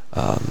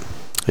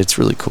It's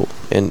really cool.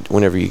 And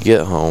whenever you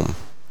get home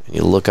and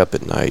you look up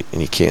at night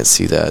and you can't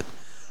see that,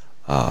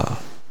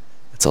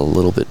 it's a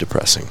little bit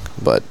depressing.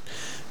 But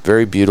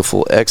very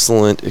beautiful,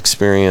 excellent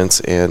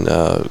experience, and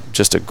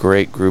just a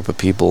great group of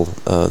people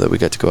that we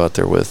got to go out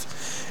there with.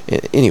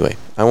 Anyway,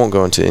 I won't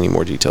go into any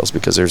more details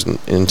because there's an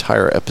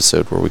entire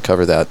episode where we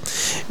cover that.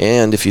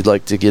 And if you'd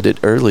like to get it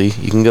early,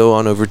 you can go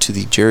on over to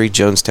the Jerry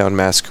Jonestown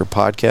Massacre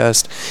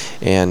podcast,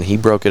 and he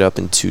broke it up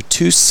into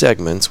 2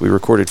 segments. We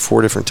recorded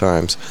 4 different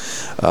times.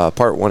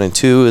 Part 1 and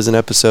 2 is an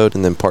episode,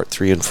 and then part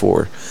 3 and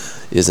 4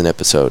 is an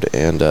episode.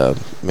 And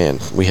man,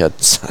 we had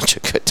such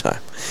a good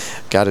time.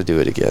 Got to do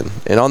it again.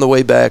 And on the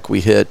way back, we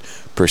hit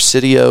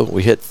Presidio.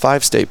 We hit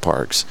 5 state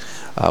parks.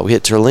 We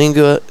hit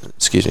Terlingua.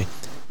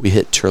 We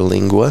hit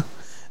Terlingua,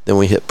 then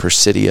we hit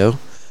Presidio,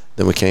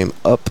 then we came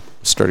up,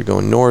 started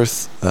going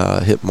north,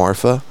 hit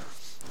Marfa,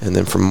 and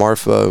then from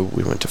Marfa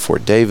we went to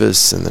Fort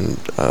Davis, and then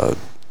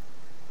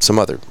some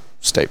other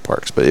state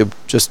parks. But it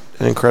just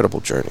an incredible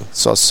journey.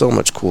 Saw so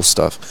much cool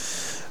stuff.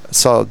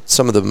 Saw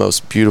some of the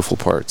most beautiful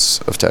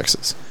parts of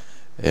Texas,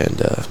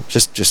 and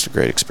just a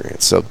great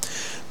experience. So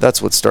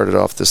that's what started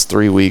off this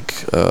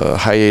 3-week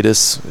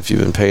hiatus. If you've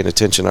been paying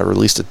attention, I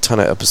released a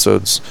ton of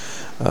episodes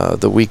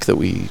the week that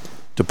we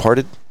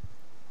departed.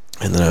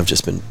 And then I've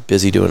just been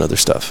busy doing other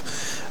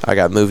stuff. I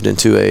got moved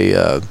into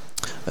a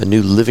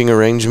new living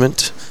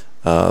arrangement.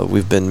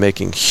 We've been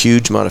making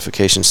huge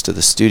modifications to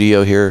the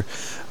studio here.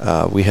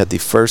 We had the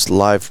first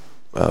live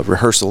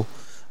rehearsal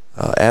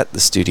at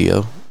the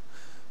studio.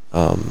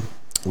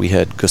 We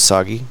had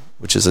Gosagi,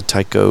 which is a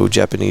taiko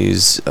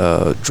Japanese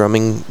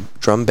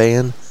drum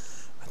band.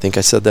 I think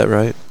I said that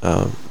right.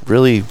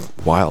 Really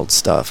wild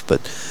stuff. But,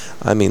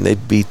 I mean, they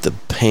beat the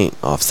paint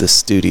off this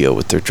studio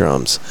with their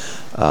drums.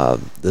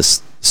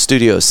 This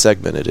studio is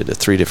segmented into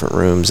 3 different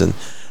rooms, and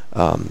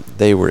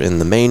they were in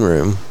the main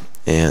room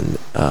and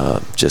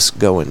just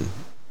going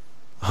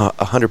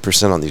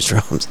 100% on these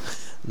drums,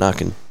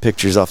 knocking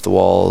pictures off the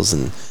walls,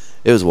 and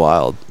it was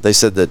wild. They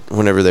said that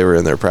whenever they were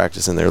in there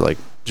practicing, they're like,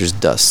 there's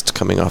dust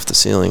coming off the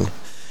ceiling,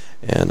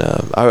 and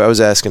I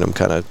was asking them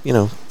kind of,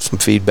 some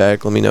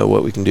feedback, let me know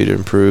what we can do to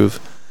improve,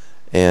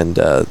 and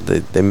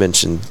they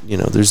mentioned,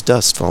 there's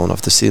dust falling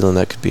off the ceiling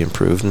that could be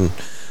improved, and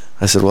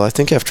I said, well, I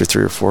think after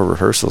 3 or 4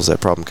 rehearsals,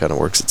 that problem kind of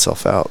works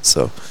itself out.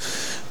 So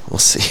we'll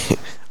see.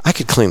 I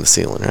could clean the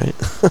ceiling, right?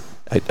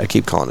 I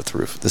keep calling it the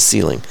roof, the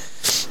ceiling.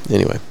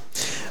 Anyway,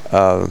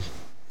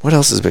 what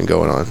else has been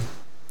going on?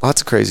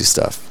 Lots of crazy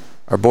stuff.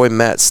 Our boy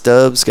Matt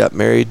Stubbs got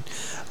married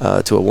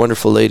to a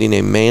wonderful lady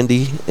named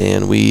Mandy,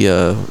 and we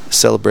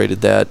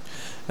celebrated that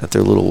at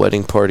their little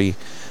wedding party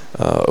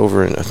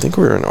over in, I think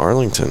we were in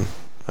Arlington.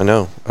 I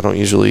know. I don't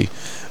usually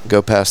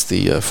go past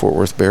the Fort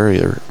Worth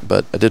barrier,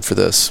 but I did for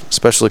this.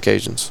 Special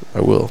occasions, I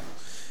will.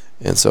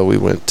 And so we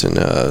went and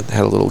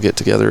had a little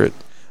get-together at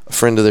a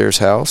friend of theirs'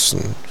 house,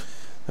 and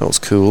that was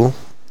cool.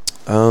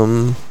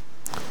 Other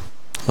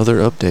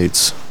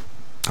updates.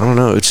 I don't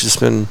know. It's just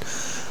been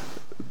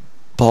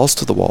balls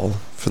to the wall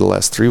for the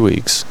last 3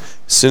 weeks.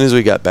 As soon as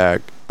we got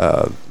back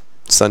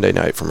Sunday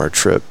night from our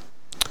trip,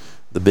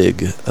 the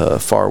big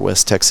far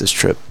west Texas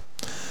trip,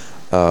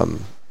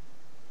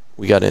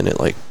 we got in at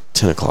like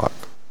 10 o'clock.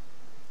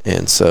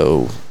 And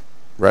so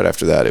right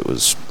after that, it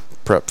was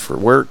prep for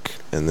work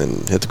and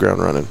then hit the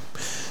ground running.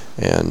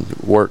 And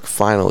work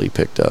finally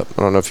picked up.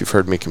 I don't know if you've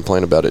heard me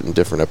complain about it in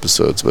different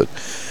episodes, but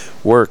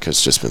work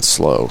has just been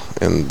slow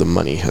and the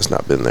money has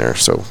not been there.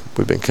 So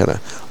we've been kind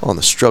of on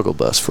the struggle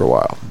bus for a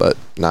while, but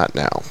not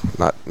now.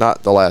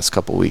 Not the last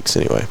couple weeks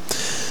anyway.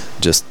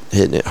 Just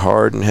hitting it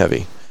hard and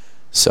heavy.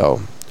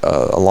 So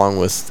along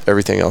with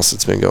everything else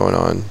that's been going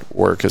on,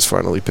 work has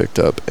finally picked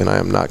up, and I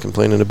am not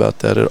complaining about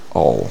that at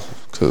all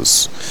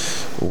because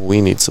we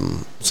need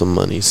some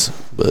monies.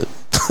 But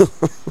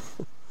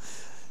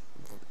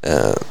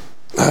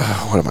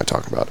what am I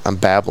talking about? I'm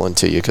babbling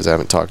to you because I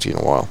haven't talked to you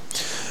in a while.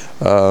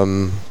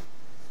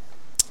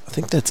 I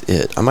think that's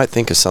it. I might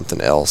think of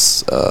something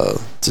else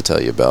to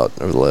tell you about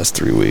over the last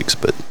 3 weeks,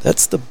 but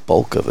that's the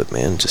bulk of it,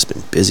 man. Just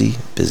been busy.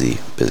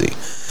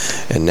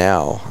 And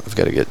now I've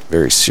got to get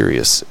very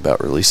serious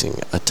about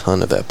releasing a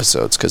ton of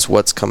episodes, because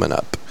what's coming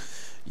up?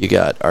 You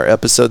got our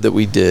episode that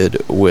we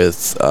did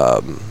with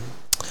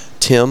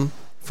Tim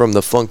from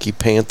the Funky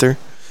Panther.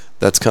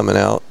 That's coming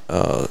out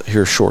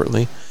here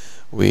shortly.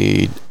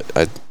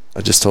 I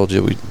just told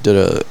you we did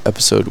a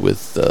episode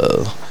with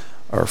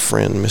our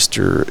friend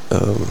Mr.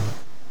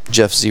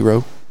 Jeff Zero.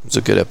 It was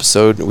a good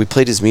episode. We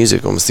played his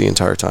music almost the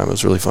entire time. It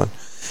was really fun.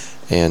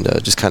 And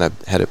just kind of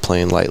had it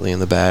playing lightly in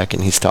the back,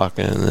 and he's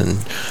talking, and then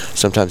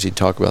sometimes he'd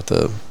talk about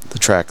the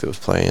track that was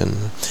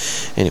playing.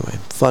 Anyway,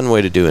 fun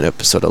way to do an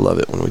episode. I love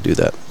it when we do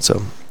that.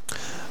 So,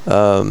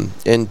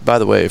 and by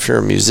the way, if you're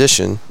a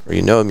musician or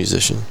you know a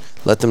musician,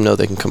 let them know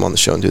they can come on the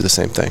show and do the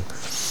same thing.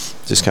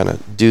 Just kind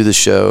of do the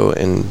show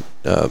and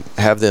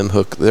have them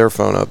hook their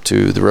phone up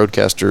to the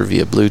Rodecaster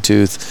via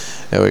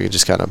Bluetooth, and we can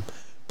just kind of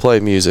play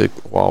music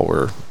while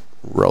we're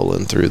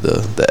rolling through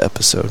the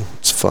episode.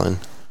 It's fun.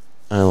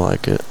 I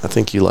like it. I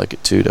think you like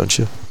it too, don't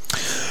you?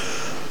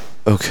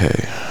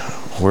 Okay,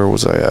 where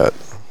was I at?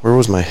 Where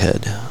was my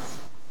head?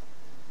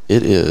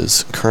 It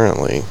is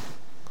currently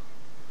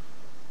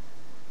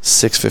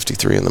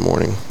 6:53 in the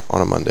morning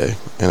on a Monday,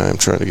 and I'm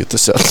trying to get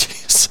this out to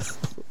you. So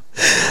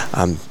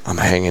I'm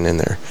hanging in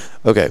there.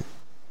 Okay,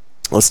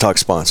 let's talk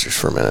sponsors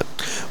for a minute.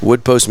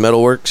 Woodpost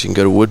Metalworks. You can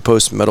go to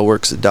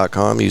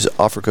woodpostmetalworks.com. Use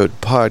offer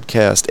code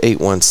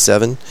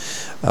podcast817.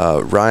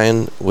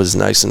 Ryan was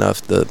nice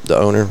enough, the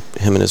owner,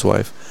 him and his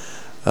wife,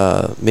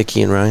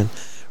 Mickey and Ryan.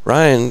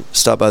 Ryan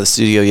stopped by the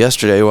studio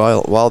yesterday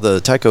while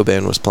the Tycho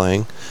band was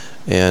playing,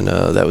 and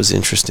that was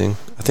interesting.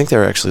 I think they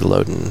were actually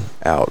loading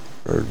out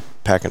or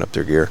packing up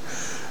their gear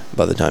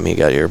by the time he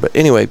got here. But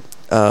anyway,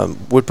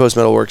 Woodpost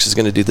Metalworks is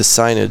going to do the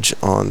signage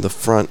on the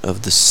front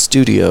of the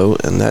studio,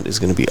 and that is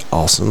going to be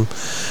awesome.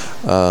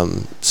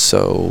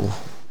 So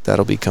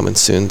that'll be coming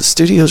soon. The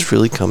studio's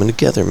really coming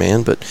together,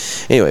 man. But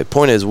anyway,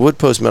 point is,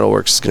 Woodpost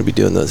Metalworks is going to be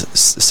doing the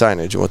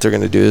signage, and what they're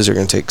going to do is they're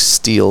going to take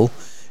steel,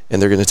 and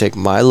they're going to take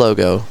my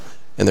logo,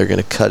 and they're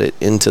going to cut it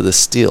into the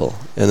steel,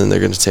 and then they're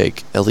going to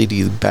take LED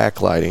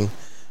backlighting,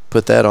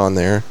 put that on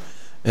there,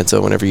 and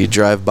so whenever you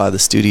drive by the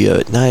studio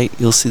at night,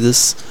 you'll see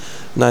this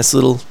nice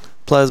little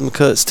plasma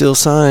cut steel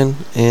sign,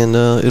 and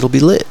it'll be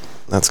lit.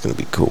 That's going to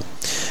be cool.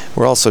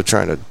 We're also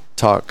trying to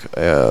talk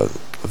a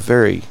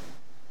very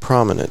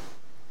prominent,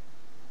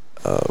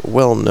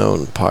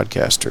 well-known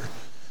podcaster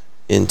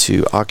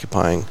into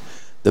occupying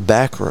the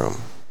back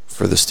room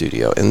for the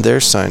studio, and their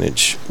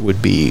signage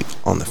would be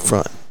on the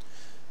front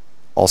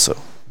also,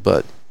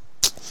 but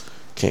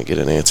can't get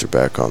an answer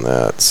back on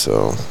that.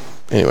 So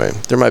anyway,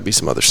 there might be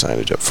some other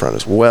signage up front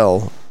as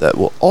well that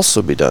will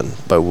also be done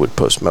by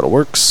Woodpost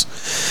Metalworks.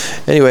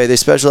 Anyway, they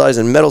specialize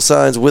in metal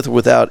signs with or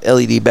without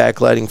LED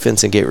backlighting,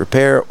 fence and gate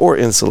repair, or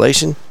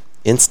installation,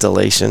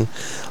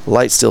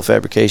 light steel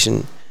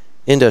fabrication,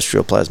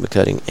 industrial plasma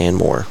cutting, and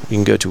more. You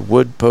can go to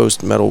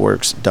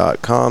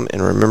woodpostmetalworks.com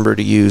and remember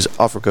to use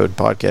offer code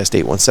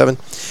podcast817.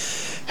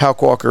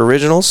 Houk Walker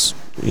Originals.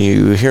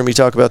 You hear me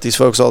talk about these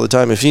folks all the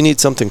time. If you need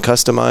something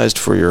customized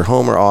for your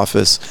home or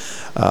office,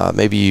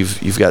 maybe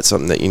you've got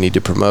something that you need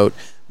to promote,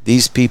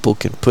 these people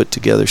can put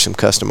together some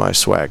customized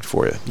swag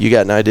for you. You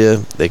got an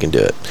idea, they can do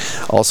it.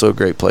 Also a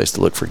great place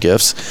to look for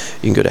gifts.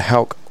 You can go to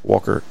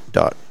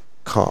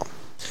houkwalker.com.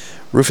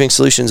 Roofing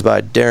Solutions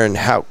by Darren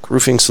Houk.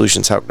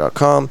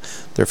 RoofingSolutionsHouk.com.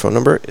 Their phone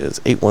number is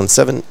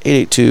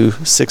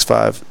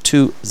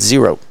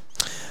 817-882-6520.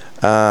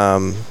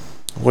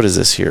 What is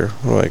this here?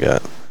 What do I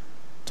got?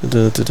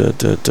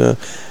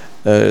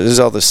 There's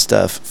all this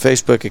stuff.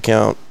 Facebook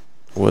account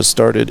was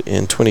started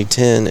in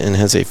 2010 and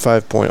has a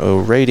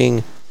 5.0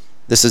 rating.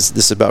 This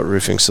is about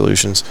roofing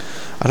solutions.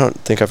 I don't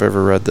think I've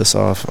ever read this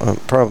off. I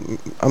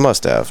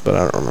must have, but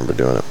I don't remember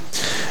doing it.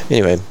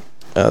 Anyway,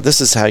 this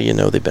is how you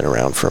know they've been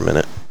around for a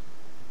minute.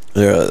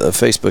 Their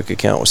Facebook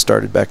account was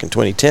started back in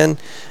 2010,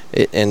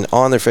 and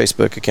on their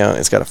Facebook account,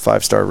 it's got a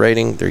 5-star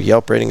rating. Their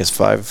Yelp rating is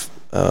 5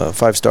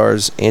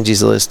 stars.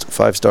 Angie's List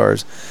 5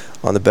 stars.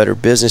 On the Better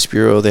Business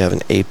Bureau, they have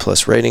an A+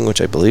 rating, which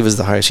I believe is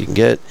the highest you can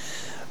get.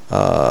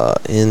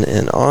 In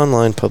an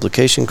online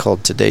publication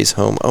called Today's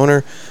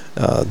Homeowner,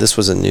 this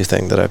was a new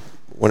thing that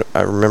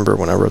I remember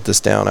when I wrote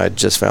this down. I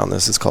just found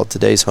this. It's called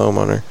Today's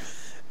Homeowner,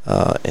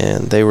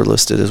 and they were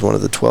listed as one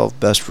of the 12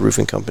 best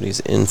roofing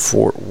companies in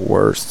Fort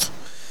Worth.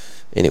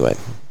 Anyway,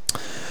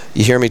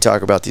 you hear me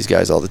talk about these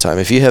guys all the time.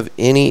 If you have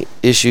any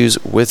issues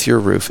with your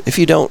roof, if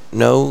you don't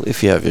know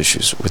if you have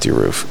issues with your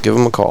roof, give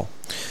them a call.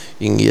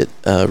 You can get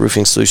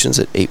Roofing Solutions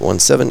at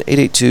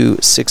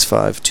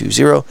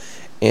 817-882-6520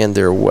 and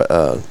their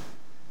website,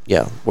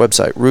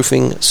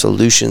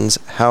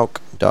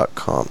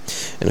 roofingsolutionshouk.com.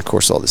 And of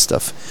course, all this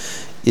stuff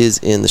is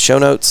in the show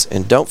notes.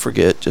 And don't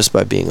forget, just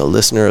by being a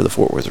listener of the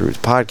Fort Worth Roofs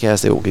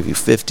podcast, they will give you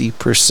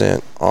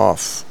 50%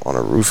 off on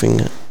a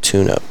roofing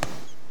tune-up.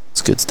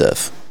 It's good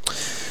stuff.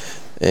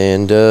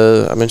 And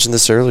I mentioned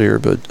this earlier,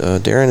 but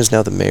Darren is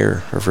now the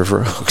mayor of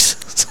River Oaks.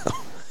 So,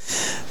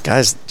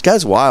 guy's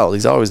wild.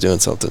 He's always doing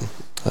something.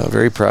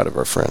 Very proud of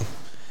our friend.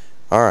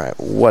 All right,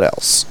 what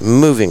else?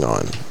 Moving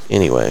on.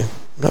 Anyway,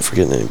 I'm not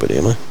forgetting anybody,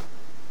 am I?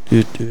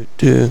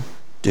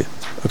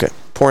 Okay,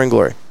 Pouring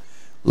Glory.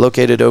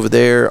 Located over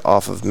there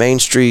off of Main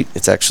Street.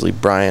 It's actually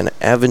Bryan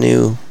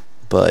Avenue,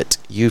 but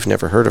you've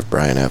never heard of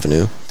Bryan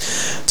Avenue.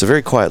 It's a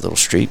very quiet little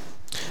street,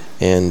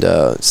 and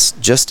it's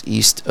just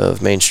east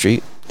of Main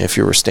Street. If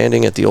you were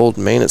standing at the old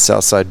Main at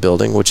Southside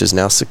building, which is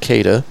now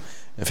Cicada,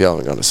 if you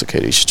haven't gone to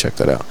Cicada, you should check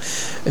that out.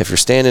 If you're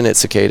standing at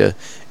Cicada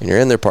and you're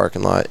in their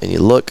parking lot and you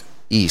look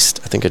east,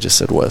 I think I just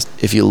said west.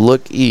 If you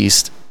look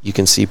east, you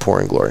can see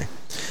Pouring Glory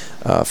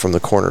from the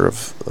corner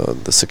of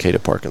the Cicada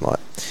parking lot,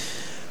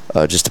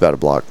 just about a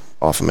block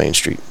off of Main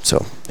Street.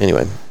 So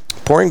anyway,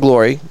 Pouring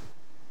Glory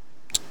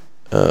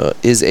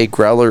is a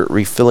growler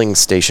refilling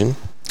station.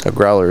 A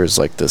growler is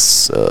like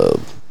this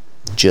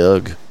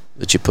jug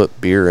that you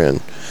put beer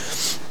in.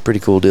 Pretty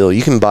cool deal.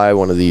 You can buy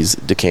one of these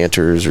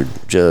decanters or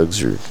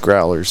jugs or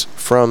growlers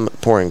from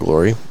Pouring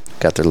Glory.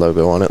 Got their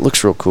logo on it.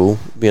 Looks real cool.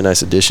 Be a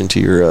nice addition to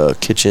your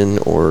kitchen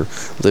or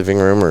living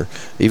room or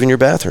even your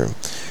bathroom.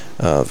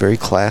 Very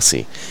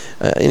classy.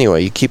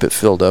 Anyway, you keep it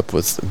filled up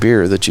with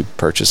beer that you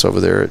purchase over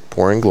there at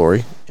Pouring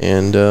Glory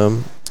and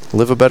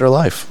live a better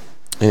life.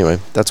 Anyway,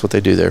 that's what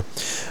they do there.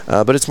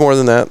 But it's more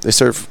than that. They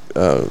serve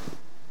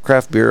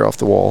craft beer off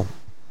the wall,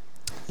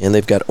 and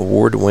they've got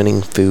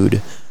award-winning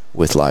food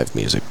with live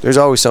music. There's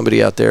always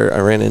somebody out there. I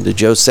ran into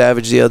Joe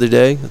Savage the other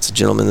day. That's a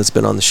gentleman that's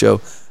been on the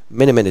show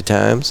many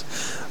times.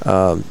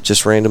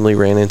 Just randomly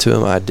ran into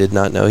him. I did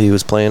not know he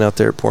was playing out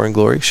there at Pouring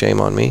Glory.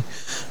 Shame on me.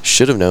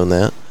 Should have known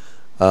that.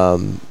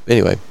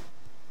 Anyway,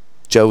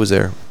 Joe was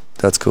there.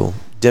 That's cool.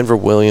 Denver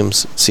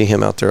Williams, see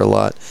him out there a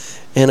lot.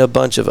 And a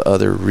bunch of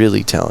other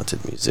really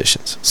talented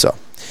musicians. So,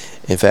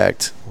 in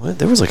fact,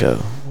 there was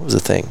what was the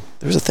thing?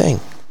 There was a thing.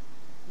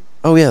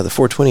 Oh, yeah, the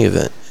 420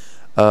 event.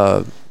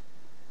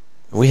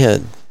 We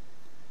had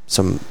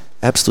some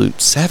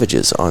absolute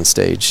savages on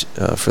stage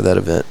for that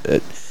event.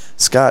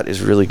 Scott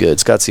is really good.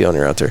 Scott's the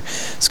owner out there.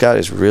 Scott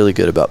is really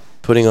good about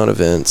putting on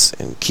events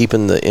and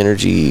keeping the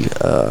energy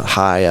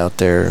high out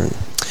there.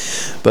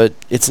 But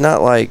it's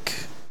not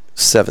like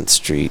 7th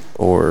Street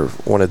or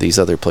one of these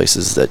other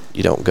places that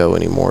you don't go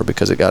anymore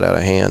because it got out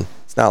of hand.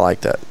 It's not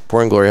like that.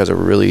 Pouring Glory has a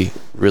really,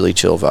 really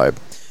chill vibe.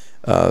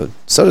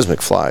 So does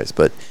McFly's.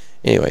 But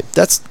anyway,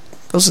 those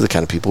are the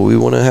kind of people we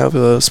want to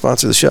have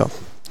sponsor the show.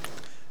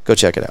 Go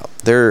check it out.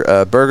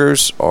 Their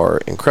burgers are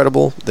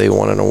incredible. They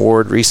won an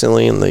award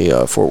recently in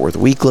the Fort Worth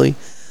Weekly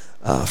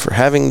for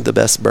having the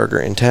best burger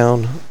in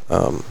town.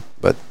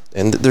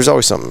 And there's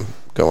always something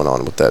going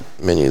on with that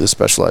menu, the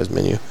specialized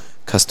menu,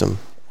 custom,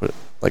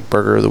 like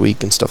burger of the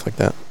week and stuff like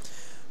that.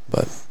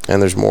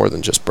 And there's more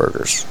than just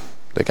burgers.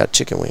 They got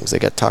chicken wings, they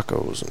got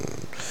tacos,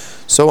 and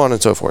so on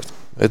and so forth.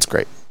 It's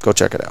great. Go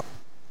check it out.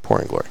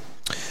 Pouring Glory.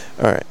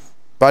 All right.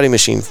 Body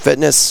Machine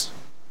Fitness.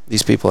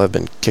 These people have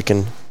been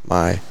kicking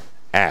my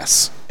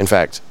ass. In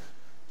fact,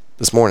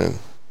 this morning,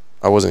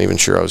 I wasn't even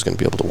sure I was going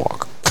to be able to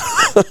walk.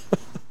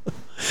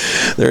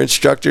 Their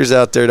instructors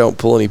out there don't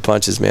pull any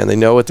punches, man. They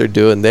know what they're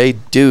doing. They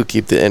do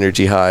keep the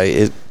energy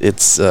high.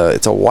 It's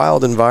a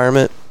wild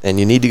environment, and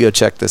you need to go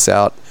check this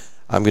out.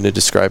 I'm going to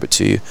describe it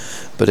to you,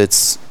 but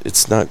it's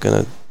not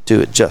going to do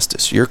it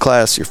justice. Your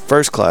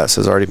first class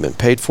has already been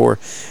paid for,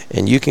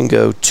 and you can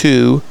go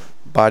to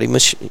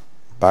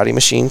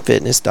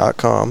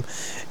bodymachinefitness.com,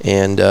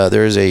 and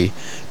there's a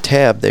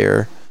tab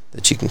there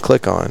that you can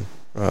click on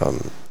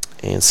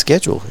and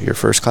schedule your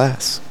first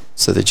class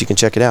so that you can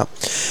check it out.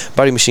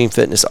 Body Machine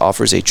Fitness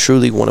offers a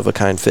truly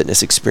one-of-a-kind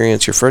fitness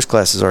experience. Your first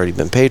class has already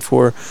been paid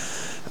for.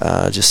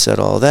 Just said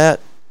all that.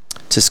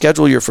 To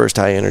schedule your first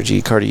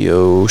high-energy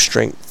cardio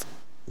strength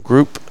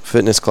group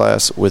fitness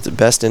class with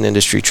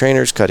best-in-industry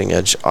trainers,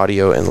 cutting-edge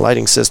audio and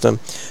lighting system,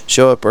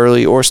 show up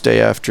early or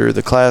stay after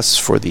the class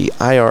for the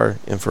IR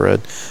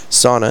infrared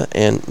sauna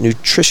and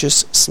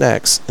nutritious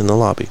snacks in the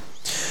lobby.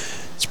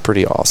 It's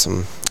pretty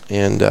awesome.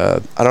 And I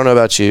don't know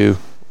about you,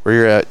 where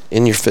you're at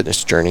in your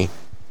fitness journey.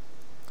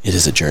 It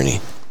is a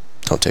journey.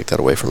 Don't take that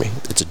away from me.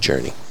 It's a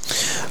journey.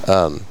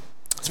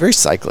 It's very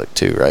cyclic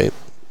too, right?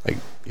 Like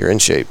you're in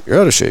shape,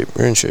 you're out of shape,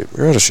 you're in shape,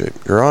 you're out of shape,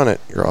 you're on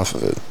it, you're off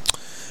of it.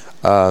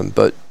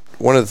 But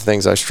one of the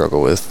things I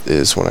struggle with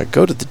is when I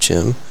go to the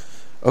gym,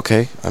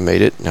 okay, I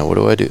made it, now what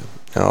do I do?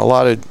 Now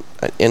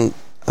and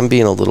I'm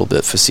being a little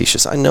bit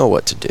facetious. I know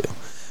what to do.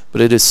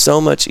 But it is so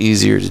much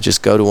easier to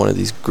just go to one of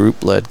these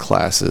group-led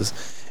classes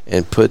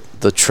and put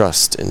the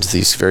trust into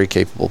these very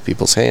capable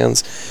people's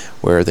hands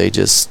where they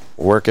just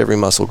work every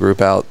muscle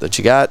group out that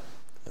you got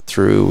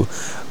through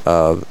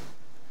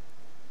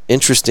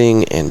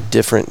interesting and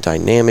different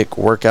dynamic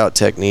workout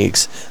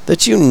techniques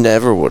that you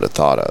never would have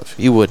thought of.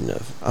 You wouldn't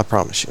have, I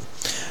promise you.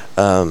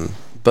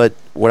 But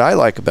what I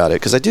like about it,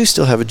 because I do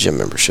still have a gym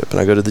membership and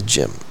I go to the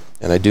gym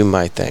and I do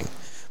my thing.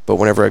 But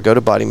whenever I go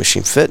to Body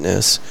Machine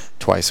Fitness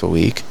twice a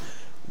week,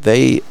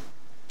 they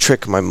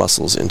trick my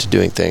muscles into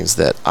doing things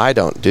that I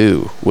don't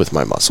do with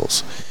my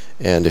muscles.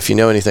 And if you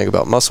know anything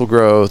about muscle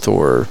growth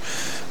or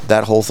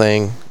that whole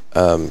thing,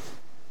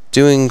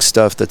 doing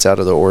stuff that's out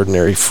of the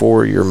ordinary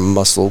for your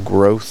muscle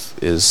growth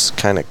is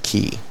kind of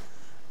key.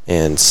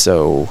 And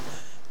so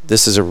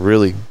this is a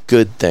really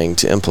good thing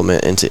to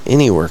implement into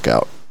any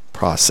workout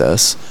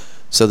process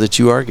so that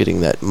you are getting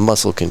that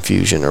muscle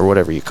confusion or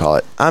whatever you call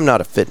it. I'm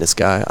not a fitness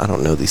guy. I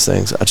don't know these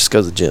things. I just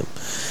go to the gym.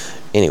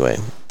 Anyway,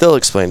 they'll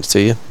explain it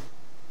to you.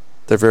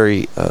 They're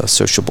very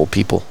sociable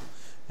people,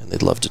 and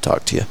they'd love to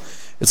talk to you.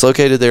 It's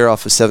located there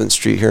off of 7th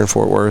Street here in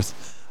Fort Worth,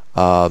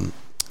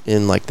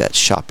 in like that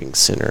shopping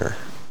center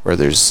where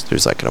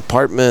there's like an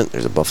apartment,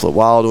 there's a Buffalo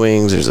Wild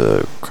Wings, there's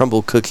a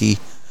Crumble Cookie.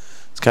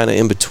 It's kind of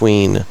in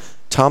between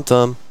Tom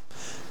Thumb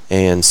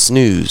and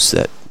Snooze,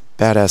 that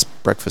badass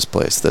breakfast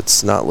place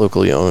that's not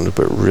locally owned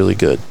but really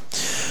good.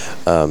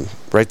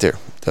 Right there,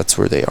 that's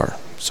where they are.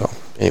 So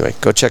anyway,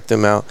 go check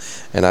them out.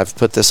 And I've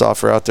put this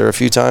offer out there a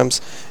few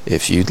times.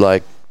 If you'd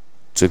like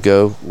to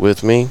go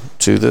with me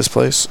to this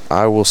place,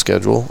 I will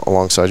schedule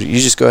alongside you.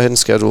 You just go ahead and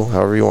schedule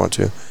however you want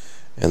to,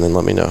 and then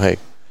let me know, hey,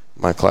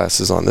 my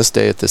class is on this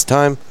day at this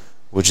time.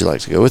 Would you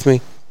like to go with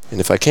me? And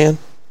if I can,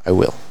 I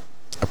will.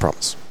 I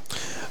promise.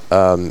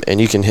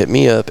 And you can hit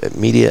me up at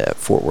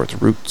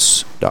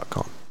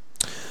media@fortworthroots.com.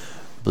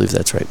 I believe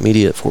that's right.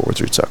 Media at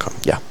FortWorthRoots.com.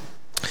 Yeah.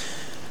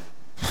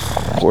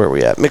 Where are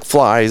we at?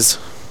 McFly's.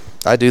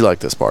 I do like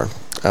this bar.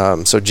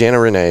 So Jana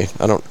Renee.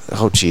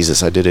 Oh,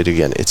 Jesus, I did it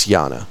again. It's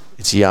Yana.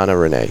 It's Yana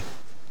Renee.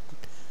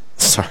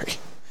 Sorry.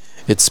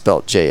 It's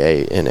spelled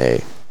Jana,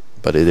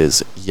 but it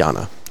is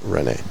Yana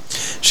Renee.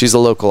 She's a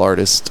local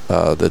artist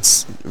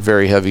that's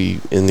very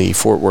heavy in the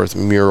Fort Worth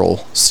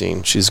mural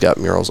scene. She's got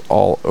murals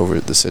all over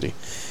the city.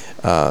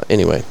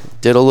 Anyway,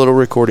 did a little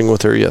recording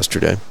with her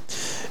yesterday,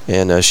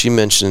 and she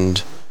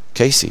mentioned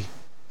Casey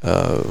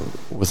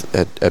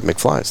at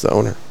McFly's, the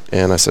owner.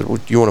 And I said, well,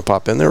 you want to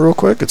pop in there real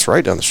quick? It's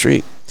right down the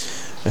street.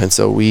 And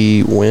so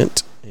we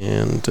went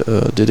and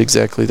did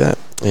exactly that.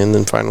 And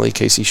then finally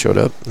Casey showed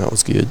up. And that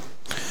was good.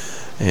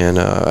 And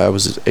I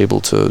was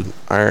able to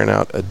iron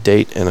out a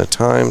date and a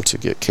time to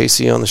get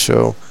Casey on the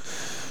show.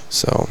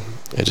 So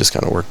it just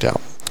kind of worked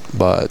out.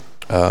 But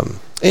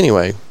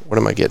anyway, what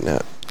am I getting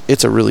at?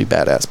 It's a really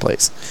badass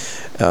place.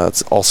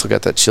 It's also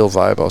got that chill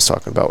vibe I was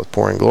talking about with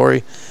Pouring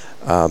Glory.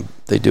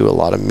 They do a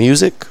lot of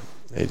music.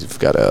 They've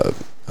got a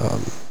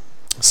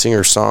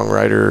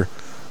singer-songwriter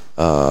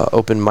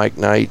open mic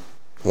night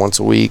once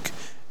a week,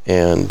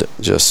 and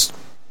just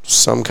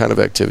some kind of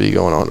activity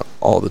going on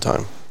all the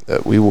time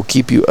that we will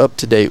keep you up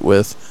to date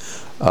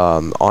with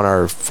on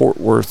our Fort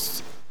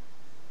Worth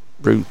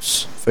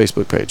Roots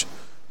Facebook page.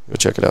 Go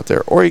check it out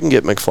there. Or you can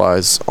get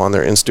McFly's on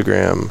their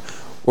Instagram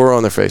or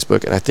on their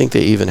Facebook, and I think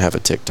they even have a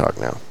TikTok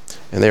now.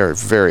 And they are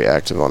very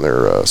active on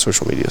their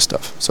social media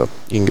stuff, so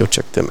you can go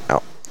check them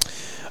out.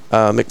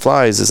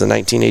 McFly's is a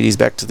 1980s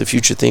Back to the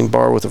Future themed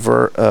bar with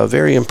a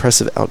very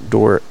impressive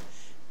outdoor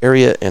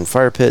area and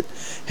fire pit.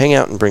 Hang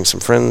out and bring some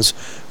friends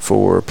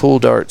for pool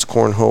darts,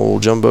 cornhole,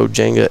 jumbo,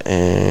 Jenga,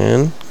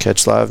 and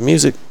catch live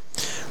music.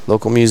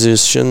 Local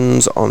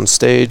musicians on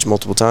stage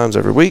multiple times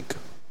every week.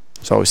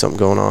 There's always something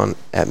going on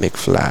at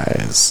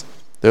McFly's.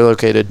 They're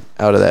located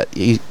out of that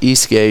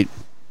East Gate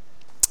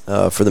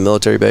for the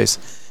military base.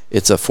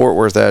 It's a Fort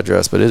Worth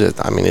address, but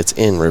it's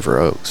in River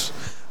Oaks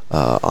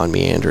on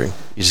Meandering.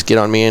 You just get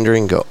on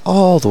Meandering, go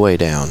all the way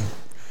down.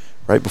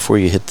 Right before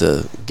you hit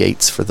the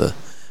gates for the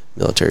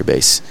military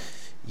base,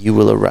 you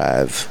will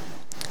arrive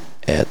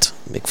at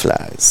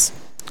McFly's.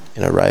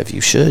 And arrive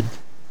you should.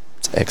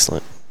 It's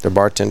excellent. Their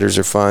bartenders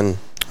are fun.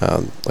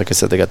 Like I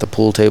said, they got the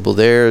pool table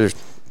there. There's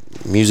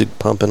music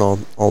pumping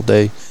all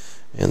day.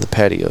 And the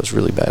patio is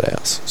really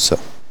badass. So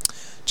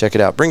check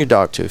it out. Bring your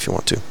dog too if you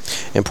want to.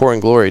 And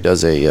Pouring Glory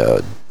does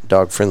a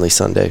dog-friendly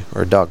Sunday,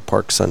 or a dog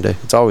park Sunday.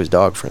 It's always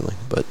dog-friendly,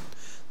 but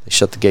they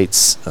shut the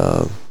gates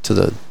to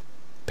the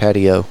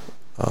patio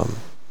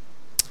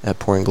at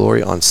Pouring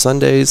Glory on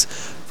Sundays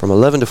from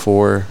 11 to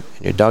 4,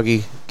 and your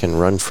doggy can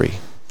run free.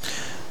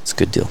 It's a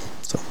good deal.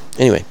 So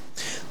anyway,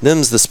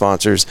 them's the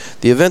sponsors.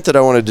 The event that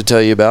I wanted to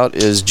tell you about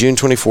is June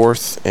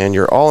 24th, and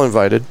you're all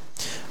invited.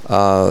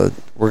 We're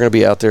going to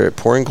be out there at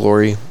Pouring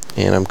Glory,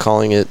 and I'm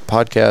calling it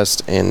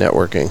Podcast and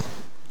Networking.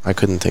 I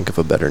couldn't think of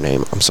a better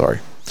name. I'm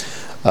sorry.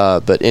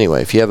 But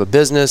anyway, if you have a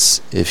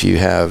business, if you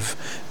have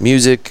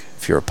music,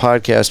 if you're a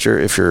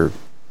podcaster, if you're,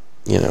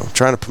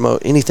 trying to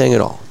promote anything at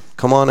all,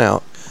 come on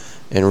out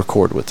and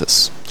record with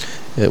us.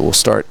 It will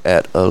start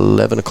at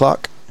 11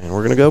 o'clock, and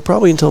we're going to go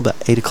probably until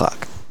about 8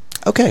 o'clock.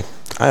 Okay,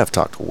 I have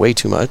talked way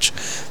too much.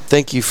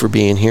 Thank you for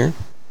being here,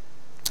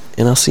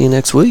 and I'll see you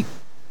next week.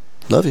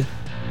 Love you.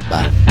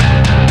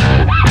 Bye.